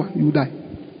are a young man, you die.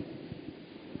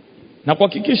 Na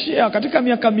kuhakikishia katika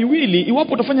miaka 2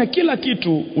 iwapo utafanya kila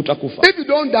kitu utakufa. If you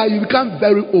don't die, you become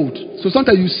very old. So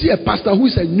sometimes you see a pastor who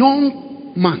is a young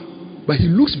man, but he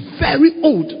looks very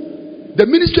old. The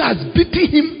ministry has beaten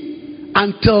him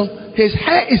until his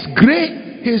hair is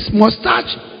gray, his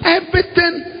mustache,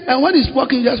 everything, and when he's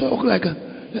walking, he just walks like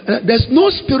there's no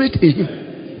spirit in him.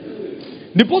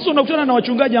 Ndiposa unakutana na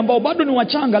wachungaji ambao bado ni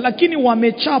wachanga lakini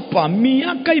wamechapa,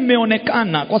 miaka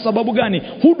imeonekana. Kwa sababu gani?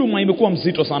 Huduma imekuwa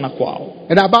mzito sana kwao.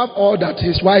 And above all that,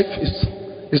 his wife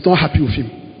is not happy with him.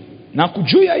 Na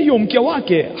kujua hiyo mke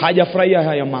wake hajafurahia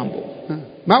haya mambo.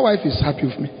 My wife is happy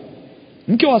with me.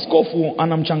 Mke wa askofu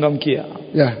anamchangamkia.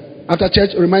 Yeah. After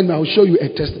church, remind me, I will show you a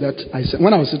text that I sent.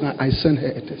 When I was sitting, I sent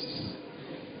her a text.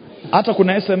 Hata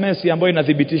kuna SMS ambayo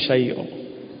inadhibitisha hiyo.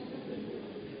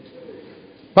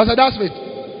 Pastor Dasmith,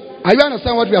 are you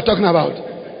understand what we are talking about?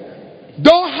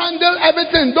 Don't handle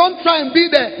everything. Don't try and be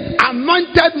the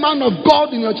anointed man of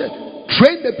God in your church.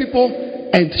 Train the people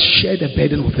and share the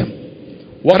burden with them.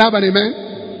 What happened, amen?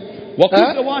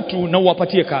 Wakuze watu na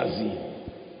uwapatie kazi.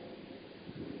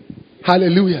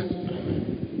 Hallelujah.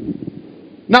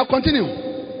 Now continue.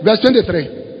 Verse 23.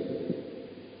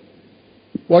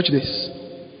 Watch this.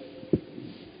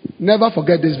 Never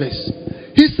forget this verse.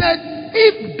 He said,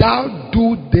 if thou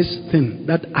do this thing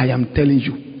that I am telling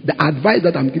you, the advice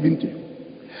that I'm giving to you,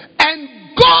 and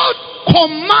God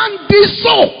command thee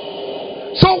so.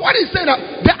 So what he said,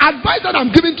 the advice that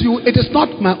I'm giving to you, it is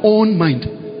not my own mind.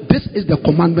 This is the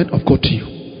commandment of God to you.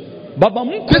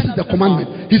 This is the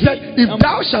commandment. He said, if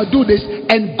thou shalt do this,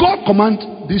 and God command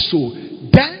thee so,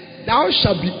 then thou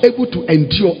shalt be able to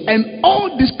endure, and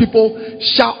all these people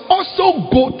shall also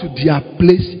go to their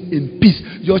place in peace.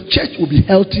 Your church will be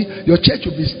healthy, your church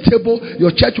will be stable, your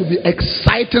church will be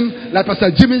exciting, like Pastor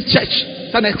Jimmy's church.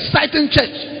 It's an exciting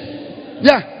church.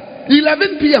 Yeah.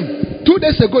 11 p.m. 2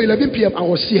 days ago, 11 p.m. I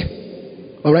was here.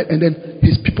 Alright, and then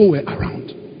his people were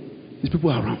around. His people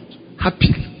were around.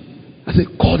 Happily. I said,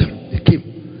 call them. They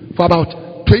came. For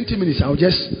about 20 minutes, I was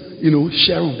just,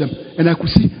 share with them. And I could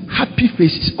see happy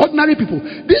faces. Ordinary people.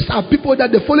 These are people that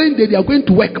the following day they are going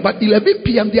to work. But 11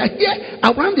 p.m. they are here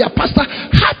around their pastor,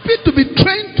 happy to be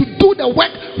trained to do the work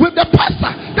with the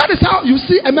pastor. That is how you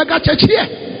see a mega church here.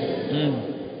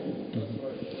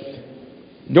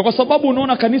 Ndio kwa sababu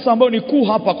unaona kanisa ambayo ni kuu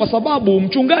hapa, kwa sababu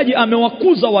mchungaji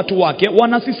amewakuza watu wake,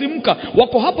 wanasisimka,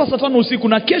 wako hapa saa 5 usiku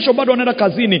na kesho bado wanaenda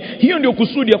kazini. Hiyo ndio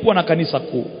kusudi ya kuwa na kanisa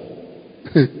kuu.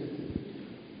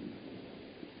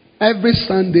 Every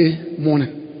Sunday morning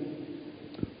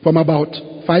from about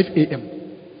 5 a.m.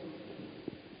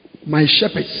 my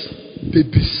shepherds, they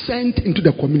descend into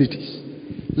the communities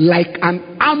like an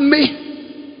army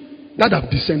that have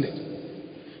descended.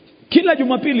 Kila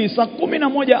Jumapili saa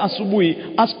 11 asubuhi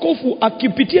askofu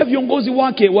akipitia viongozi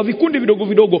wake wa vikundi vidogo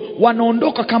vidogo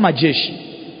wanaondoka kama jeshi.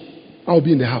 I'll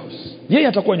be in the house. Yeye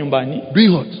atakuwa nyumbani. Doing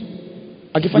what?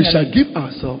 Akifanya we shall give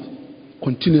ourselves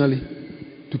continually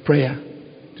to prayer,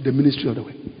 to the ministry of the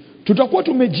word. Tutakuwa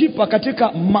tumejipa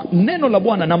katika neno la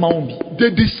Bwana na maombi. They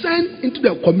descend into the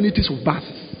communities of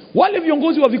buses. Wale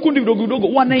viongozi wa vikundi vidogo vidogo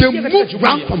wanaingia katika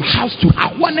jumuiya. From house to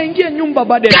house. Wanaingia nyumba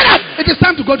baada ya. Get up! It is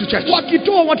time to go to church.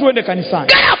 Wakitoa watu waende kanisani.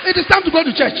 Get up! It is time to go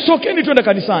to church. Sokeni tuende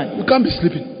kanisani. You can't be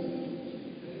sleeping.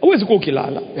 Huwezi kuwa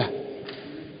ukilala. Yeah.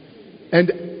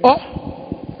 And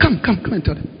come and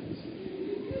tell them.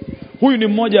 Huyu ni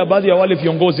mmoja wa baadhi ya wale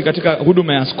viongozi katika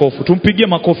huduma ya askofu. Tumpigie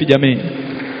makofi jameni.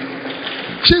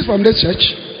 She's from this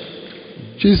church.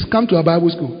 She's come to a Bible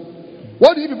school.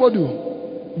 What do you people do?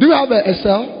 Do you have a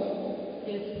cell?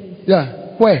 Yes, please. Yeah.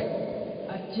 Where?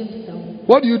 At Jamestown.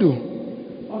 What do you do?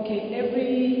 Okay,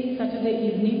 every Saturday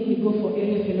evening we go for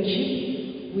area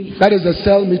fellowship. That is a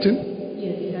cell meeting?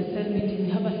 Yes, it's a cell meeting.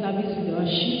 We have a service with our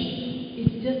sheep.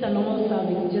 It's just a normal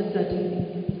service, just that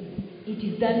it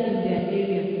is done in their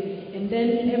area. And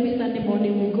then every Sunday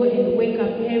morning we go and wake up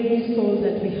every soul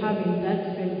that we have in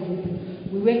that cell group.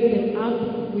 We wake them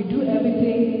up. We do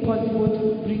everything possible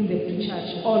to bring them to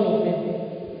church, all of them.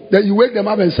 Then you wake them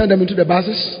up and send them into the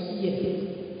buses?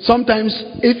 Yes. Sometimes,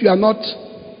 if you are not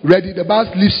ready, the bus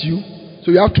leaves you.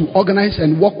 So you have to organize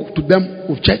and walk to them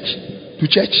to church.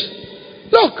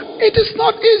 Look, it is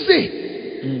not easy.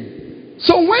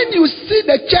 So when you see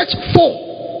the church fall,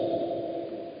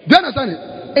 do you understand it?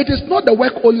 It is not the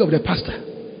work only of the pastor.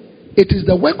 It is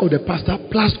the work of the pastor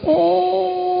plus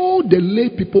all the lay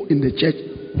people in the church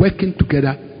working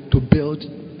together to build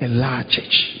a large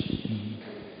church.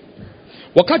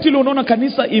 Wakati ule unaona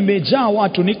kanisa imejaa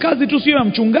watu, ni kazi tu sio ya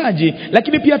mchungaji,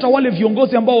 lakini pia hata wale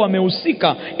viongozi ambao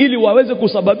wamehusika ili waweze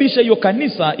kusababisha hiyo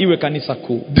kanisa iwe kanisa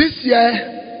kuu. This year,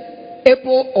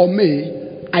 April or May,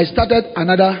 I started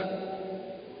another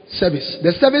service.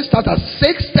 The service starts at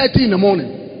 6:30 in the morning.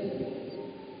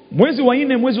 Mwezi wa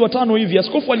 4, mwezi wa 5 hivi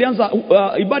askofu alianza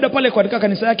ibada pale katika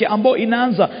kanisa yake ambao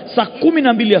inaanza saa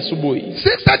 12 asubuhi.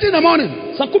 6:30 in the morning.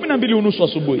 Saa 12:30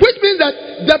 asubuhi. Which means that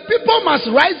the people must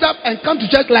rise up and come to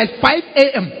church like 5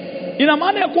 a.m. Ina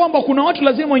maana ya kwamba kuna watu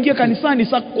lazima waingie kanisani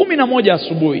saa 11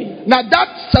 asubuhi. Now that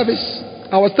service,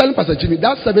 I was telling Pastor Jimmy,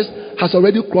 that service has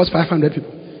already crossed 500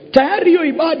 people. Tayari hiyo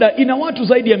ibada ina watu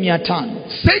zaidi ya 500.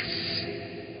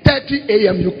 6:30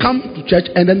 a.m. you come to church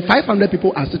and then 500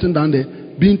 people are sitting down there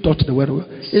being taught the word of God.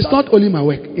 It's not only my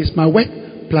work, it's my work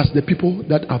plus the people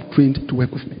that I've trained to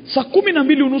work with me. Saa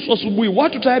 12:30 asubuhi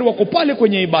watu tayari wako pale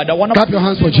kwenye ibada. Clap your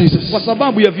hands for Jesus. Kwa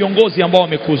sababu ya viongozi ambao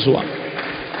wamekuzwa.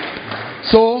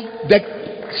 So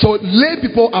lay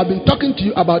people, I've been talking to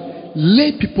you about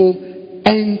lay people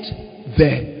and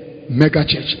the mega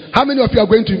church. How many of you are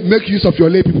going to make use of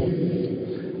your lay people?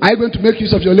 Are you going to make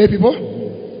use of your lay people?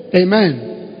 Amen.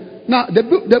 Now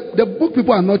the book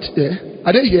people are not here.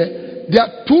 Are they here? There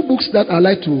are 2 books that I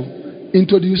like to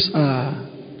introduce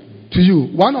to you.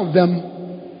 One of them,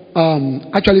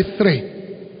 actually 3.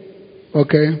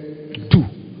 Okay, 2.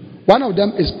 One of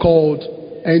them is called,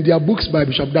 and they are books by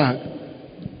Bishop Dag,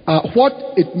 What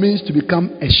It Means to Become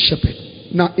a Shepherd.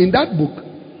 Now, in that book,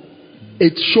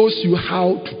 it shows you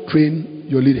how to train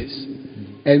your leaders.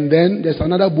 And then there's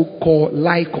another book called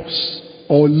Lycos,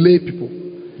 or Lay People.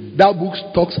 That book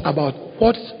talks about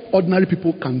what ordinary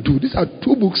people can do. These are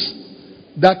 2 books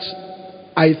that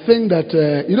I think that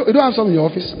you don't have some in your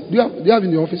office. Do you have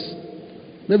in your office?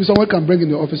 Maybe someone can bring in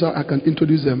your office. I can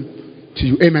introduce them to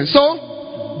you. Amen. So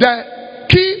the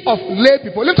key of lay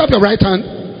people. Lift up your right hand.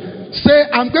 Say,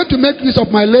 I'm going to make use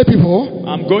of my lay people.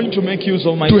 I'm going to make use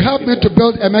of my to help me to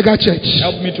build a mega church.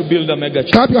 Help me to build a mega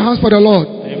church. Clap your hands for the Lord.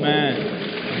 Amen.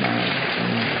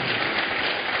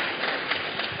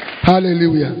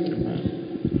 Hallelujah.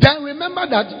 Then remember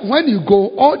that when you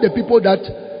go, all the people that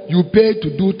you pay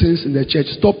to do things in the church,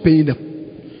 stop paying them.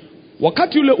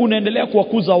 Wakati ule unaendelea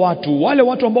kuwakuza watu, wale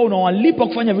watu ambao unawalipa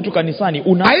kufanya vitu kanisani,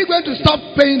 Are you going to stop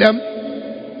paying them?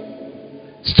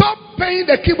 Stop paying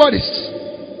the keyboardists.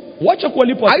 Wacha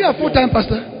kuwalipa. Are you a full-time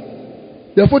pastor?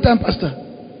 You're a full-time pastor.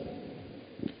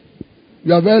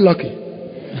 You are very lucky.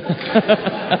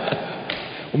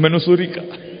 Umenusurika.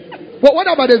 What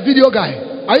about the video guy?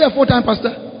 Are you a full-time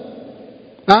pastor?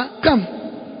 Huh? Come.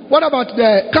 What about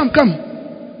come.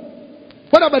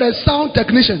 What about the sound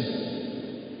technician?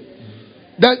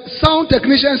 The sound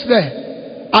technicians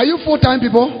there. Are you full-time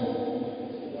people?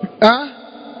 Huh?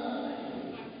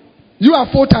 You are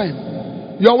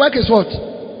full-time. Your work is what?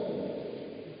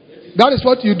 That is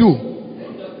what you do.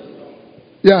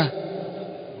 Yeah.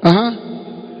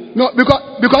 No,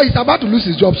 because he's about to lose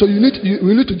his job, so we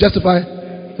need to justify.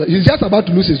 He's just about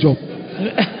to lose his job.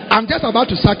 I'm just about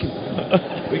to sack him.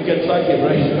 We can sack him,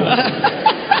 right?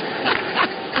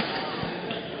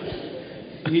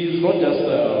 He's not just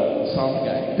a sound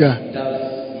guy. Yeah. He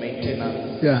does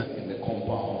maintenance in the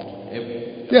compound.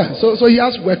 Yeah, so he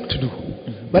has work to do.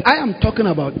 But I am talking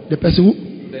about the person who...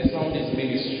 The sound is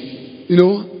ministry. You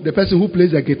know, the person who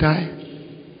plays the guitar.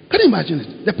 Can you imagine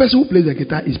it? The person who plays the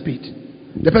guitar is paid.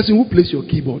 The person who plays your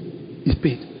keyboard is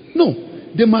paid. No,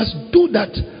 they must do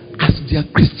that as their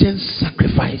Christian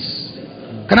sacrifice.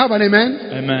 Can I have an amen?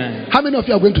 Amen. How many of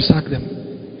you are going to sack them?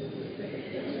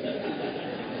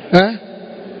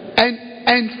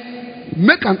 And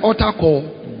make an altar call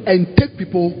and take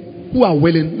people who are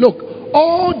willing. Look,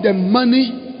 all the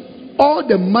money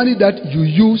that you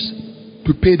use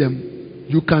to pay them,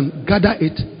 you can gather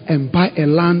it and buy a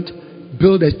land,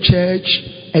 build a church,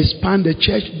 expand the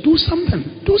church. Do something.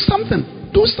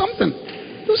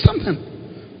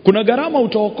 Kuna gharama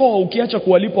utaokoa ukiacha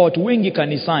kuwalipa watu wengi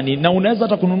kanisani, na unaweza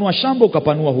hata kununua shamba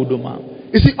ukapanua huduma.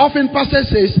 You see, often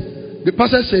the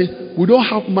pastor says, we don't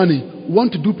have money. We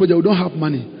want to do project, we don't have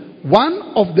money. One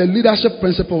of the leadership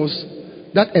principles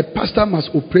that a pastor must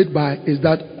operate by is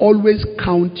that always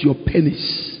count your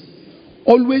pennies.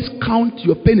 Always count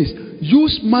your pennies.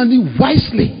 Use money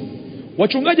wisely.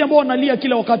 Wachungaji ambao wanalia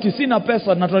kila wakati, sina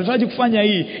pesa na tunahitaji kufanya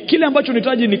hii, kile ambacho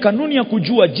unahitaji ni kanuni ya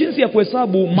kujua jinsi ya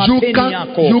kuhesabu mapeni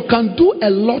yako. You can do a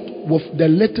lot with the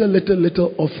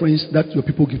little offerings that your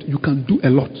people give. You can do a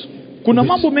lot. Kuna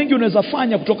mambo mengi unaweza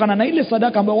fanya kutokana na ile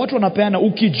sadaka ambayo watu wanapeana,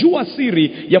 ukijua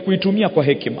siri ya kuitumia kwa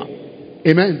hekima.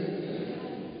 Amen.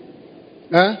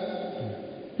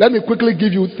 Let me quickly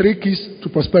give you 3 keys to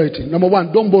prosperity. Number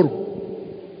 1, don't borrow.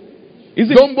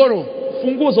 Don't borrow.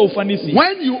 Funguo za ufanisi.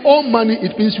 When you owe money,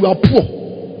 it means you are poor.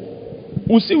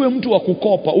 Usiwe mtu wa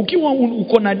kukopa. Ukiwa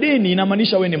uko na deni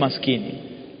inamaanisha wewe ni maskini.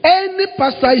 Any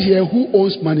pastor here who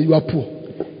owes money, you are poor.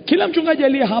 Kila mchungaji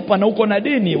aliye hapa na uko na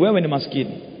deni, wewe ni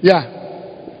maskini. Yeah.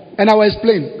 And I will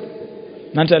explain.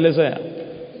 Na nitaelezea.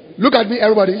 Look at me,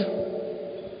 everybody.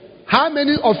 How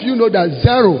many of you know that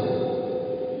 0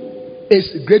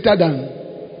 is greater than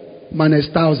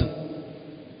 -1,000?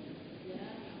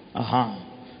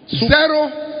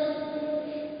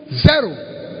 Zero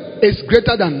is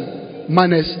greater than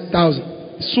 -1,000.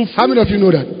 How many of you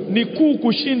know that? Ni kuu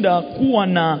kushinda kuwa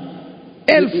na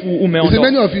 1,000 umeondoa.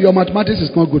 Many of you, your mathematics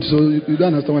is not good, so you don't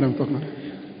understand what I'm talking about.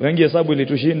 Wengi hesabu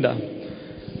ilitushinda.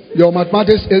 Your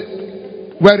mathematics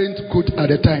weren't good at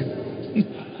the time.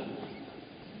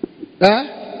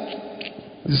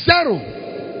 0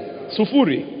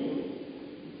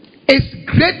 is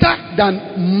greater than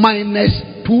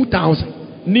 -2,000.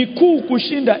 Ni kuu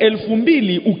kushinda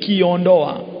 2,000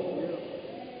 ukiondoa.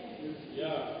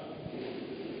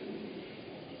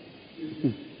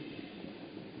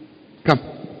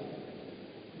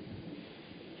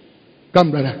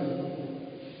 Come, brother.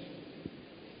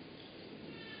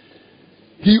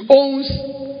 He owns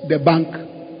the bank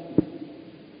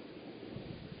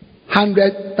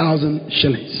 100,000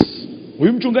 shillings.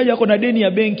 Huyu mchungaji ako na deni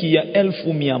ya benki ya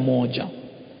 1,100.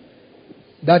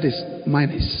 That is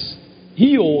minus.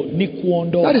 Hiyo ni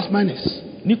kuondoa. That is minus.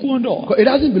 Ni kuondoa. It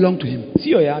doesn't belong to him.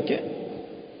 Sio yake.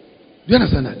 Do you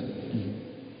understand that?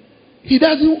 He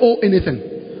doesn't owe anything.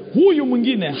 Huyu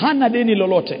mwingine hana deni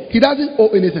lolote. He doesn't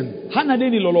owe anything. Hana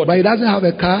deni lolote. But he doesn't have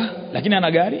a car. Lakini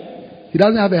ana gari. He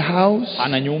doesn't have a house.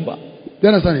 Ana nyumba. Do you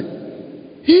understand it?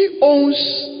 He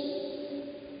owns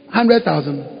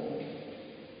 100,000.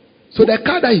 So the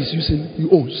car that he's using, he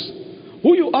owns.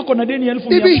 Huyu ako na deni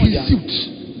 1,100. Even his suit.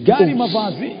 Gari,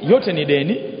 mavazi yote ni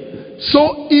deni.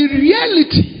 So in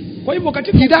reality, kwa hivyo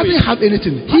katika he doesn't have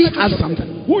anything. He has something.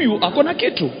 Huyu ako na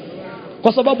kitu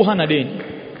kwa sababu hana deni.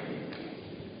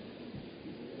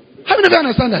 How many of you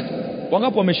understand that?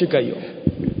 Wangapi wameshika hiyo?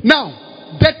 Now,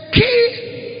 the key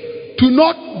to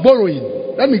not borrowing.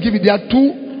 Let me give you, they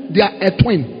are a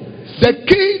twin. The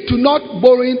key to not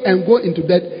borrowing and go into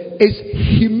debt is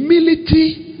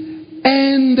humility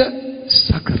and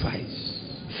sacrifice.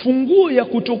 Funguo ya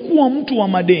kutokuwa mtu wa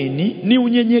madeni ni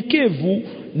unyenyekevu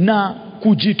na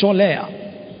kujitolea.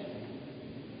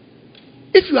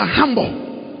 If you are humble,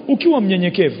 ukiwa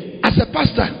mnyenyekevu as a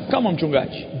pastor, kama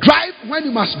mchungaji, drive when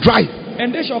you must drive.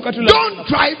 Endesha wakati don't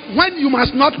drive when you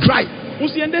must not drive.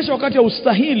 Usiendeshe wakati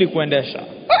haustahili kuendesha.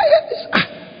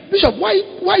 Bishop,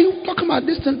 why you talking about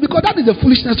this thing? Because that is the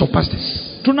foolishness of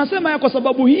pastors. Tunasema ya kwa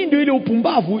sababu hii ndio ile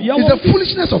upumbavu ya It's the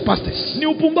foolishness of pastors. ni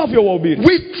upumbavu ya wahubiri.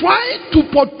 We try to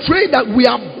portray that we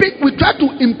are big. We try to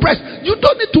impress. You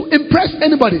don't need to impress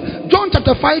anybody. John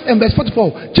chapter 5 and verse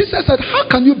 44. Jesus said, how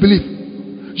can you believe?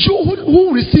 You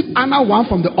who receive honor one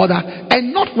from the other,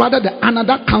 and not rather the honor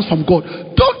that comes from God.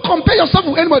 Don't compare yourself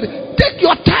with anybody. Take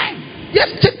your time.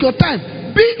 Yes, take your time.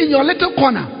 Be in your little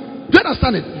corner. Do you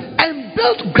understand it? And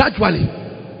build gradually.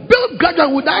 Build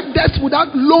gradually, without debts,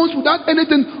 without loans, without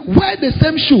anything. Wear the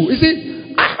same shoe. You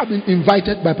see, I have been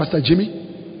invited by Pastor Jimmy.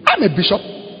 I'm a bishop.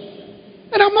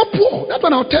 And I'm not poor. That's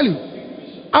what I'll tell you.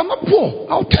 I'm not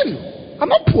poor. I'll tell you. I'm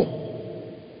not poor.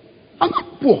 I'm not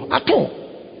poor at all.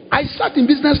 I sat in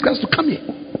business class to come here.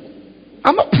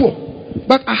 I'm not poor.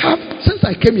 But I have, since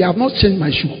I came here, I have not changed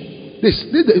my shoe. This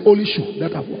is the only shoe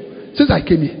that I've worn since I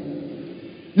came here.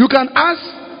 You can ask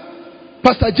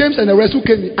Pastor James and the rest who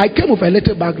came here. I came with a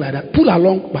little bag like that, pull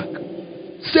along bag.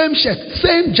 Same shirt,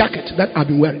 same jacket that I've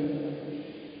been wearing.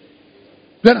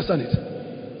 Do you understand it?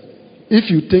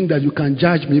 If you think that you can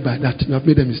judge me by that, you have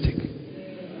made a mistake.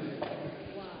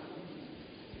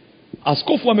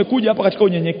 Askofu amekuja hapa katika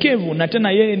unyenyekevu, na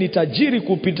tena yeye ni tajiri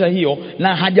kupita hiyo,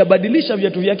 na hajabadilisha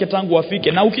viatu vyake tangu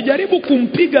afike. Na ukijaribu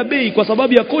kumpiga bei kwa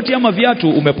sababu ya koti ama viatu,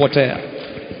 umepotea.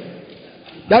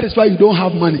 That is why you don't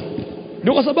have money.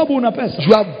 Ndio kwa sababu una pesa.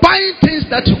 You are buying things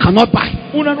that you cannot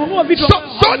buy. Unanunua vitu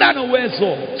huna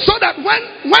uwezo. So that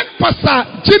when Pastor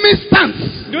Jimmy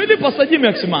stands, ndio ile Pastor Jimmy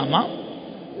akisimama,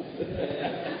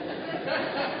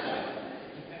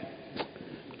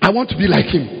 I want to be like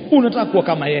him. Unataka kuwa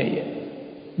kama yeye.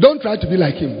 Don't try to be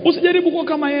like him. Usijaribu kuwa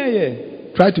kama yeye.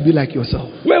 Try to be like yourself.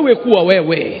 Wewe kuwa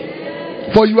wewe.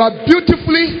 For you are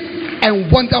beautifully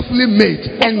and wonderfully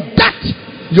made, and that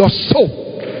your soul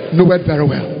knoweth very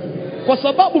well. Kwa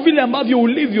sababu vile ambavyo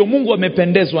ulivyo, Mungu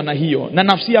amependezwa na hiyo, na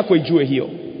nafsi yako ijue hiyo.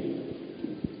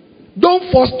 Don't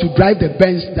force to drive the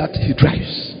Benz that he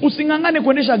drives. Usingangane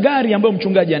kuendesha gari ambayo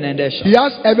mchungaji anaendesha. He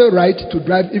has every right to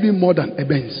drive even more than a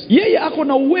Benz. Yeye ako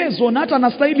na uwezo na hata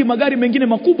anastahili magari mengine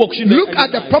makubwa kushinda. Look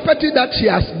at the property that he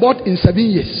has bought in 7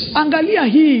 years. Angalia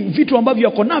hii vitu ambavyo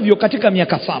yako navyo katika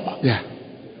miaka 7. Yeah.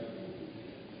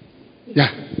 Yeah.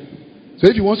 So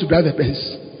if he wants to drive a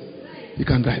Benz, he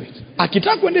can drive it.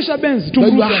 Akitaka kuendesha Benz,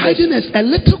 but you are hiding a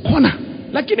little corner.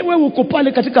 Lakini wewe uko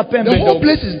pale katika pembe. The whole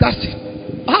place is dusty.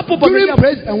 During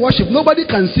praise and worship, nobody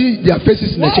can see their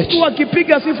faces in the church. Watu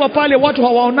wakipiga sifa pale, watu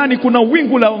hawaonani, kuna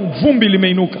wingu la vumbi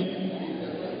limeinuka.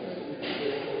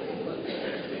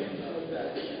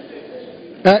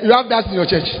 You have dust in your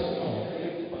church.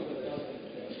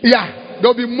 Yeah, there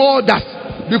will be more dust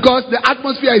because the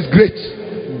atmosphere is great.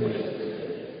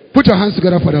 Put your hands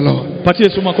together for the Lord. Patie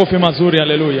Yesu makofi mazuri,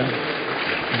 hallelujah.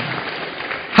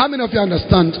 How many of you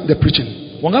understand the preaching?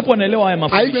 Wangapi wanaelewa haya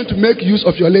mafundisho? Are you going to make use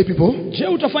of your lay people? Je,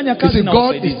 utafanya kazi na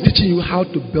God is teaching you how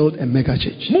to build a mega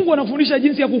church. Mungu anafundisha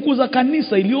jinsi ya kukuza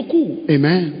kanisa iliyo kuu.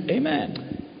 Amen. Amen.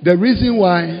 The reason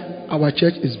why our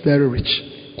church is very rich,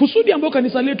 kusudi ambayo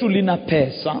kanisa letu lina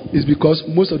pesa, is because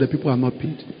most of the people are not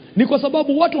paid. Ni kwa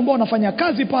sababu watu ambao wanafanya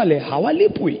kazi pale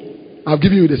hawalipwi. I've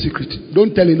given you the secret.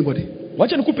 Don't tell anybody.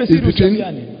 Wacha nikupe siri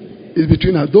usiambiane. It's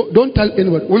between us. Don't tell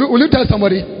anybody. Will you tell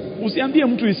somebody? Usiambie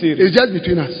mtu isiri. It's just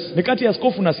between us. Ni kati ya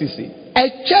askofu na sisi. A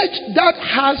church that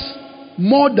has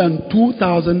more than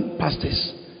 2,000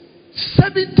 pastors,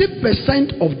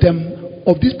 70% of them,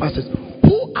 of these pastors,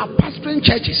 who are pastoring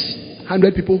churches,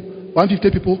 100 people,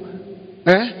 150 people,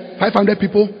 500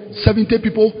 people, 70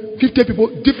 people, 50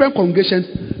 people, different congregations,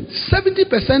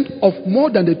 70% of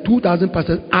more than the 2,000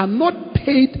 pastors are not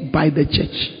paid by the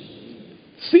church.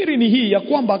 Siri ni hii ya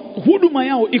kwamba huduma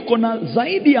yao iko na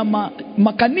zaidi ya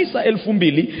makanisa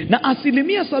 2,000 na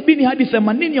 70% hadi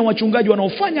 80% ya wachungaji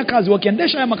wanaofanya kazi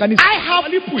wakiendesha ya makanisa. I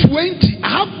have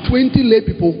 20 lay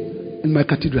people in my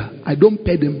cathedral. I don't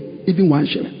pay them even one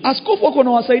shilling. Askofu wako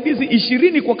na wasaidizi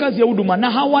 20 kwa kazi ya huduma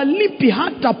na hawalipi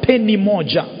hata peni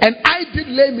moja. And I did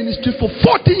lay ministry for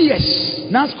 40 years.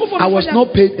 Na askofu I was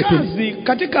not paid a kazi penny.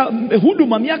 katika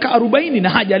huduma miaka 40 na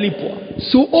hajalipwa.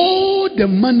 So all the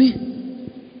money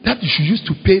that you should use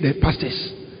to pay the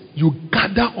pastors, you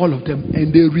gather all of them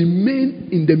and they remain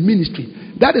in the ministry.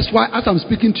 That is why, as I'm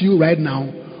speaking to you right now,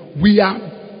 we are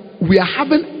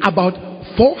having about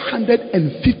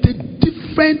 450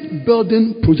 different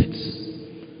building projects.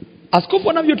 Askofu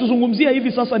anavyotuzungumzia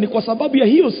hivi sasa ni kwa sababu ya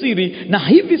hiyo siri, na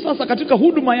hivi sasa katika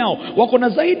huduma yao wako na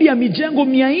zaidi ya mijengo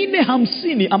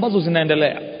 450 ambazo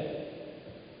zinaendelea.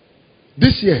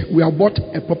 This year we have bought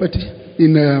a property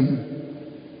in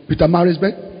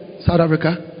Pietermaritzburg, South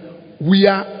Africa. We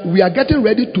are getting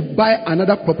ready to buy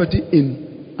another property in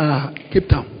Cape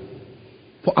Town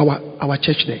for our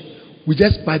church there. We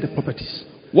just buy the properties.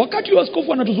 Wakati wa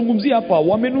askofu anatuzungumzia hapa,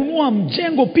 wamenunua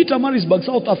mjengo Pietermaritzburg,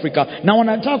 South Africa, na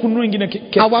wanataka kununua ingine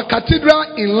Our cathedral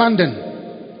in London,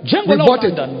 jengo we la bought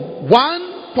it London,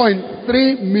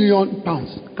 1.3 million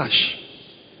pounds cash.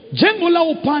 jengo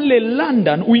lao pale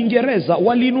London, Uingereza,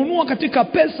 walinunua katika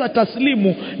pesa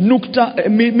taslimu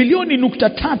milioni nukta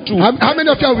tatu. How many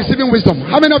of you are receiving wisdom?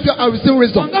 How many of you are receiving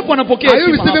wisdom? Wangapi wanapokea Are you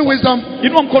hekima receiving hapa? wisdom?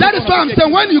 Inua mkono. That is why I'm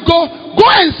saying, when you go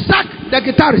and sack the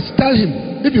guitarist. Tell him,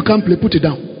 if you can't play, put it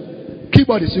down.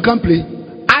 Keyboardist, you can't play.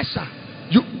 Usher,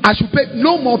 I should pay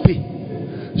no more pay.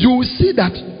 You will see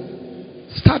that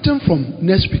starting from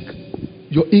next week,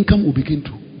 your income will begin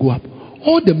to go up.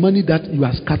 All the money that you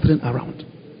are scattering around,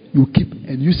 you keep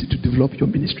and use it to develop your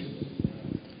ministry.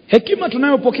 Hekima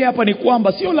tunayopokea hapa ni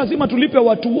kwamba sio lazima tulipe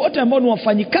watu wote ambao ni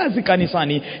wafanyikazi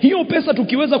kanisani. Hiyo pesa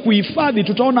tukiweza kuhifadhi,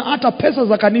 tutaona hata pesa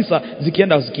za kanisa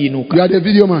zikienda zikiinuka. You are the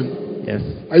video man. Yes.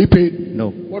 Are you paid?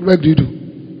 No. What work do you do?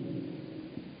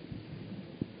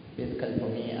 Basically for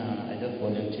me, I just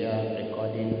volunteer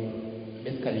recording.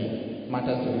 Basically,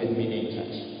 matters to do with media in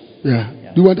church.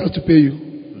 Yeah. Do you want us to pay you?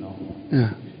 No. Yeah.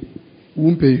 We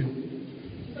won't pay you.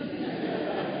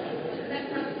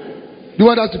 Do you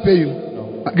want us to pay you?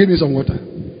 No. Give me some water.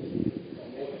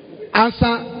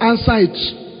 Answer it.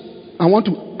 I want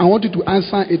you to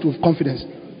answer it with confidence.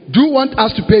 Do you want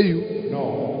us to pay you?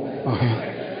 No.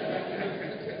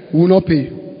 We will not pay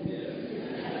you.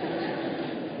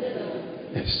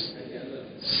 Yes.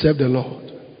 Serve the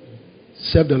Lord.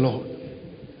 Serve the Lord.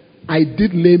 I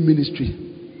did lay ministry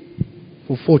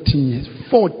for 14 years.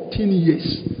 14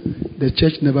 years. The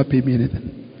church never paid me anything.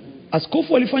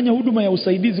 Askofu alifanya huduma ya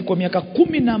usaidizi kwa miaka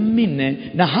 14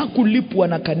 na hakulipwa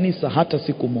na kanisa hata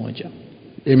siku moja.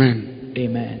 Amen.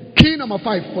 Amen. Key number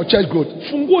 5 for church growth.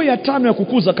 Funguo ya 5 ya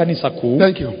kukuza kanisa kuu.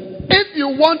 Thank you. If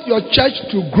you want your church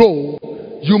to grow,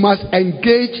 you must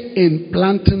engage in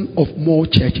planting of more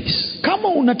churches. Kama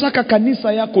unataka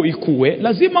kanisa yako ikue,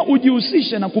 lazima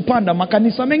ujihusishe na kupanda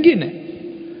makanisa mengine.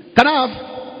 Can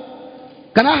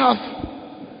I have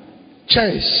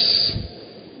chairs?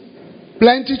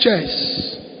 Plenty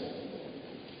chairs.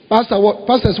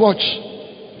 Pastors, watch.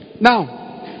 Now,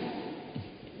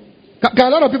 can a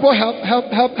lot of people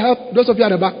help those of you at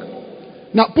the back?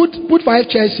 Now put 5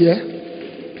 chairs here.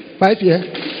 5 here.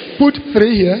 Put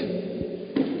 3 here.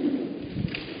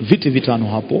 Viti vitano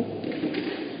hapo.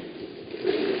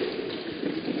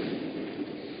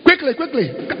 Quickly.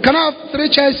 Can I have 3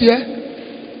 chairs here?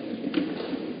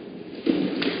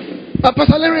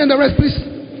 Pastor Larry and the rest, please.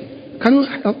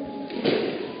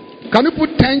 Can you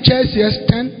put 10 chairs here?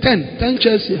 10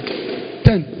 chairs here.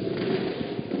 10.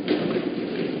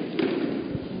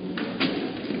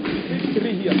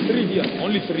 3 here.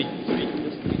 Only 3. 3.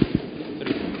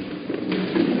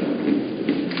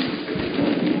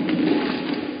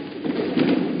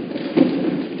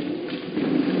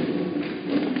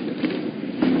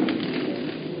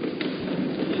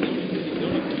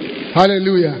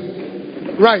 Hallelujah.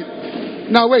 Right.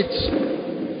 Now wait.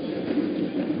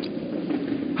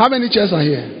 How many chairs are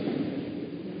here?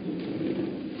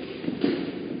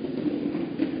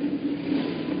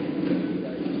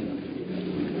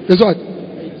 That's what?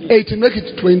 18. Make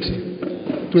it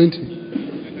 20.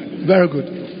 20. Very good.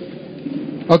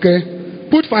 Okay.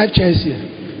 Put 5 chairs here.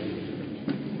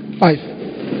 5.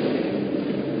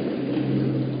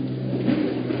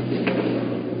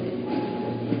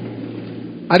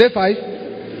 Are there 5?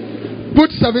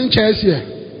 Put 7 chairs here.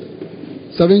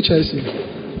 7 chairs here.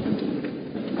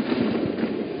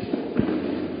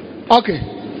 Okay.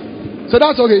 So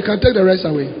that's okay. You can take the rest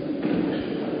away.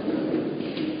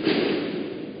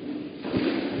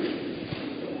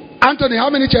 Anthony, how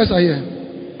many chairs are here?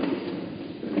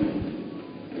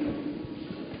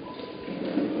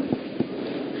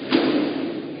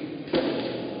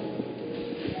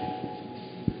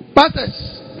 Pastors,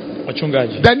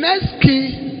 wachungaji, the next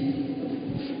key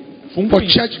for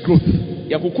church growth,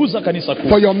 ya kukuza kanisa kuu,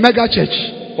 for your mega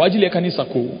church, kwa ajili ya kanisa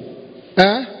kuu,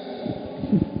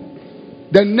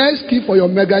 the next key for your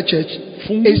mega church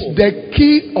is the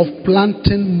key of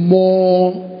planting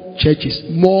more churches,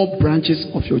 more branches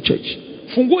of your church.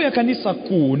 Funguo ya kanisa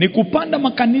kuu ni kupanda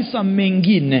makanisa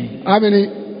mengine. How many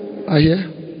are here?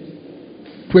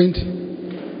 20.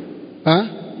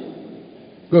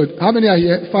 Good. How many are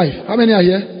here? 5. How many are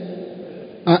here?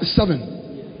 7.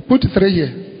 Put 3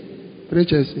 here. 3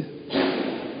 chairs here.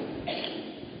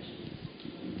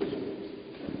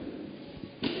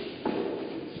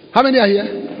 How many are here?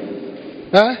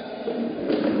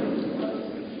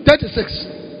 36.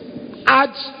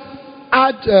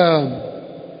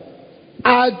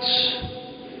 Add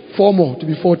 4 more to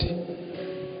be 40.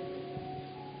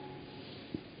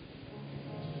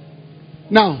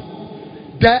 Now,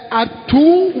 there are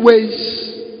two ways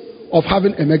of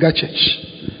having a mega church.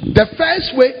 The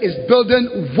first way is building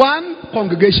one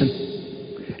congregation,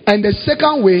 and the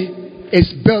second way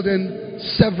is building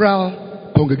several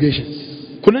congregations.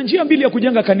 Kuna njia mbili ya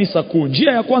kujenga kanisa kuu.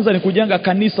 Njia ya kwanza ni kujenga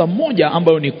kanisa moja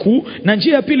ambayo ni kuu, na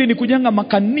njia ya pili ni kujenga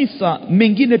makanisa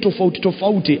mengine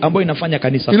tofauti ambayo inafanya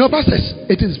kanisa. You know, pastors,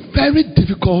 it is very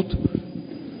difficult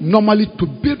normally to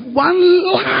build one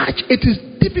large. It is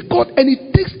difficult and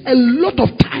it takes a lot of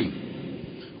time.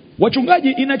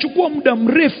 Wachungaji, inachukua muda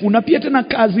mrefu na pia tena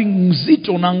kazi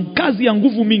nzito na kazi ya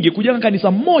nguvu mingi kujenga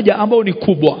kanisa moja ambao ni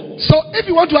kubwa. So if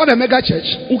you want to have a mega church,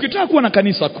 ukitaka kuwa na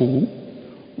kanisa kuu,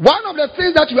 one of the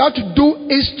things that you have to do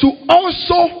is to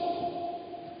also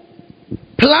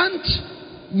plant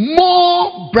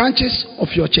more branches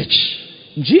of your church.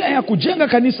 Njia ya kujenga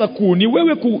kanisa kuu ni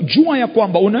wewe kujua ya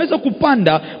kwamba unaweza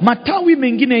kupanda matawi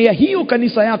mengine ya hiyo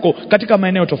kanisa yako katika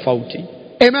maeneo tofauti.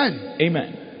 Amen. Amen.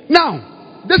 Now,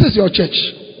 this is your church.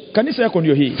 Kanisa yako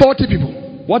ndio hii. 40 people.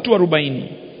 Watu 40.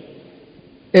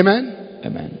 Amen.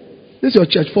 Amen. This is your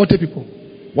church, 40 people.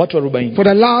 Watu 40. For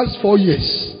the last 4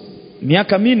 years.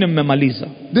 Miaka 4 mmemaliza.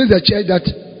 This is a church that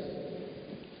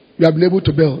you have been able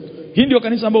to build. Hii ndio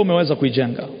kanisa ambayo umeweza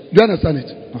kuijenga. Do you understand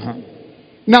it?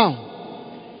 Now,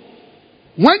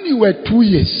 when you were 2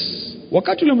 years,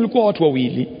 wakati ule mlikuwa watu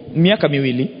wawili, miaka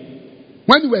 2,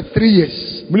 when you were 3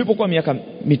 years, mlipokuwa miaka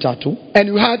 3, and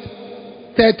you had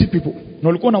 30 people, na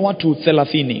ulikuwa na watu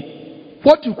 30,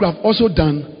 what you could have also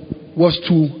done was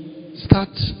to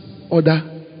start other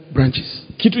branches.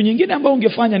 Kitu nyingine ambayo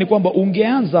ungefanya ni kwamba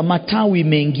ungeanza matawi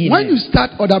mengine. When you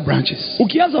start other branches,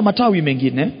 ukianza matawi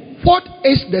mengine, what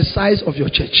is the size of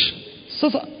your church?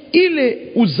 Sasa ile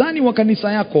uzani wa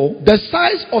kanisa yako, the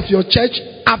size of your church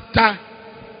after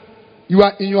you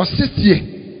are in your 6th year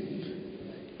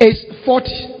is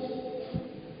 40.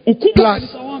 Ukubwa wa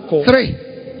kanisa wako 3.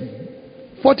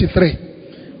 43.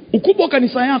 Ukubwa wa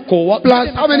kanisa yako plus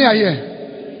how many are here?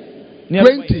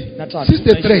 20.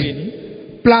 63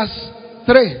 plus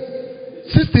 3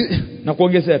 60 na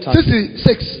kuongezea 3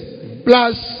 66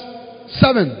 plus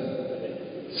 7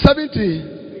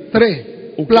 73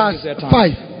 plus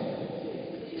 5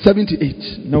 78.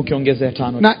 na ukiongezea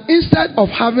 5. Now, instead of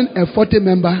having a 40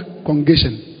 member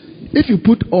congregation, if you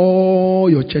put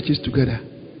all your churches together,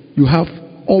 you have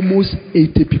almost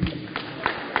 80 people.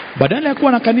 Badala ya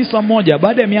kuwa na kanisa moja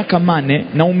baada ya miaka 4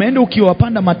 na umeenda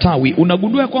ukiwapanda matawi,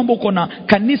 unagundua kwamba uko na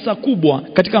kanisa kubwa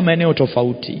katika maeneo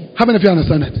tofauti. How many of you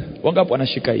understand that? Wangapi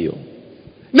wanashika hiyo?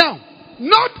 Now,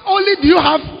 not only do you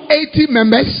have 80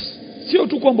 members, sio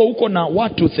tu kwamba uko na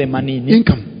watu 80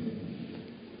 income.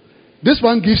 This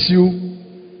one gives you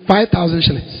 5,000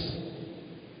 shillings.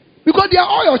 Because they are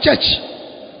all your church.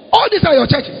 All these are your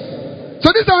churches.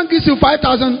 So this one gives you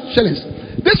 5,000 shillings.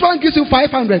 This one gives you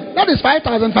 500. That is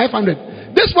 5,500.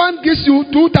 This one gives you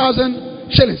 2,000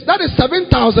 shillings. That is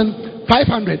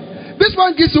 7,500. This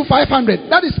one gives you 500.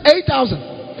 That is 8,000.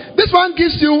 This one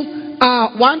gives you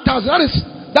 1,000.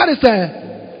 That is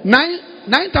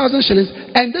 9,000 shillings.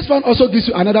 And this one also gives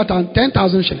you another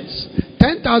 10,000 shillings.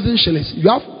 10,000 shillings. You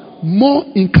have more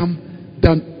income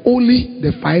than only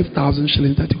the 5,000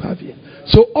 shillings that you have here.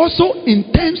 So also in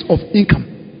terms of income,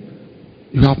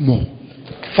 you have more.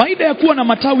 Faida ya kuwa na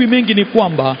matawi mengi ni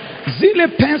kwamba zile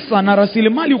pesa na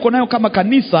rasilimali uko nayo kama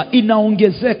kanisa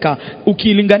inaongezeka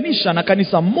ukilinganisha na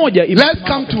kanisa moja. Let's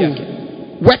come to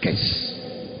workers.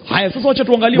 Haya, sasa wacha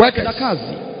tuangalie watenda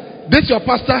kazi. This your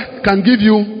pastor can give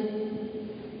you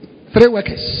 3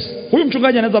 workers. Huyu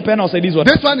mchungaji anaweza peana wasaidizi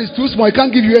watatu. This one is too small, he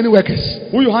can't give you any workers.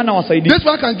 Huyu hana wasaidizi. This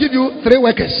one can give you 3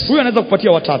 workers. Huyu anaweza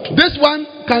kupatia watatu. This one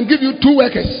can give you 2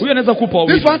 workers. Huyu anaweza kupa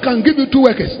wawili. This one can give you 2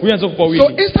 workers. Huyu anaweza kupa wawili. So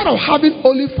instead of having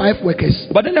only 5 workers,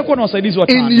 badala ya kuwa na wasaidizi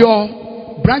watano, in your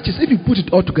branches, if you put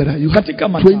it all together, you have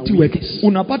 20 workers.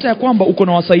 Unapata ya kwamba uko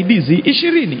na wasaidizi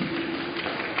 20.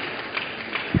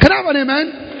 Can I have an amen?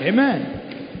 Amen.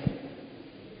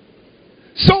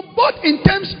 So both in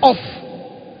terms of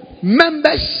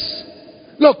members,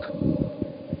 look,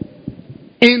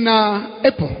 in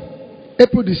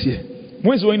April this year,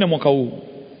 mwezi wa 4 mwaka huu,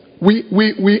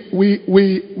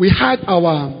 we had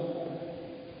our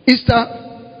Easter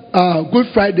Good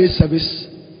Friday service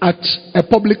at a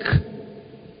public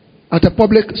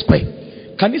square.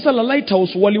 Kanisa la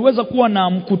Lighthouse waliweza kuwa na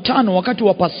mkutano wakati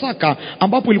wa Pasaka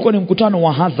ambapo ilikuwa ni mkutano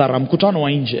wa hadhara, mkutano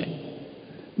wa nje.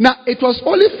 Now it was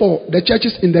only for the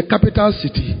churches in the capital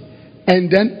city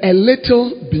and then a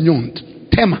little beyond.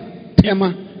 Tema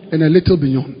and a little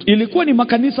beyond. Ilikuwa ni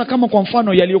makanisa kama kwa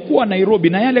mfano yaliyokuwa Nairobi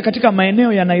na yale katika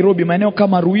maeneo ya Nairobi, maeneo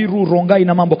kama Ruiru, Rongai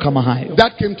na mambo kama hayo.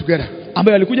 That came together.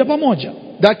 Ambayo yalikuja pamoja.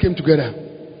 That came together.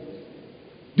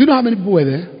 Do you know how many people were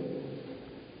there?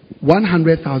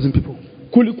 100,000 people.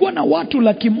 Kulikuwa na watu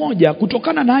 100,000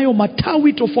 kutokana na hayo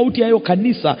matawi tofauti ya hayo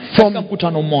kanisa katika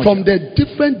mkutano mmoja. From the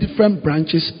different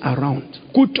branches around.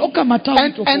 Kutoka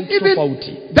matawi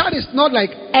tofauti. That is not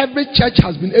like every church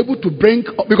has been able to bring,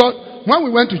 because when we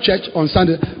went to church on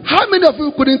Sunday, how many of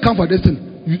you couldn't come for this thing?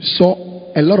 You saw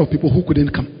a lot of people who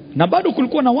couldn't come. Na bado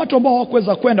kulikuwa na watu ambao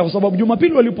hawakuweza kwenda kwa sababu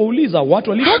Jumapili walipouliza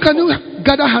watu How can you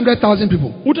gather 100,000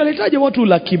 people? Utaletaje watu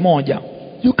 100,000?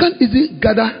 You can't easily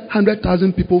gather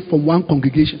 100,000 people from one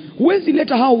congregation. Huwezi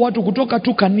leta hao watu kutoka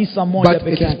tu kanisa moja But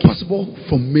peke it is yake. possible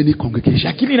from many congregations.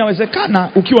 Lakini inawezekana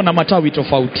ukiwa na matawi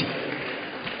tofauti.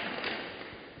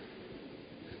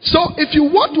 So if you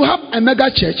want to have a mega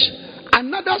church,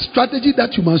 another strategy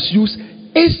that you must use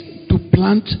is to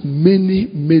plant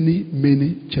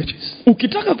many churches.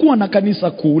 Ukitaka kuwa na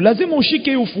kanisa kuu, lazima ushike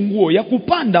hiyo ufunguo ya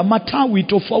kupanda matawi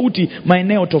tofauti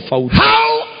maeneo tofauti.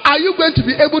 How are you going to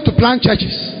be able to plant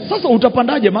churches? Sasa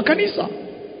utapandaje makanisa?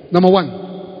 Number 1,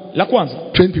 La kwanza,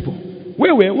 train people.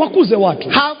 wewe wakuze watu.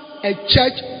 Have a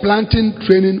church planting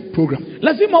training program.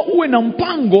 Lazima uwe na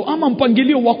mpango ama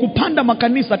mpangilio wa kupanda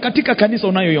makanisa katika kanisa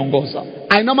unayoiongoza.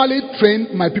 I normally train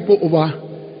my people over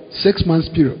 6 months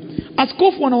period.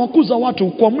 Askofu anawakuza watu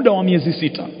kwa muda wa miezi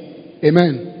 6.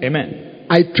 Amen. Amen.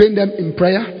 I train them in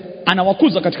prayer.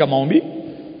 Anawakuza katika maombi.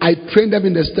 I train them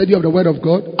in the study of the word of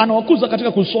God. Anawakuza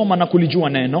katika kusoma na kulijua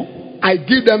neno. I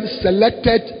give them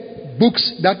selected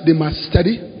books that they must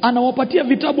study. Anawapatia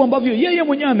vitabu ambavyo yeye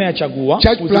mwenyewe ameyachagua.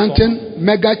 Church planting,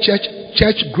 mega church,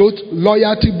 church growth,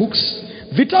 loyalty books.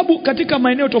 Vitabu katika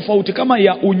maeneo tofauti kama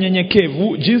ya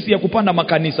unyenyekevu, jinsi ya kupanda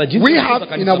makanisa, jinsi We ya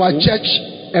have in our church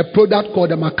a product called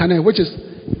the Makane, which is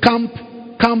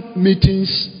camp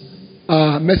meetings,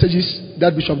 messages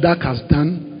that Bishop Dark has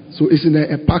done. So it's in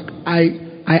a pack.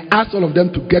 I ask all of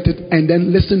them to get it and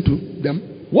then listen to them.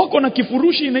 Wako na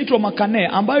kifurushi inaitwa Makane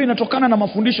ambayo inatokana na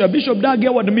mafundisho ya Bishop Doug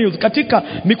Howard Mills katika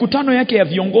mikutano yake ya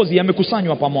viongozi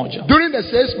yamekusanywa pamoja. During the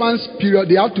 6 months period,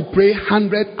 they have to pray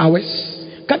 100 hours.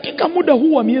 Katika muda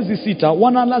huu wa miezi 6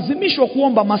 wanalazimishwa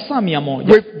kuomba masaa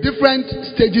 100 with different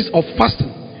stages of fasting.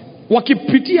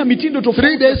 Wakipitia mitindo tofauti.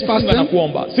 3 days fasting, na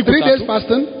kuomba. 3 days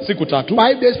fasting, siku 3,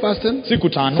 5 days fasting, siku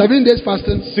 5, 7 days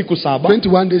fasting, siku 7,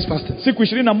 21 days fasting. siku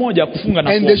 21 kufunga na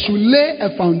kuomba. And they should lay a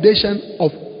foundation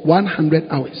of 100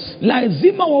 hours.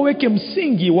 Lazima waweke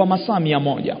msingi wa masaa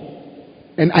 100.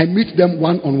 And I meet them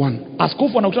one on one.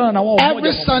 Askofu anakutana na wao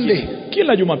Every Sunday.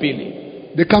 Kila Jumapili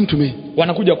They come to me.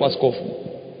 wanakuja kwa askofu.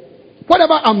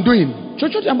 Whatever I'm doing,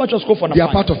 Chochote ambacho askofu they are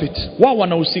anafanya, part of it. wao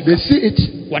wanahusika. They see it,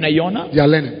 Wanaiona, they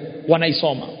are learning.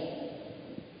 wanaisoma.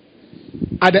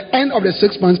 At the end of the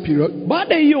 6 months period,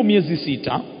 Baada ya hiyo miezi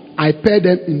 6, I pair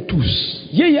them in twos.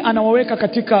 yeye anawaweka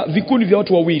katika vikundi vya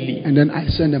watu wawili. And then I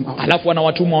send them out. Alafu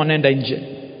anawatuma wanaenda nje.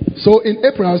 So in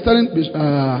April, I was telling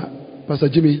Pastor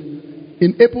Jimmy,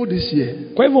 in April this year,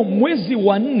 Kwa hivyo mwezi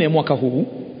wa 4 mwaka huu,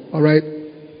 all right,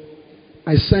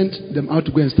 I sent them out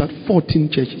to go and start 14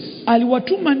 churches.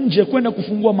 aliwatuma nje kwenda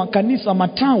kufungua makanisa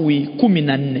matawi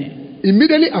 14.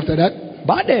 Immediately after that,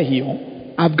 Baada ya hiyo,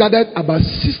 I've gathered about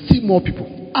 60 more people.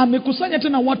 amekusanya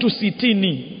tena watu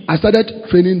 60. I started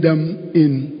training them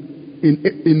in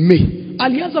May.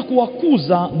 Alianza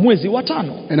kuwakuza mwezi wa 5.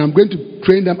 And I'm going to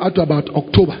train them out to about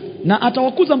October. Na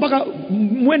atawakuza mpaka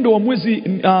mwendo wa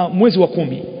mwezi wa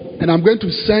 10. And I'm going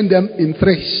to send them in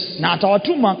threes. Na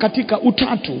atawatuma katika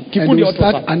utatu, And kikundi we'll watu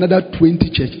start watatu. another 20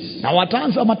 churches. Na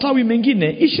wataanza matawi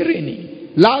mengine 20.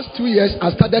 Last 2 years,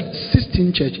 I started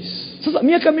 16 churches. Sasa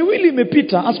miaka 2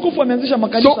 imepita, askofu ameanzisha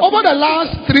makanisa. So over the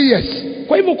last 3 years,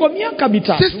 Kwa hivyo kwa miaka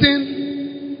 3, 16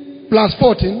 plus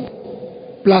 14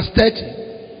 plus 30,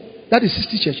 that is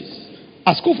 60 churches.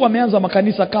 askofu ameanza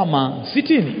makanisa kama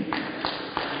 60.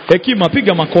 Hekima,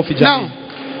 piga makofi jamani.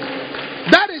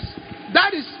 Now,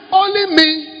 that is only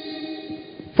me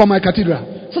for my cathedral.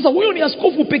 Sasa huyo ni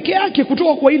askofu peke yake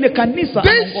kutoka kwa ile kanisa.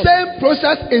 This same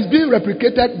process is being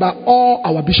replicated by all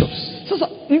our bishops. Sasa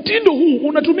mtindo huu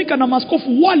unatumika na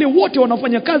maaskofu wale wote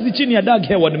wanafanya kazi chini ya Doug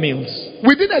Howard Mills.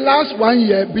 Within the last 1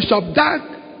 year, Bishop Doug,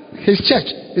 his church,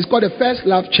 is called the First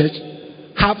Love Church,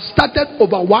 have started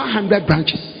over 100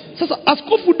 branches. Sasa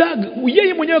askofu Doug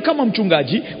yeye mwenyewe kama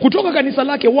mchungaji kutoka kanisa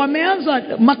lake wameanza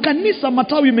makanisa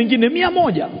matawi mengine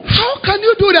 100. How can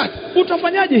you do that?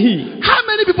 Utafanyaje hii? How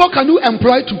many people can you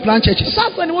employ to plant churches?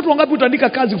 Sasa ni watu wangapi utaandika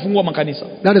kazi kufungua makanisa?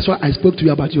 That is why I spoke to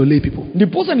you about your lay people.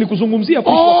 Ndiposa nilikuzungumzia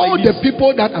kuhusu All the wasaidizi.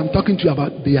 people that I'm talking to you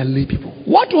about, they are lay people.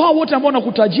 Watu hao wote ambao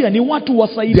nakutajia ni watu They are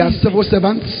wasaidizi. civil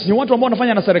servants, Ni watu ambao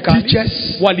wanafanya na serikali,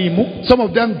 teachers. walimu, Some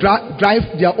of them drive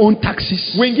their own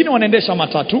taxis. wengine wanaendesha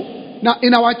matatu. Now,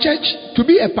 in our church, to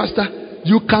be a pastor,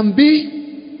 you can be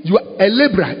you are a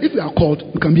laborer, if you are called,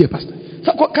 you can be a pastor.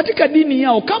 Katika dini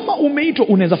yao kama umeitwa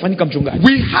unaweza fanyika mchungaji.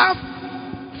 We have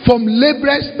from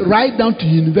laborers right down to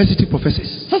university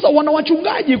professors. Sasa wana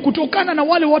wachungaji kutokana na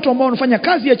wale watu ambao wanafanya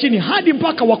kazi ya chini hadi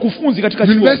mpaka wakufunzi katika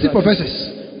university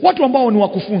professors. Watu ambao ni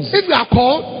wakufunzi. If you are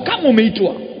called, kama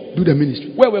umeitwa, do the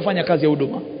ministry. Wewe fanya kazi ya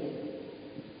huduma.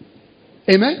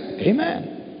 Amen. Amen.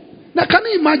 Now can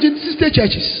you imagine sister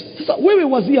churches? Sasa wewe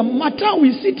wazia matawi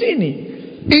 60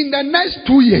 in the next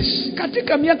 2 years.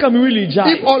 Katika miaka miwili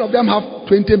ijayo. If all of them have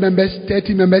 20 members,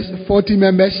 30 members, 40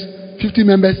 members, 50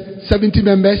 members, 70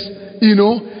 members, you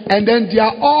know, and then they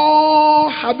are all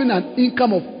having an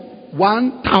income of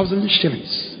 1,000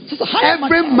 shillings.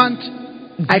 Every month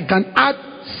I can add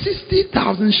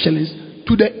 60,000 shillings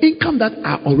to the income that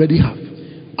I already have.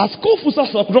 Askofu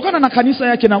sasa kutokana na kanisa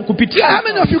yake na kupitia. How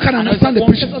many of you can understand the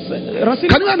preaching?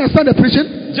 Can you understand the preaching?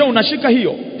 Je, unashika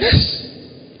hiyo? Yes.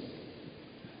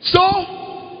 So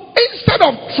instead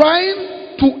of trying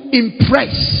to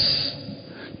impress,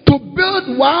 to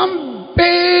build one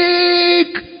big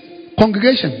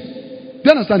congregation, do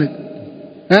you understand it?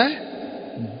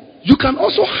 You can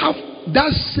also have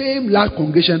that same large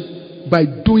congregation by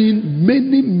doing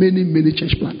many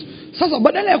church plants. Sasa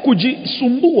badala ya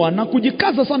kujisumbua na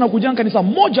kujikaza sana kujenga kanisa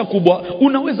moja kubwa,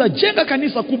 unaweza jenga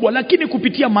kanisa kubwa lakini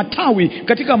kupitia matawi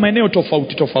katika maeneo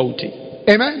tofauti.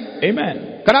 Amen. Amen.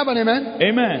 Can I have an amen?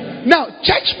 Amen. Now,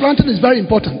 church planting is very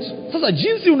important. Sasa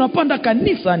jinsi unapanda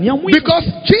kanisa ni ya muhimu.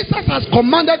 Because Jesus has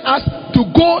commanded us to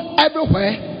go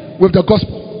everywhere with the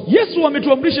gospel. Yesu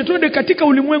ametuamrisha twende katika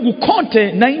ulimwengu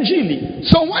kote na injili.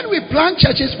 So when we plant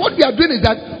churches, what we are doing is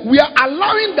that we are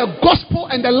allowing the gospel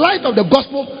and the light of the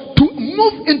gospel to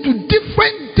move into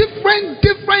different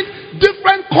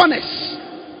corners.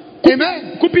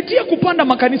 Amen. Kupitia kupanda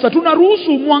makanisa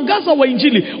tunaruhusu mwangaza wa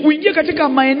injili uingie katika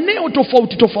maeneo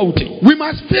tofauti. We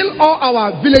must fill all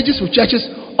our villages with churches,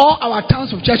 all our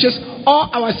towns with churches, all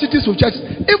our cities with churches.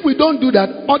 If we don't do that,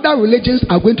 other religions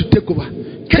are going to take over.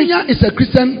 Kenya is a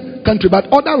Christian country, but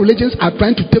other religions are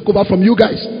trying to take over from you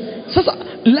guys. Sasa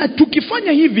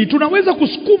tukifanya hivi tunaweza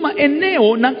kusukuma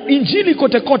eneo na injili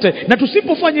kote, na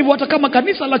tusipofanya hivyo hata kama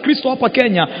kanisa la Kristo hapa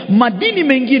Kenya, madini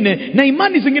mengine na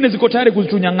imani zingine ziko tayari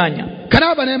kutunyang'anya. Can I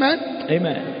have an amen?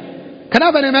 Amen. Can I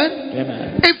have an amen? Amen.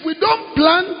 If we don't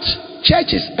plant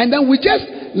churches and then we just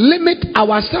limit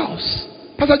ourselves,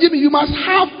 Pastor Jimmy, you must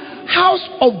have House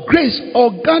of Grace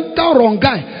or Ganta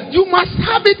Rongai. You must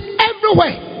have it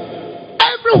everywhere.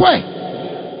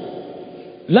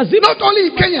 Not only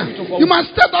in Kenya. You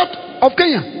must step out of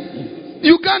Kenya,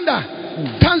 Uganda,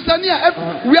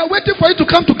 Tanzania. We are waiting for you to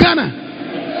come to Ghana.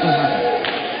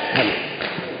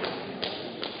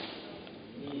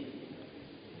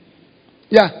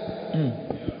 Yeah.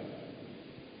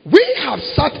 We have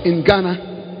sat in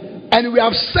Ghana and we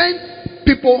have sent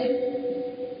people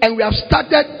and we have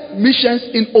started missions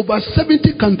in over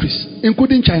 70 countries,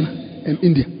 including China and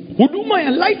India. Huduma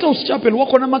ya Lighthouse Chapel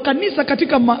wako na makanisa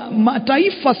katika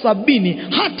mataifa 70,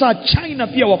 hata China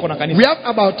pia wako na kanisa. We have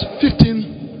about 15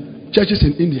 churches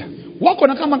in India. Wako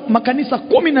na kama makanisa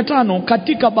 15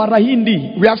 katika bara Hindi.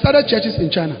 We have started churches in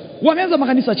China. Wameanza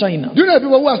makanisa China. Do you know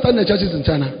people who are starting the churches in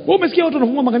China? Wewe umesikia watu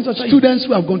wanafungua makanisa China? Students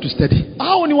who have gone to study.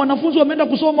 Hao ni wanafunzi wameenda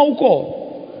kusoma huko.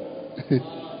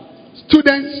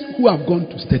 Students who have gone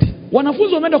to study.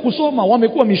 Wanafunzi wameenda kusoma,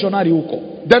 wamekuwa missionary huko.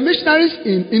 The missionaries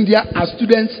in India are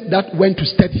students that went to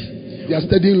study. They are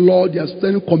studying law, they are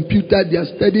studying computer, they are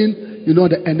studying,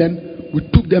 and then we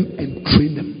took them and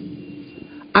trained them.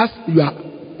 As you are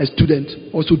a student,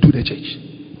 also do the church.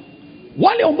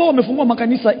 Wale ambao wamefungua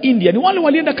makanisa India ni wale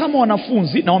walienda kama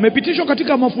wanafunzi na wamepitishwa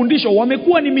katika mafundisho,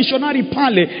 wamekuwa ni missionary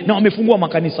pale na wamefungua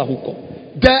makanisa huko.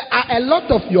 There are a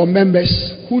lot of your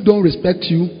members who don't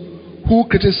respect you, who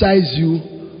criticize you.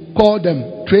 Call them,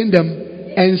 train them,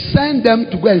 and send them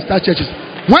to go and start churches.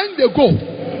 When they go,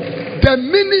 the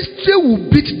ministry will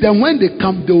beat them. When they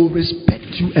come, they will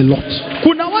respect you a lot.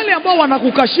 Kuna wale ambao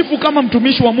wanakukashifu kama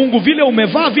mtumishi wa Mungu, vile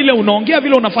umevaa, vile unaongea,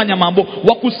 vile unafanya mambo.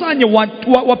 Wakusanye,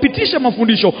 wapitishe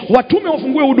mafundisho, watume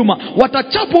wafungue huduma,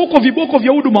 watachapwa huko viboko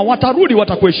vya huduma, watarudi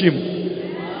watakuheshimu.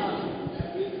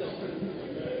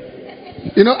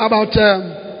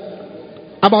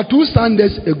 About 2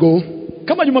 Sundays ago,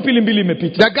 kama Jumapili mbili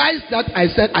imepita, the guys that I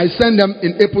said I sent them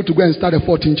in April to go and start the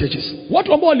 14 churches.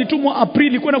 Watu ambao walitumwa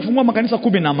Aprili kwenda kufungua makanisa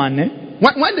 14.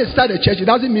 When they start a church, it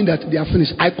doesn't mean that they are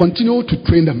finished. I continue to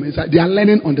train them. It's like they are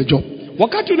learning on the job.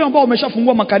 Wakati ule ambao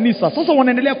wameshafungua makanisa, sasa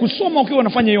wanaendelea kusoma wakiwa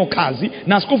wanafanya hiyo kazi,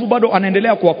 na askofu bado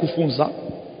anaendelea kuwakufunza.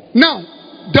 Now,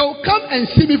 they will come and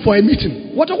see me for a meeting.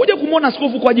 Watakuja kumuona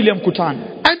askofu kwa ajili ya mkutano.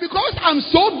 And because I'm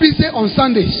so busy on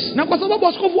Sundays, Na kwa sababu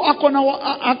askofu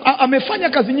amefanya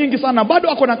kazi nyingi sana, bado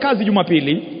ako na kazi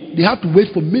Jumapili, they have to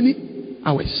wait for many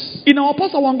hours.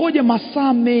 inawapasa wangoje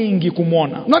masaa mengi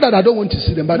kumwona. Not that I don't want to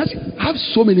see them, but I have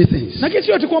so many things. Na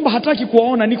kesi yote kwamba hataki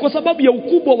kuwaona, ni kwa sababu ya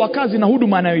ukubwa wa kazi na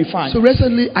huduma anayoifanya. So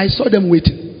recently I saw them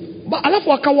waiting.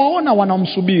 Alafu akawaona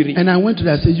wanamsubiri. And I went to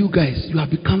them and said, you guys, you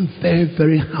have become very,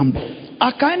 very humble.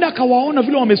 Akaenda akawaona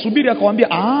vile wamesubiri, akawaambia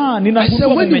I said,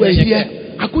 when you were here,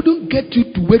 I couldn't get you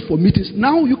to wait for meetings.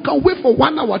 Now you can wait for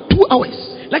 1 hour, 2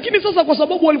 hours. Lakini sasa kwa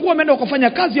sababu walikuwa wameenda wakafanya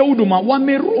kazi ya huduma,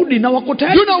 wamerudi na wako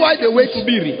tayari. You know why they wait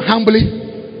humbly?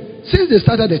 Since they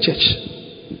started the church.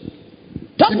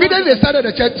 Immediately they started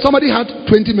the church, somebody had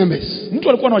 20 members. Mtu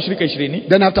alikuwa na washirika 20.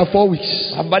 Then after 4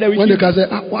 weeks, when the guy said,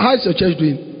 how is your church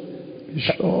doing?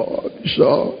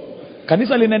 Sure.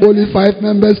 Kanisa linaenda. Only 5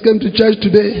 members came to church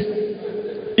today.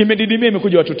 Imedidimia,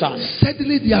 imekuja watu 5.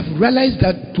 Suddenly they have realized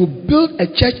that to build a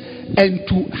church and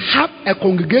to have a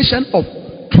congregation of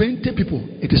 20 people,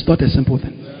 it is not a simple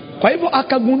thing. Kwa hivyo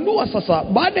akagundua sasa,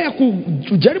 baada ya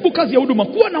kujaribu kazi ya huduma,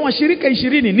 kuwa na washirika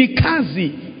 20 ni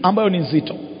kazi ambayo ni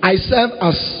nzito. I serve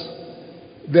as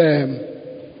the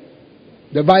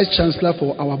vice chancellor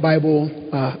for our Bible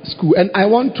school, and I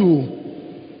want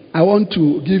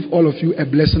to give all of you a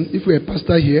blessing. If you're a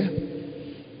pastor here,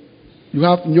 you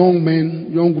have young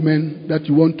women that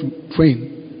you want to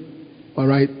train, all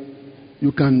right,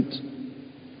 you can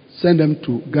send them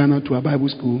to Ghana to a Bible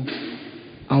school.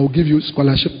 I will give you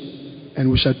scholarship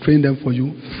and we shall train them for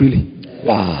you freely.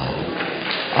 Wow.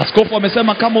 Askofu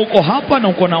amesema kama uko hapa na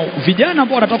uko na vijana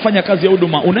ambao wanataka kufanya kazi ya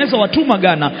huduma, unaweza watuma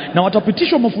Ghana na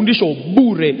watapitishwa mafundisho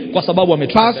bure kwa sababu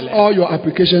wametembelea. Pass all your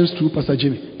applications to Pastor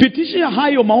Jimmy. Pitisha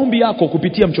hayo maombi yako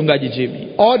kupitia mchungaji Jimmy.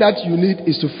 All that you need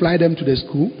is to fly them to the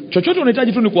school. Chochote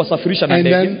unahitaji tu ni kuwasafirisha na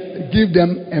ndege. And then give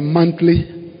them a monthly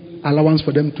allowance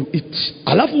for them to eat.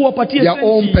 Alafu wapatie their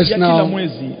own personal ya kila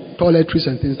mwezi toiletries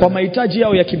and things kwa mahitaji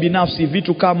yao ya kibinafsi,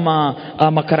 vitu kama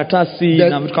makaratasi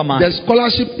na vitu kama. The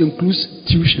scholarship includes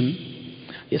tuition.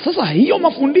 Sasa hiyo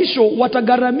mafundisho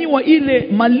watagharamiwa ile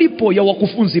malipo ya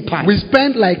wakufunzi pale. We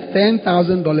spend like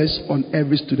 $10,000 on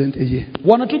every student a year.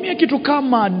 Wanatumia kitu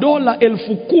kama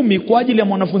 $10,000 kwa ajili ya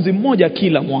mwanafunzi mmoja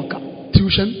kila mwaka.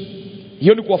 Tuition.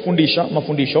 Hiyo ni kuwafundisha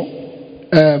mafundisho.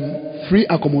 Free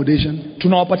accommodation.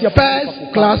 Tunawapatia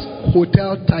first class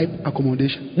hotel type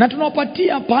accommodation. Na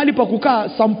tunawapatia pahali pa kukaa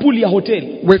sampuli ya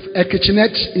hoteli. With a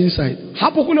kitchenette inside.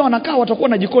 Hapo kule wanakaa watakuwa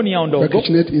na jikoni yao ndogo. A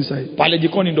kitchenette inside. Pale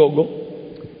jikoni ndogo.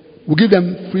 We give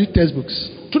them free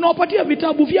textbooks. Tunawapatia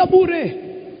vitabu vya bure.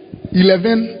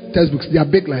 11 textbooks. They are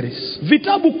big like this.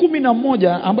 Vitabu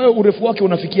 11 ambayo urefu wake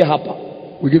unafikia hapa.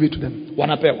 We give it to them.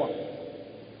 Wanapewa.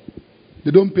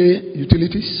 They don't pay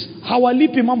utilities.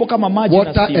 Hawalipi mambo kama maji na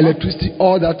stima. Water, electricity,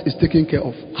 all that is taken care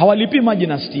of. Hawalipi maji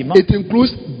na stima. It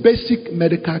includes basic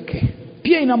medical care.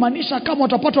 Pia inamaanisha kama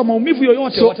watapata maumivu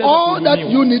yoyote so all that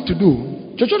you need to do,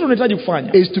 chochote unahitaji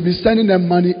kufanya, is to be sending them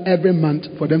money every month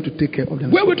for them to take care of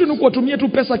themselves. Wewe tu ni kuwatumia tu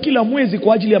pesa kila mwezi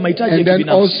kwa ajili ya mahitaji ya kibinafsi.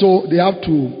 And then also they have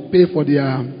to pay for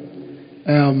their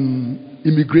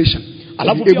immigration.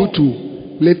 Alafu to be able to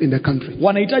live in the country.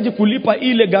 Wanahitaji kulipa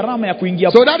ile gharama ya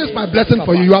kuingia. So that is my blessing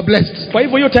for you. You are blessed. Kwa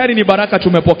hivyo hiyo tayari ni baraka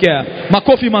tumepokea.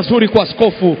 Makofi mazuri kwa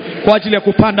askofu kwa ajili ya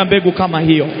kupanda mbegu kama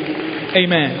hiyo.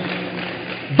 Amen.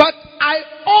 But I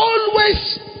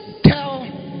always tell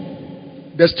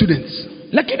the students,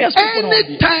 lakini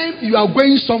anytime you are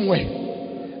going somewhere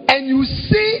and you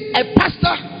see a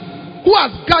pastor who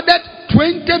has gathered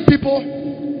 20 people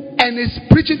and is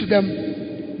preaching to them,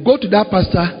 go to that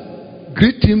pastor,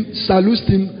 greet him, salute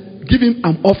him, give him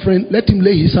an offering, let him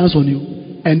lay his hands on you,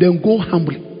 and then go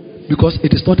humbly, because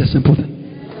it is not a simple thing.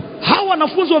 Hawa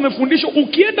wanafunzi wamefundishwa,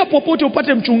 ukienda popote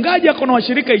upate mchungaji ako na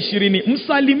washirika 20,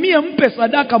 msalimie, mpe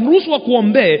sadaka, mruhusu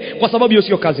kuombee, kwa sababu hiyo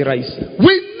sio kazi rahisi.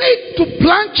 We need to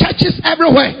plant churches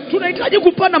everywhere. Tunahitaji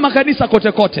kupanda makanisa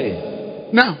kote kote.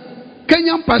 Now,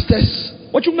 Kenyan pastors,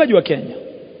 wachungaji wa Kenya,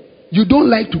 you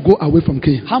don't like to go away from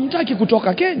Kenya. Hamtaki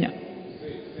kutoka Kenya.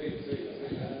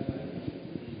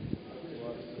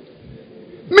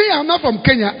 Me, I'm not from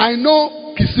Kenya. I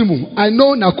know Kisumu. I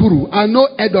know Nakuru. I know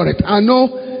Eldoret. I know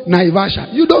Naivasha.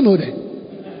 You don't know that.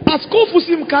 Askofu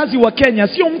si mkazi wa Kenya,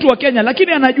 sio mtu wa Kenya,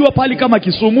 lakini anajua pali kama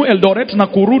Kisumu, Eldoret,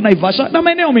 Nakuru, Naivasha na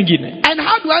maeneo mengine. And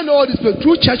how do I know all this?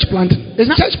 Through church planting.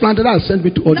 It's church planting that has sent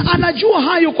me to all this. Na anajua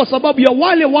hayo kwa sababu ya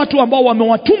wale watu ambao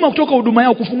wamewatuma kutoka huduma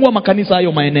yao kufungua makanisa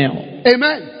hayo maeneo.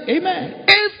 Amen. Amen.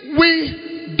 If we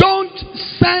don't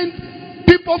send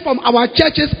people from our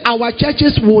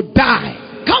churches will die.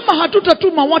 Kama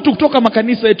hatutatuma watu kutoka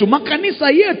makanisa yetu, makanisa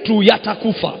yetu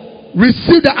yatakufa.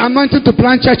 Receive the anointing to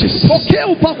plant churches. Pokea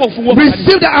upako wa kufungua makanisa.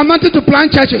 Receive the anointing to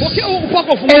plant churches. Pokea upako wa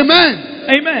kufungua. Amen.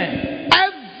 Amen.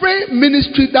 Every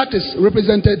ministry that is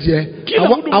represented here,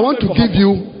 I want to give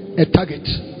you a target.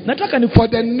 For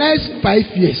the next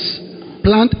 5 years,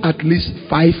 plant at least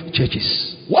 5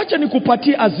 churches. Wacha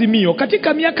nikupatie azimio.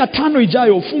 Katika miaka 5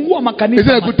 ijayo fungua makanisa. Is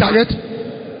it a good target?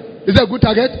 Is it a good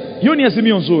target? Hiyo ni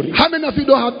azimio nzuri. How many of you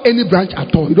don't have any branch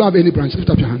at all? You don't have any branch. Lift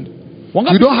up your hand.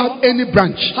 You don't have any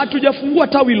branch. Hatujafungua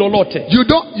tawi lolote.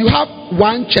 You have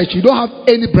one church. You don't have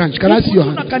any branch. Can I see your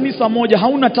hand? Una kanisa moja,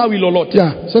 hauna tawi lolote.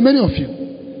 Yeah, so many of you.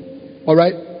 All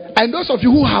right? And those of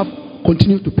you who have,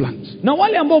 continue to plant. Na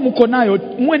wale ambao mko nayo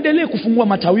muendelee kufungua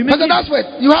matawi mengine. That's what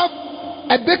you have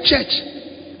a big church.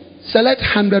 Select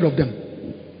 100 of them.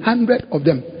 100 of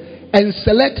them. And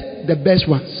select the best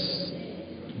ones.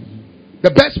 The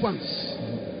best ones.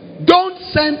 Don't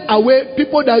send away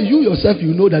people that you yourself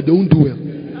you know that don't do well.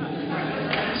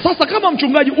 Sasa kama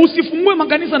mchungaji usifungue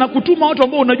makanisa na kutuma watu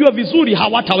ambao unajua vizuri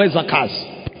hawataweza kazi.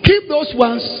 Keep those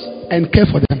ones and care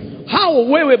for them. Hao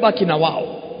wewe baki na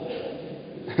wao.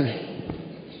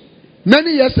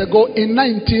 Many years ago in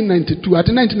 1992, at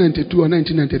 1992 or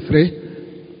 1993,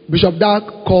 Bishop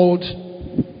Dark called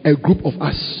a group of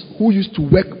us who used to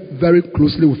work very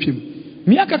closely with him.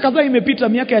 Miaka kadhaa imepita,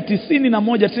 miaka ya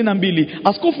 91 92,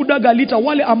 Askofu Daga aliita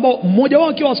wale ambao mmoja wao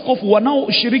akiwa askofu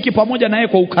wanaoshiriki pamoja naye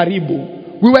kwa ukaribu.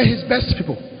 We were his best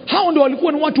people. Hao ndio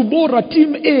walikuwa ni watu bora,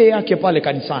 team A yake pale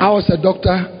kanisani. I was a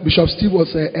doctor, Bishop Steve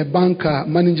was a bank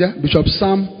manager, Bishop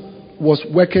Sam was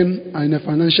working in a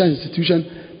financial institution,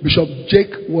 Bishop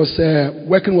Jake was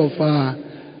working with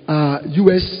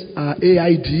US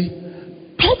AID.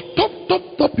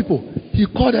 Top people. He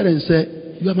called her and said,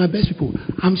 "You are my best people.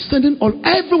 I'm sending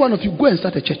every one of you, go and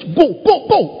start a church. Go.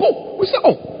 We said,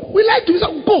 "Oh, we like to." We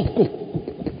said, go.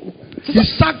 He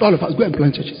sacked all of us. Go and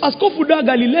plant churches. Askofu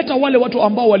Daga alileta wale watu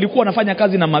ambao walikuwa wanafanya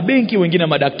kazi na mabenki, wengine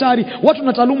madaktari, watu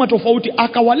na taaluma tofauti,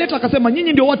 akawaleta akasema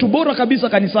nyinyi ndio watu bora kabisa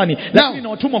kanisani, lakini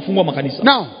nawatuma kufungua makanisa.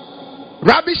 Now,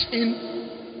 rubbish in,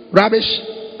 rubbish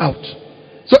out.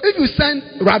 So if you send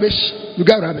rubbish, you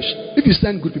get rubbish. If you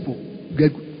send good people,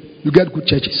 you get good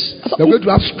churches. You're going to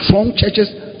have strong churches,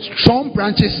 strong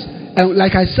branches, and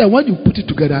like I said, when you put it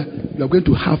together, you're going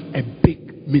to have a big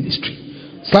ministry.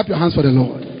 Clap your hands for the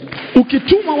Lord.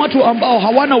 Ukituma watu ambao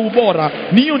hawana ubora,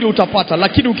 niyo ndio utapata,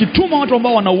 lakini ukituma watu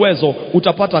ambao wana uwezo,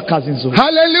 utapata kazi nzuri.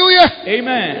 Hallelujah.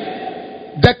 Amen.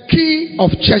 The key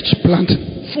of church planting.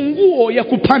 Funguo ya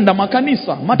kupanda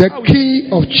makanisa, matawi. The key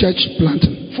of church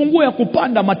planting. Funguo ya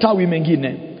kupanda matawi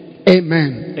mengine.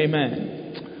 Amen. Amen.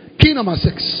 Key number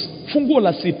 6. Funguo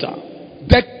la 6.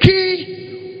 The key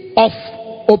of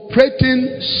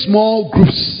operating small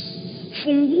groups.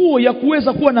 Funguo ya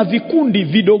kuweza kuwa na vikundi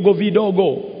vidogo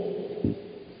vidogo.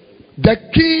 The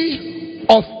key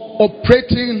of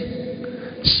operating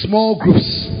small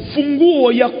groups.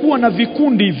 Funguo ya kuwa na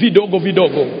vikundi vidogo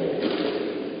vidogo.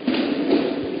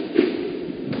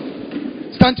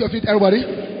 Stand to your feet, everybody.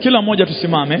 Kila mmoja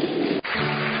tusimame.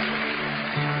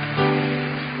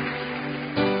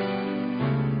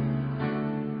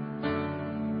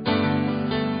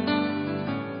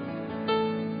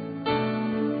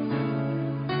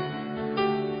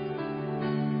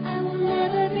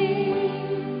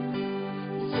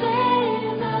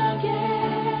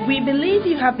 We believe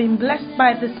you have been blessed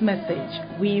by this message.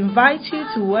 We invite you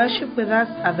to worship with us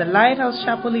at the Lighthouse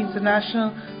Chapel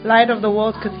International, Light of the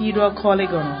World Cathedral,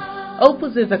 Colegono,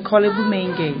 opposite the Kolebu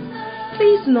main gate.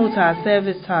 Please note our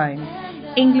service times.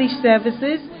 English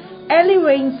services, early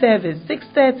rain service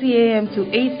 6:30 a.m. to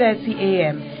 8:30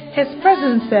 a.m. His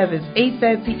presence service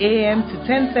 8:30 a.m. to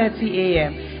 10:30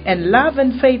 a.m. and Love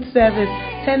and Faith service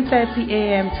 10:30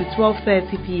 a.m. to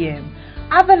 12:30 p.m.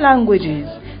 Other languages: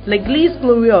 L'Église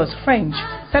Glorieuse French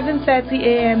 7:30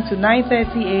 a.m. to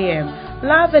 9:30 a.m.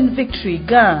 Love and Victory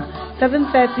Ghana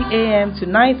 7:30 a.m. to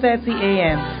 9:30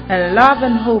 a.m. and Love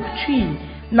and Hope Tree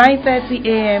 9:30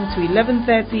 a.m. to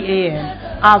 11:30 a.m.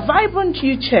 Our vibrant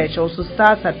youth church also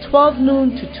starts at 12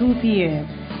 noon to 2 p.m.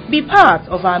 Be part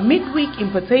of our midweek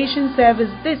impartation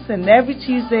service this and every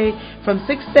Tuesday from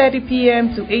 6:30 p.m.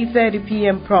 to 8:30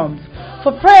 p.m. prompt.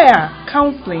 For prayer,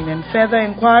 counseling and further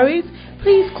inquiries,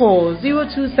 please call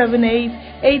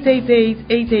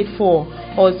 0278-888-884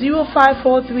 or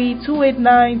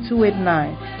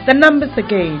 0543-289-289. The numbers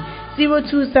again,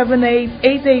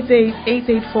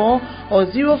 0278-888-884 or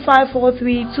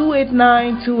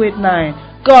 0543-289-289.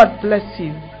 God bless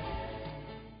you.